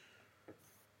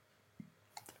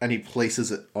 and he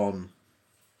places it on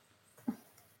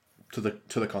to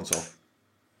the console.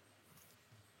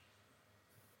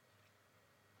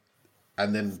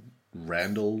 And then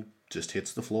Randall just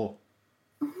hits the floor.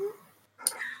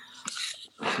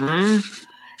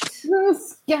 So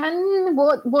scan.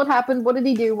 What happened? What did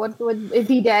he do? What is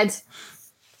he dead?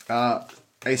 A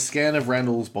scan of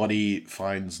Randall's body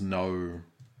finds no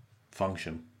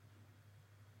function.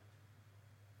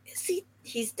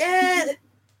 He's dead.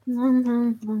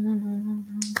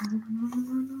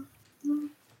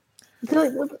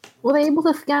 So, were they able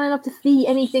to scan enough to see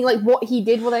anything like what he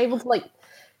did? Were they able to like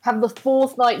have the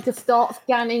foresight to start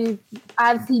scanning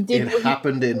as he did? It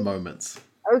happened in moments.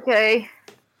 Okay.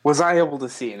 Was I able to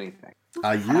see anything?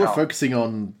 You were focusing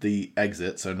on the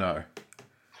exit, so no.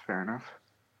 Fair enough.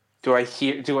 Do I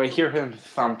hear him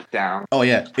thump down? Oh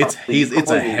yeah, it's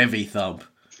a heavy thump.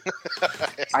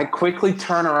 I quickly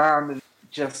turn around and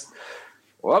just,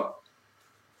 whoop,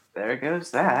 there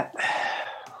goes that.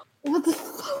 What the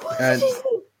fuck? And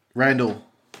Randall,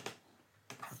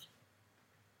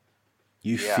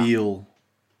 you feel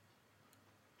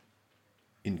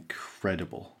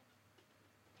incredible.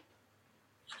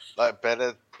 Like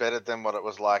better than what it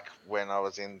was like when I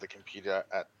was in the computer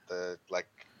at the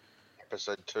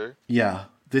episode 2. Yeah,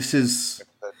 this is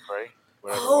Episode 3.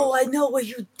 whatever it Oh, was. I know what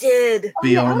you did.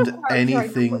 beyond Oh, yeah, I know what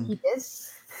anything, he did.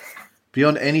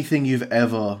 beyond anything you've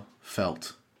ever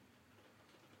felt.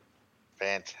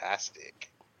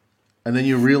 Fantastic. And then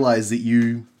you realize that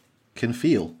you can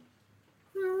feel.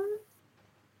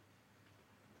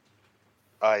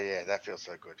 Oh yeah, that feels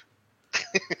so good.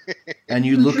 And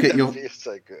you look at That feels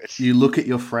so good. you look at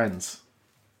your friends.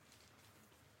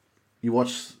 You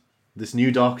watch this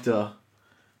new doctor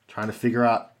trying to figure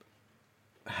out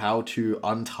how to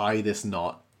untie this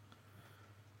knot.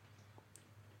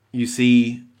 You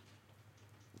see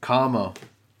Karma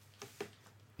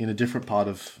in a different part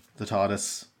of the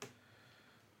TARDIS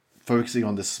focusing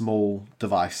on this small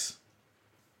device,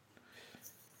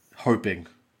 hoping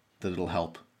that it'll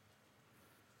help.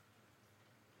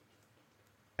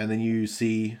 And then you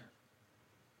see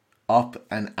up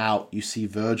and out, you see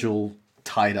Virgil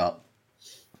tied up.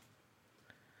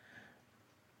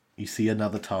 You see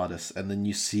another TARDIS, and then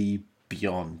you see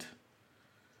beyond.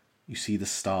 You see the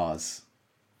stars.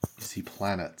 You see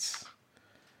planets.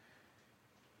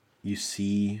 You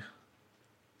see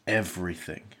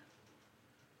everything.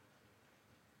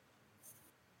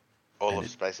 All of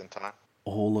space and time.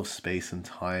 All of space and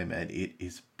time, and it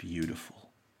is beautiful.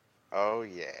 Oh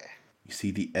yeah. You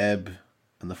see the ebb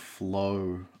and the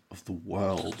flow of the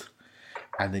world,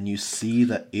 and then you see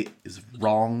that it is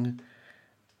wrong,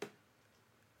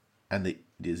 and that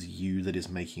it is you that is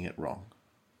making it wrong.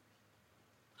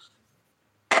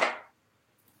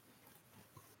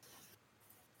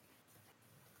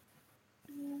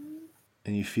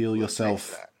 And you feel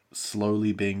yourself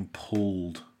slowly being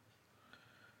pulled,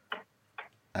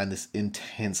 and this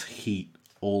intense heat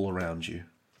all around you.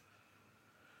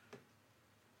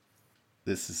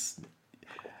 This is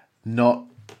not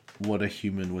what a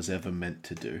human was ever meant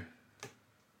to do.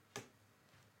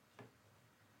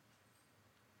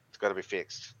 It's got to be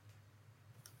fixed.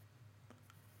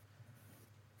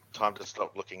 Time to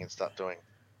stop looking and start doing.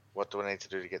 What do I need to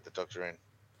do to get the doctor in?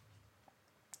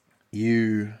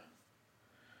 You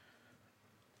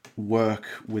work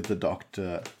with the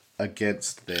doctor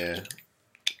against their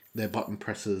button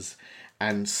presses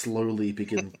and slowly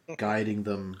begin guiding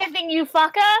them. Giving you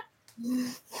fucker.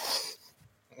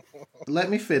 Let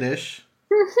me finish.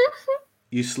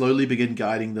 You slowly begin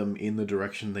guiding them in the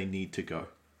direction they need to go.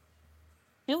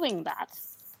 Doing that.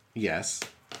 Yes.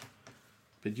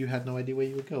 But you had no idea where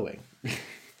you were going.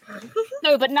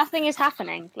 No, but nothing is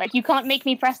happening. Like, you can't make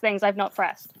me press things I've not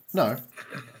pressed. No.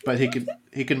 But he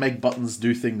can make buttons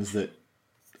do things that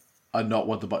are not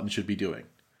what the button should be doing.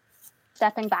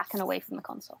 Stepping back and away from the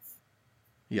console.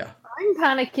 Yeah. I'm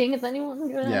panicking. Is anyone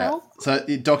going to Yeah. help? So,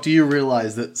 Doctor, you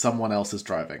realize that someone else is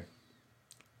driving.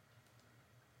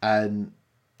 And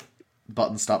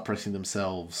buttons start pressing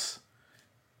themselves.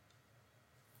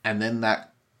 And then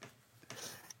that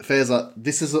Faiza,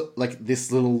 this is like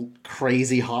this little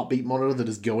crazy heartbeat monitor that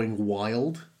is going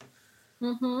wild.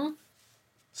 Mm-hmm.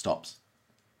 Stops.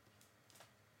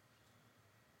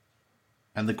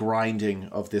 And the grinding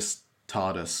of this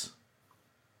TARDIS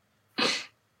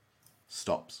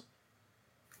stops.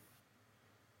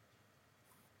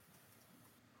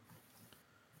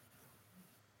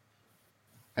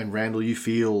 And Randall, you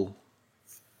feel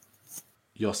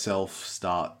yourself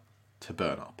start to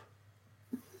burn up.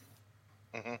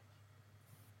 Mm-hmm.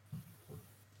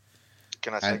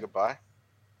 Can I say And- goodbye?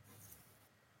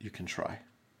 You can try.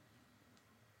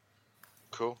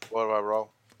 Cool. What do I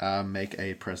roll? Make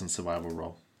a present survival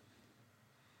roll.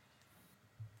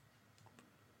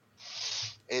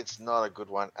 It's not a good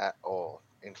one at all.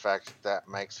 In fact, that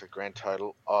makes a grand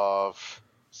total of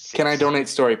 6. Can I donate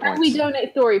story And points? we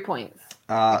donate story points.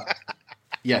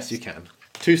 Yes, you can.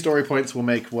 2 story points will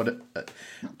make what,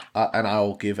 and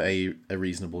I'll give a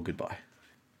reasonable goodbye.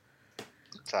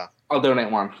 So, I'll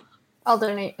donate 1. I'll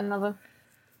donate another.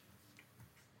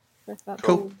 If that's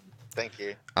Cool. all. thank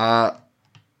you.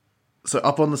 So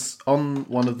up on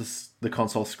one of the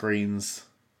console screens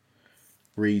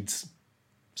reads,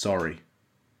 "Sorry.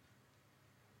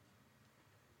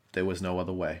 There was no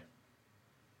other way.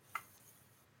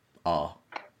 Ah."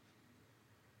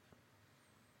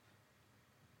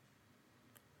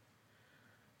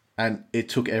 And it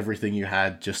took everything you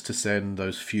had just to send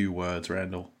those few words,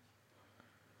 Randall.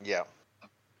 Yeah.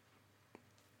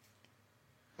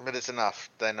 But it's enough.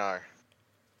 They know.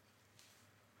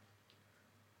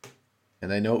 And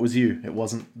they know it was you. It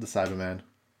wasn't the Cyberman.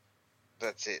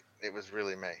 That's it. It was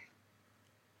really me.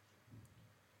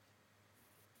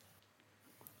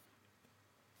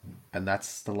 And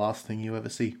that's the last thing you ever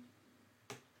see.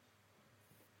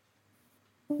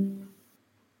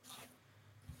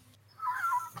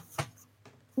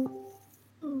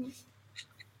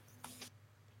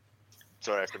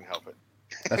 Sorry, I couldn't help it.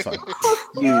 That's fine.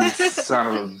 You son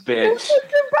of a bitch.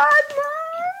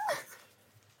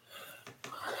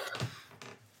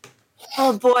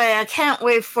 Oh boy, I can't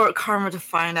wait for Karma to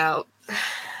find out.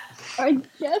 I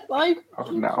guess I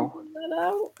Oh no. that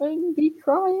out and be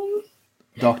crying.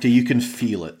 Doctor, you can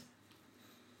feel it.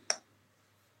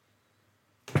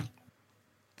 The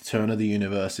turn of the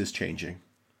universe is changing.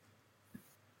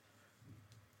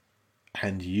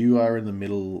 And you are in the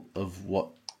middle of what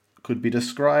could be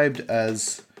described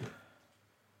as...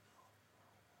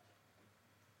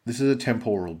 This is a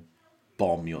temporal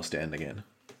bomb you're standing in.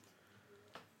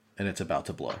 And it's about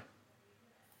to blow.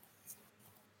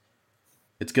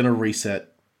 It's going to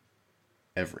reset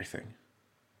everything.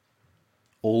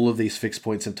 All of these fixed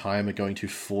points in time are going to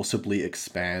forcibly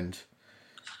expand.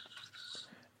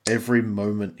 Every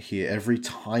moment here, every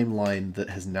timeline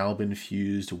that has now been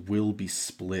fused will be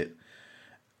split.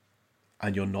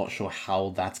 And you're not sure how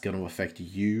that's going to affect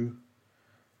you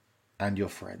and your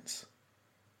friends.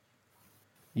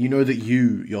 You know that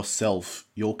you, yourself,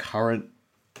 your current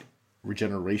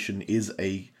regeneration is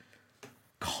a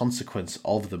consequence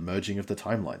of the merging of the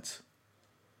timelines.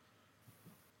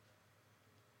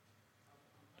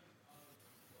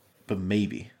 But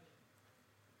maybe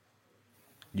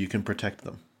you can protect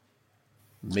them.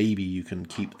 Maybe you can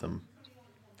keep them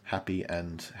happy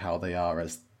and how they are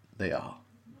as they are.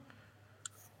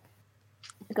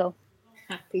 Go.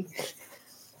 Happy.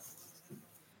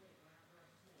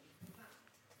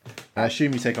 I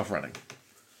assume you take off running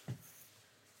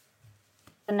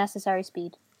The necessary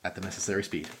speed. at the necessary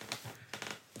speed.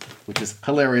 Which is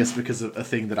hilarious because of a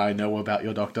thing that I know about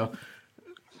your doctor.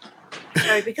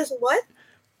 Sorry, because of what?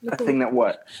 I think that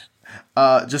what?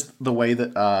 Just the way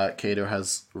that Kato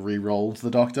has re-rolled the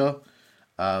doctor.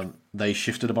 They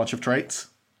shifted a bunch of traits.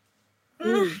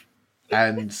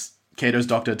 And Kato's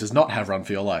doctor does not have run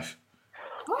for your life.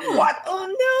 What? Oh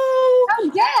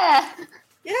Oh yeah! no!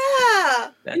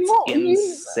 Yeah! That's You won't use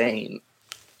insane.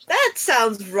 That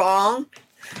sounds wrong.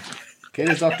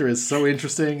 Kato's doctor is so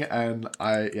interesting, and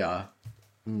I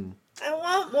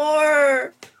want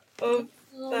more of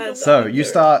that. So you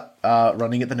start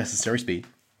running at the necessary speed,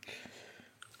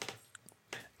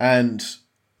 and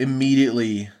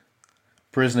immediately,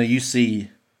 prisoner, you see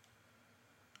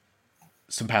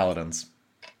some paladins.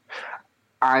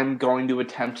 I'm going to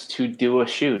attempt to do a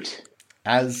shoot.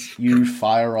 As you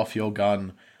fire off your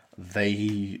gun,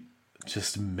 they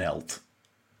just melt.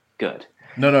 Good.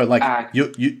 No, like Ah.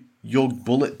 your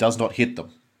bullet does not hit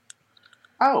them.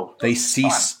 Oh. They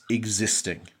cease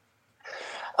existing.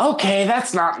 Okay,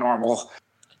 that's not normal.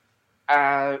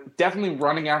 Definitely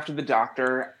running after the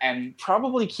doctor and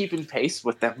probably keeping pace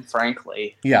with them,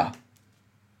 frankly. Yeah.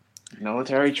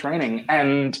 Military training.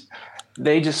 And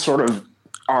they just sort of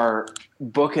are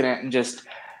booking it and just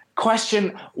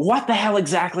Question, what the hell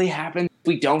exactly happened if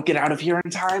we don't get out of here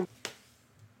in time?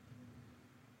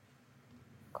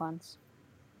 Consequence.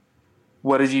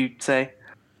 What did you say?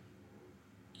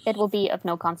 It will be of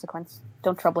no consequence.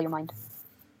 Don't trouble your mind.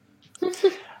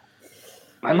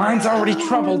 My mind's already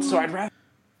troubled, so I'd rather...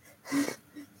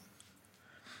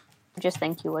 Just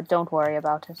think you would. Don't worry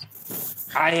about it.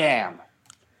 I am.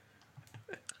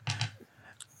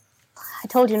 I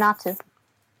told you not to.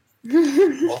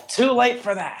 Well, too late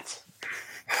for that.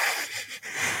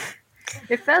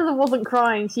 If Fezza wasn't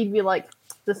crying, she'd be like,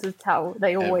 "This is how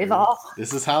they always are."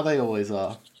 This is how they always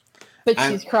are. But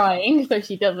And- she's crying, so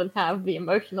she doesn't have the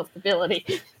emotional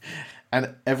stability.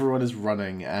 And everyone is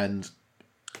running, and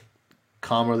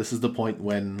Karma, this is the point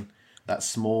when that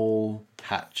small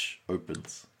hatch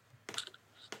opens.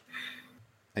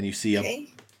 And you see a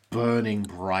Okay. burning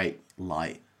bright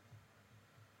light.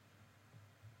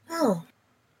 Oh,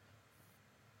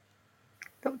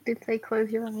 Did they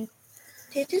close your eyes?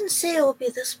 they didn't say it would be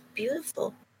this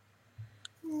beautiful.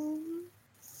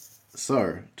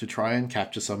 So, to try and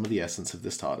capture some of the essence of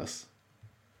this TARDIS,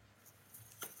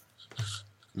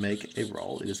 make a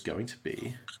roll. It is going to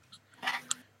be...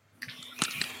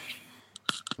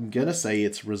 I'm going to say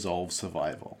it's Resolve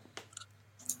Survival.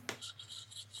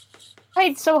 I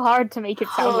tried so hard to make it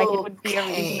sound like it would be a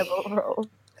Okay. reasonable role.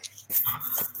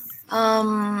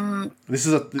 This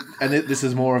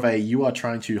is more of a, you are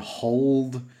trying to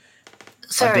hold...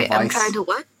 Sorry, I'm device. trying to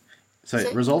what? So,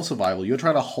 Say? Resolve Survival, you're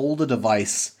trying to hold a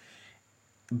device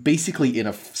basically in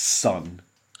a sun.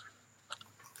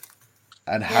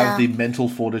 And have Yeah. the mental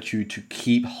fortitude to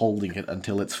keep holding it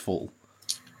until it's full.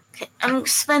 Okay, I'm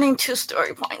spending 2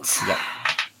 story points. Yeah.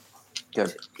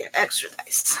 Good. Get extra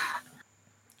dice.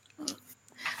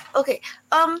 Okay.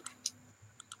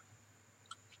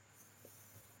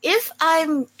 If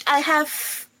I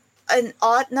have an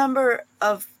odd number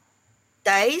of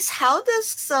dice, how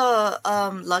does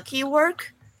lucky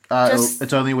work? Just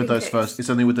It's only with in those case. first. It's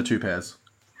only with the 2 pairs.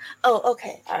 Oh,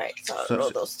 okay. All right. So I'll So-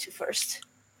 roll those 2 first.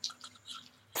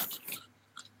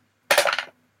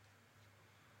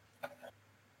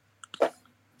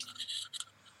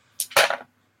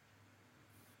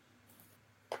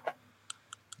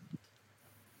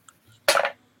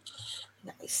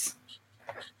 Nice.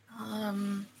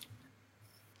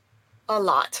 A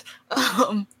lot.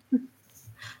 A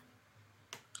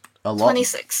lot.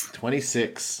 26.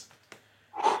 26.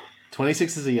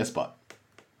 26 is a yes, but.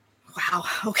 Wow.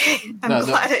 Okay. I'm No, no.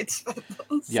 glad I spent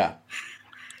those. Yeah.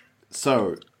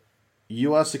 So,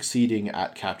 you are succeeding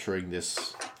at capturing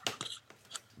this,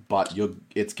 but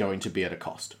it's going to be at a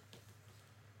cost.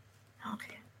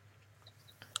 Okay.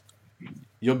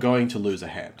 You're going to lose a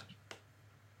hand.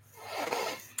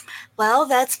 Well,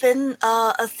 that's been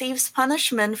a thief's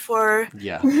punishment for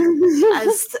Yeah.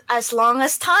 as long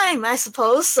as time, I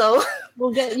suppose. So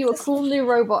We'll get you a cool new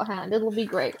robot hand. It'll be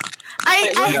great.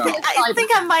 I think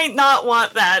I might not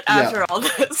want that Yeah. after all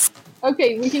this.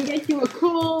 Okay, we can get you a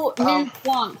cool new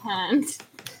plant hand.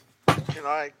 Can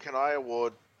I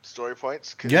award story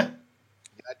points? 'Cause Yeah?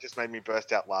 That just made me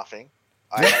burst out laughing.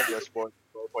 I Yeah. have your story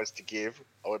points to give.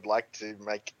 I would like to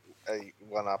make a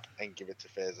one up and give it to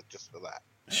Fairs just for that.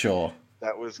 Sure.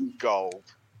 That was gold.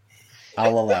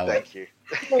 I'll allow it. Thank you.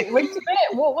 Wait a minute,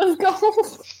 what was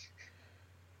gold?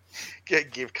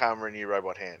 Give Karma a new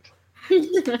robot hand.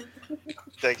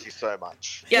 Thank you so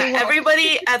much. Yeah, You're welcome.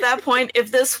 everybody at that point,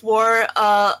 if this were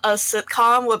a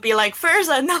sitcom, would be like, "First,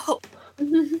 I know."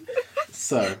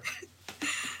 So,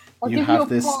 I'll you give have a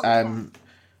this, plant and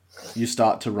you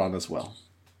start to run as well.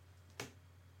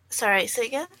 Sorry, say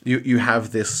again. You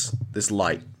have this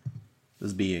light,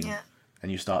 this being, Yeah.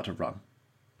 and you start to run.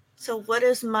 So, what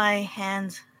is my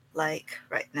hand like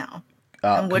right now?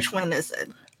 Uh, And which one is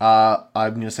it?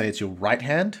 I'm gonna say it's your right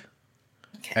hand,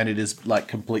 Okay. and it is like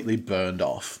completely burned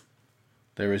off.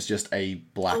 There is just a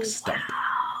black Oh, stump.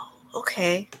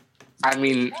 Okay. I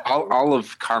mean, all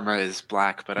of Karma is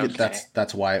black, but Yeah, okay.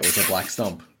 that's why it was a black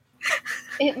stump.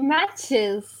 It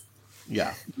matches.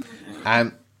 Yeah,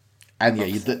 and yeah,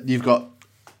 you've got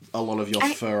a lot of your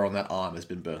I- fur on that arm has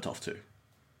been burnt off too.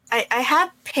 I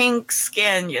have pink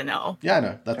skin, you know, Yeah, I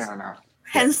know. That's Fair enough.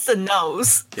 hence the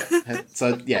nose. yeah.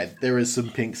 So yeah, there is some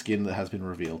pink skin that has been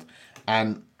revealed,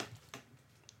 and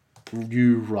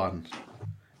you run,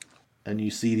 and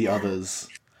you see the others,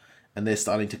 and they're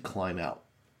starting to climb out.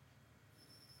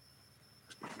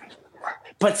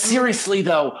 But seriously,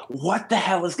 though, what the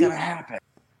hell is gonna happen?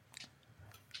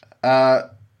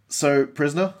 So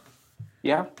prisoner,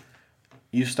 Yeah.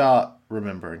 you start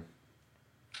remembering.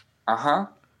 Uh-huh.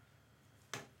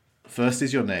 First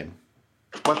is your name,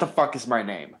 What the fuck is my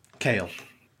name? Kale.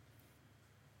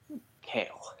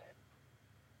 Kale.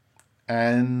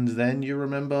 And then you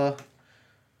remember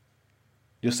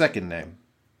your second name,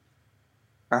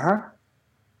 Uh-huh.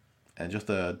 and your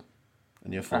third,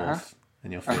 and your fourth, Uh-huh.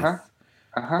 and your fifth. Uh-huh.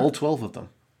 Uh-huh. All 12 of them.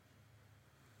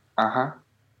 Uh-huh.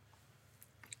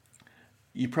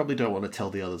 You probably don't want to tell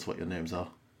the others what your names are.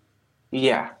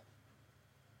 Yeah.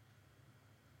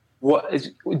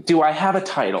 Do I have a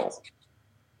title?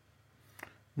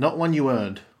 Not one you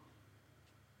earned.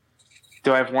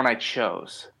 Do I have one I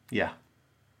chose? Yeah.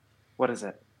 What is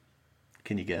it?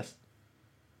 Can you guess?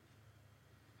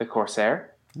 The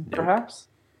Corsair, Nope. perhaps?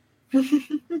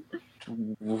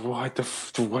 What the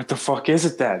fuck is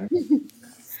it then?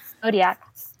 Zodiac.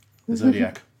 The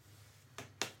Zodiac.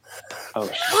 Oh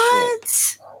shit.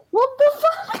 What? What the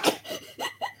fuck?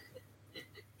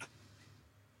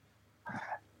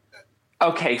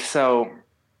 Okay, so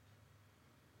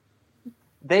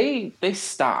they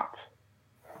stop.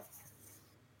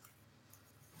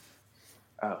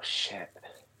 Oh shit.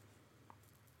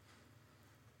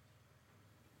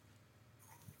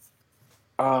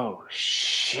 Oh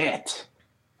shit.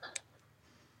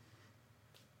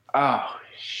 Oh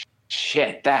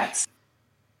shit, that's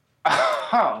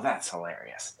that's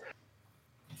hilarious.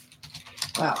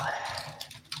 Well,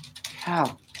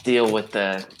 I'll deal with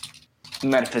the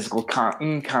metaphysical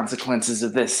consequences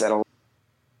of this at a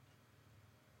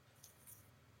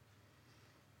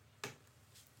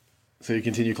So you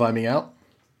continue climbing out?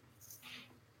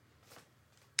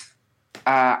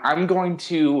 I'm going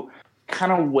to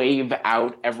kind of wave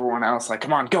out everyone else like,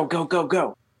 come on, go, go, go,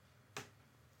 go.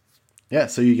 Yeah,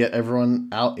 so you get everyone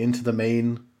out into the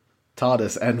main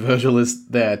TARDIS, and Virgil is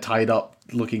there, tied up,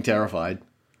 looking terrified.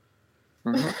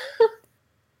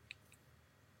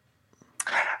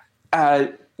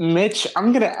 Mitch,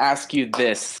 I'm going to ask you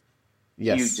this.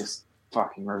 Yes. You just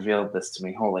fucking revealed this to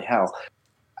me. Holy hell.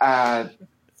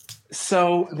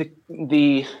 So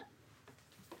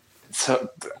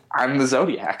I'm the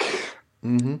Zodiac.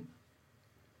 Mm-hmm.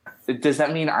 Does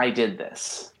that mean I did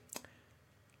this?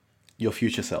 Your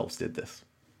future selves did this.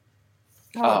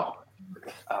 Oh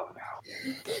no.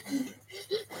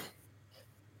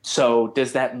 So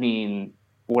does that mean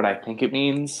what I think it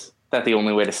means? That the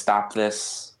only way to stop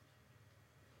this?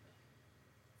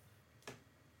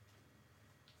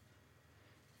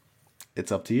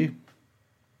 It's up to you.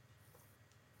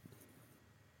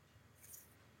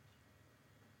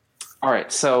 All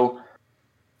right, so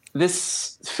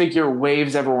this figure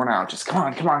waves everyone out. Just come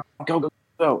on, go, go,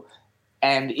 go.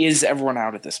 And is everyone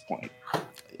out at this point?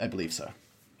 I believe so.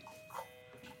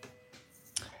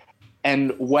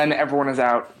 And when everyone is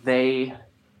out, they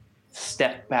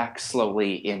step back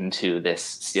slowly into this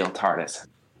steel TARDIS.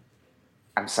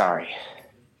 I'm sorry.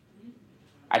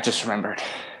 I just remembered.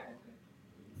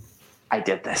 I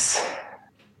did this.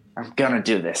 I'm gonna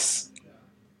do this.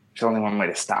 There's only one way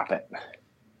to stop it.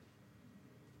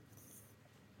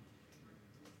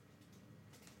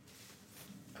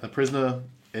 The prisoner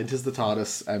enters the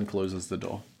TARDIS and closes the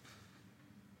door.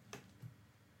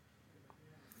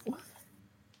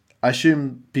 I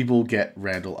assume people get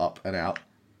Randall up and out.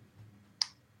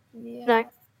 Yeah. No.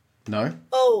 No?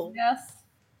 Oh, Yes.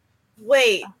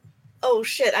 wait. Oh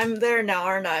shit, I'm there now,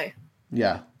 aren't I?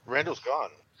 Yeah. Randall's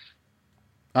gone.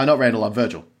 Not Randall, I'm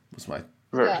Virgil. Was my...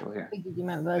 Virtual, yeah. I think you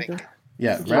meant Virgil.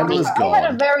 Yeah, Randall is I had a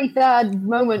gone. very sad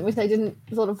moment which I didn't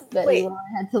sort of say Wait, when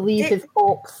I had to leave did- his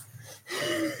corpse.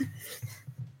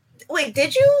 Wait,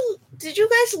 did you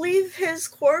guys leave his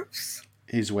corpse?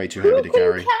 He's way too Who heavy to can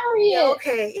carry. carry Yeah, it?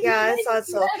 okay, yeah, I thought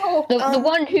so. Metal. The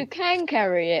one who can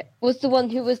carry it was the one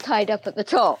who was tied up at the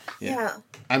top. Yeah. Yeah.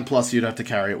 And plus, you'd have to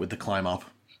carry it with the climb up.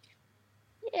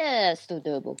 Yeah, still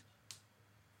doable.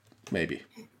 Maybe.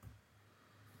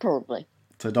 Probably.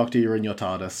 So, Doctor, you're in your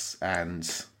TARDIS,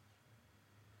 and...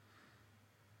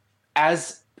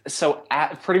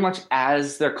 Pretty much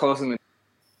as they're closing the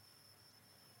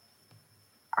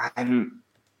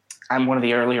I'm one of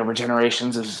the earlier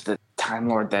regenerations of the Time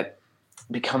Lord that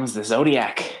becomes the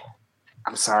Zodiac.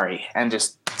 I'm sorry, and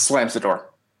just slams the door.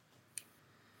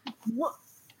 What?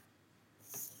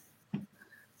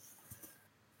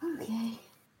 Okay.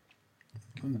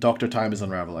 Doctor Time is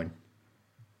unraveling.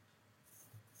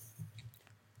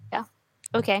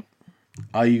 Okay.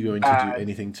 Are you going to do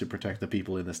anything to protect the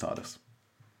people in this TARDIS?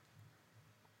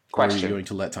 Or are you Question. going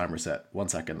to let time reset? 1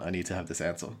 second, I need to have this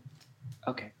answer.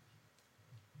 Okay.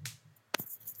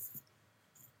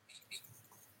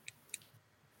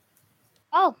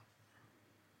 Oh.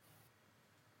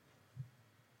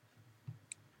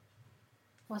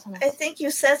 Wasn't I it? think you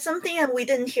said something and we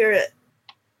didn't hear it.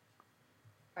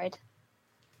 Right.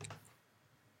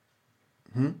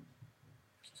 Hmm?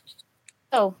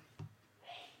 Oh.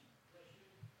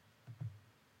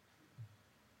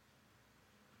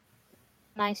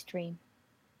 Nice dream.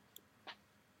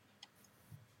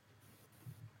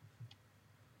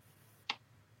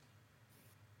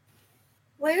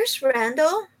 Where's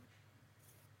Randall?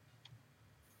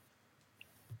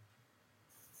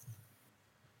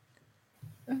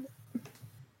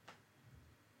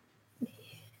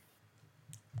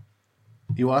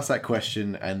 You ask that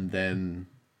question, and then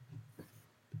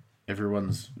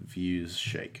everyone's views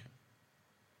shake.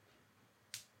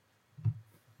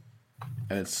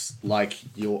 And it's like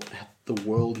the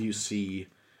world you see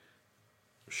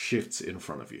shifts in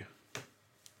front of you.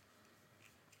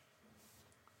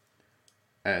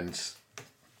 And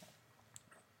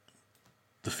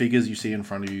the figures you see in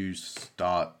front of you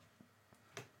start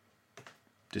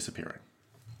disappearing.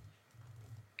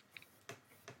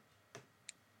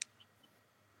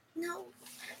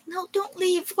 No, don't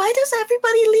leave. Why does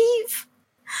everybody leave?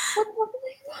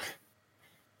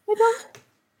 I don't.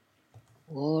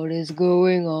 What is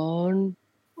going on?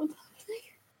 What's happening?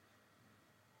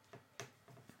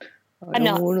 I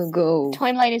don't want to go.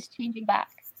 Timeline is changing back.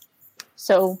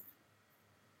 So,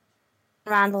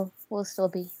 Randall will still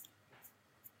be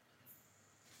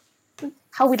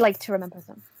how we'd like to remember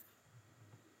them.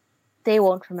 They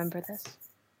won't remember this.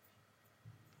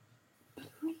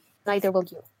 Neither will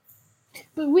you.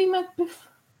 But we met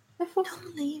before.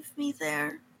 Don't leave me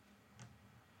there.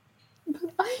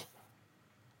 But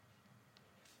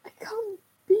I can't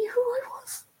be who I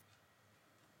was.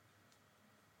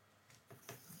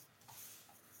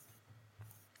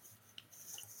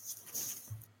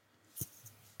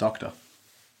 Doctor.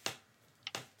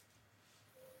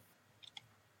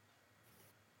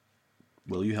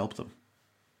 Will you help them?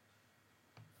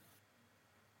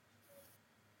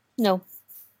 No.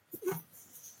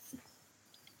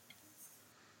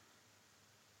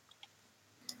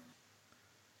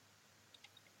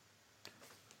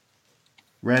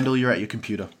 Randall, you're at your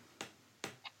computer.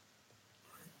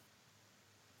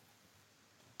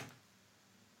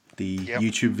 The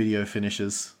YouTube video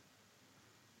finishes.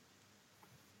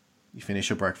 You finish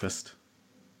your breakfast.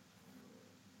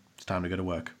 It's time to go to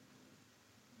work.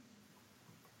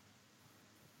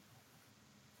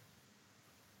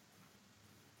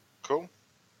 Cool.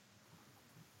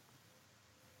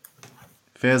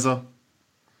 Faiza.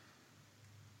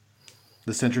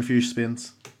 The centrifuge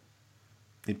spins.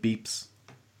 It beeps.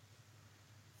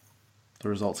 The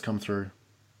results come through.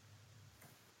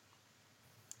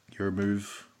 You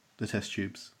remove the test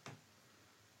tubes.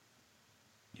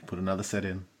 You put another set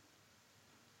in.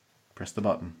 Press the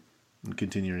button and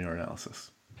continue your analysis.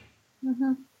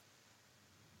 Mm-hmm.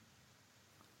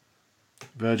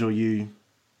 Virgil, you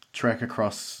trek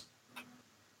across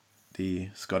the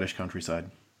Scottish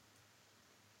countryside,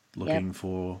 looking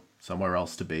for somewhere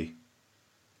else to be.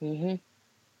 Mm-hmm.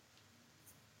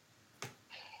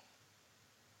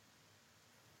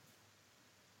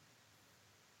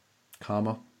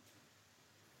 Karma,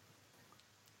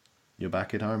 you're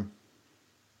back at home.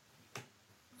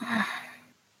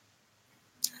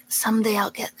 Someday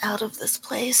I'll get out of this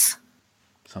place.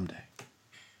 Someday.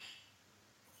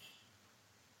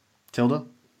 Tilda,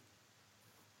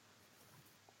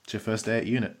 it's your first day at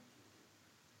unit.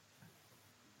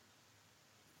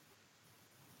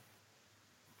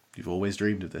 You've always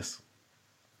dreamed of this.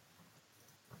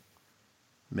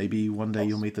 Maybe one day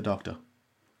you'll meet the doctor.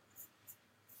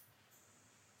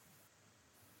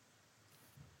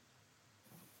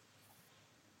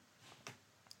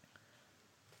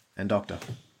 And doctor,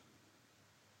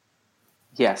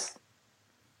 Yes.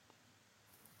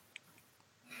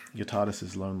 your TARDIS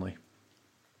is lonely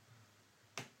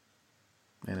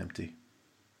and empty.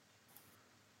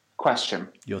 Question.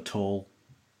 You're tall,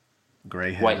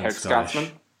 grey-haired, White-haired and Scottish.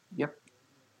 Scotsman? Yep.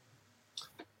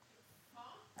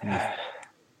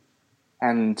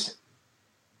 And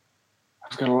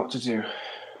I've got a lot to do.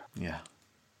 Yeah,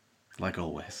 like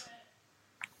always.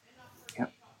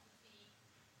 Yep.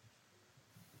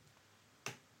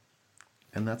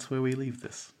 And that's where we leave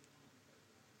this.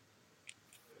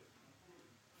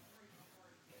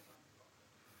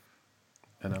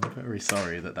 And I'm very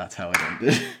sorry that that's how it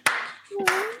ended.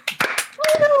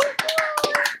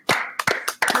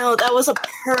 No, that was a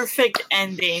perfect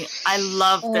ending. I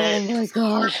loved it. Oh my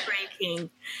gosh. Heartbreaking.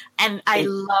 And I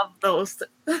love those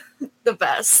the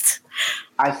best.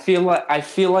 I feel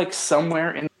like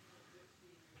somewhere in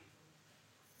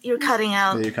You're cutting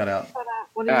out. There you cut out.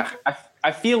 What do you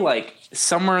I feel like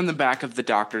somewhere in the back of the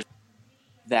doctor's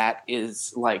that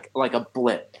is like a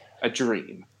blip, a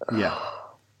dream. Yeah.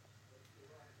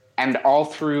 And all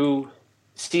through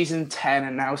season 10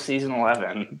 and now season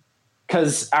 11,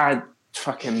 because our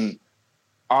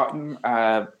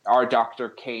doctor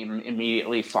came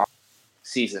immediately following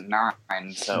season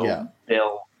 9, so Yeah.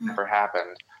 Bill never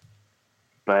happened,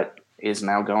 but is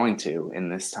now going to in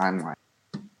this timeline.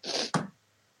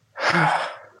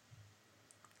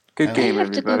 Good And- game, I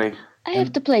have to go- everybody. I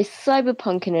have to play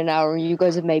Cyberpunk in an hour, and you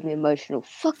guys have made me emotional.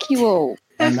 Fuck you all.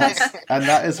 And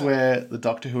that is where the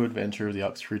Doctor Who Adventure of the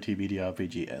Oxford TBD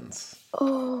RPG ends.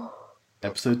 Oh,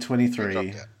 Episode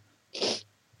 23.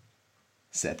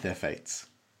 Set their fates.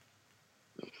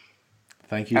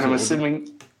 Thank you. And I'm to all the-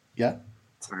 assuming, Yeah.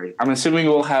 I'm assuming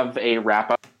we'll have a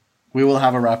wrap up. We will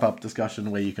have a wrap-up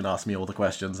discussion where you can ask me all the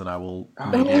questions and I will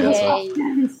maybe Oh, answer.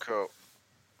 yay. Cool.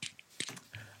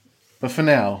 But for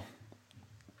now,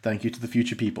 thank you to the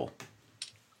future people.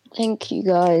 Thank you,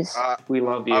 guys. We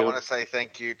love you. I want to say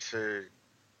thank you to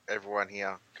everyone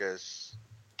here because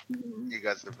you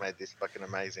guys have made this fucking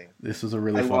amazing. This was a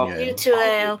really I fun love game. You too,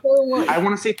 Ale. I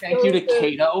want to say thank you to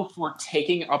Kato for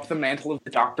taking up the mantle of the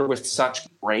Doctor with such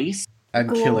grace. And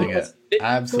killing it.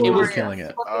 Absolutely It was- killing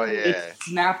it. Oh yeah. It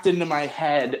snapped into my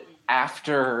head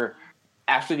after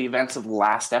the events of the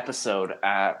last episode.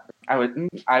 I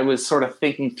was sort of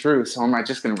thinking through, so am I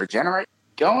just going to regenerate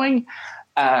going?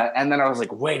 And then I was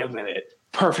like, wait a minute,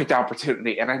 perfect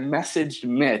opportunity. And I messaged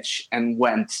Mitch and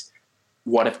went,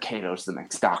 what if Kato's the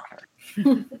next Doctor?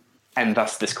 And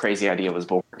thus this crazy idea was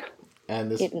born. And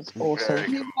this, It was awesome.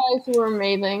 Very You guys were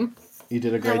amazing. you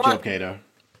did a great I job, want- Kato.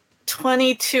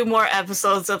 22 more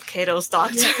episodes of Kato's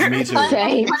Doctor. Me too.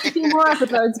 Same. 22 more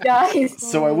episodes, guys.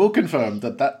 So I will confirm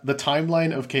that the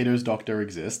timeline of Kato's Doctor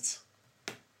exists.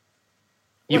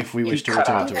 If we wish to cut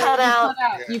return out. to Cut it. out.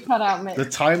 You cut out, Mitch. The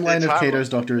timeline The of timeline- Kato's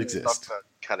Doctor exists. Doctor,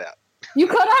 cut out. You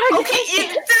cut out Okay, you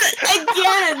did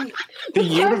it again. The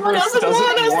universe doesn't doesn't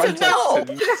want us want to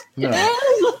us know. to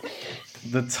No.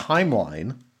 The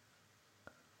timeline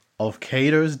of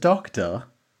Kato's Doctor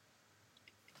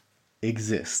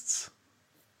exists.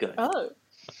 Good. Oh.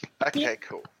 Okay,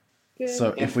 cool. Good.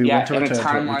 So if we want to in a return to it,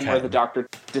 we timeline where the can. Doctor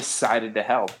decided to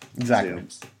help. Exactly.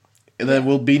 There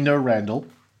will be no Randall.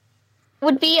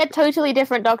 Would be a totally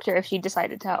different Doctor if she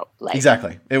decided to help. Like,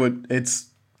 Exactly. It would. It's.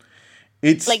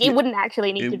 like it wouldn't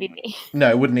actually need to be me. No,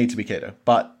 it wouldn't need to be Kato.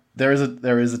 But there is a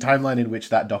timeline in which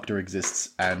that Doctor exists,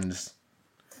 and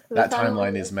that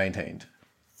timeline is maintained.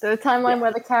 So a timeline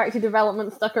where the character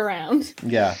development stuck around.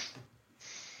 Yeah.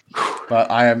 But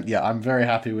I'm very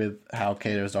happy with how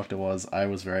Kato's Doctor was. I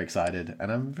was very excited,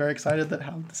 and I'm very excited that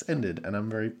how this ended, and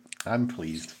I'm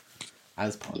pleased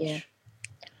as Punch. Yeah.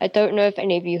 I don't know if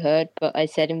any of you heard, but I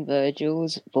said in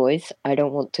Virgil's voice, I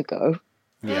don't want to go.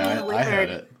 Yeah, We I heard heard.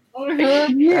 it.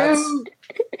 That's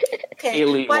Okay.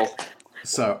 illegal. What?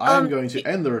 So I'm going to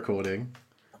end the recording.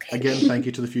 Okay. Again, thank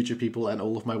you to the future people and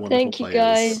all of my wonderful Thank you,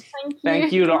 players. guys.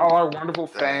 Thank you to all our wonderful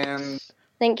fans.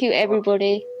 Thank you,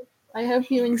 everybody. I hope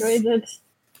you enjoyed it.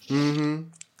 Mm-hmm.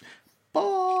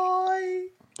 Bye.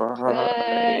 Bye.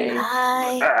 Bye.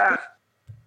 Bye. Ah.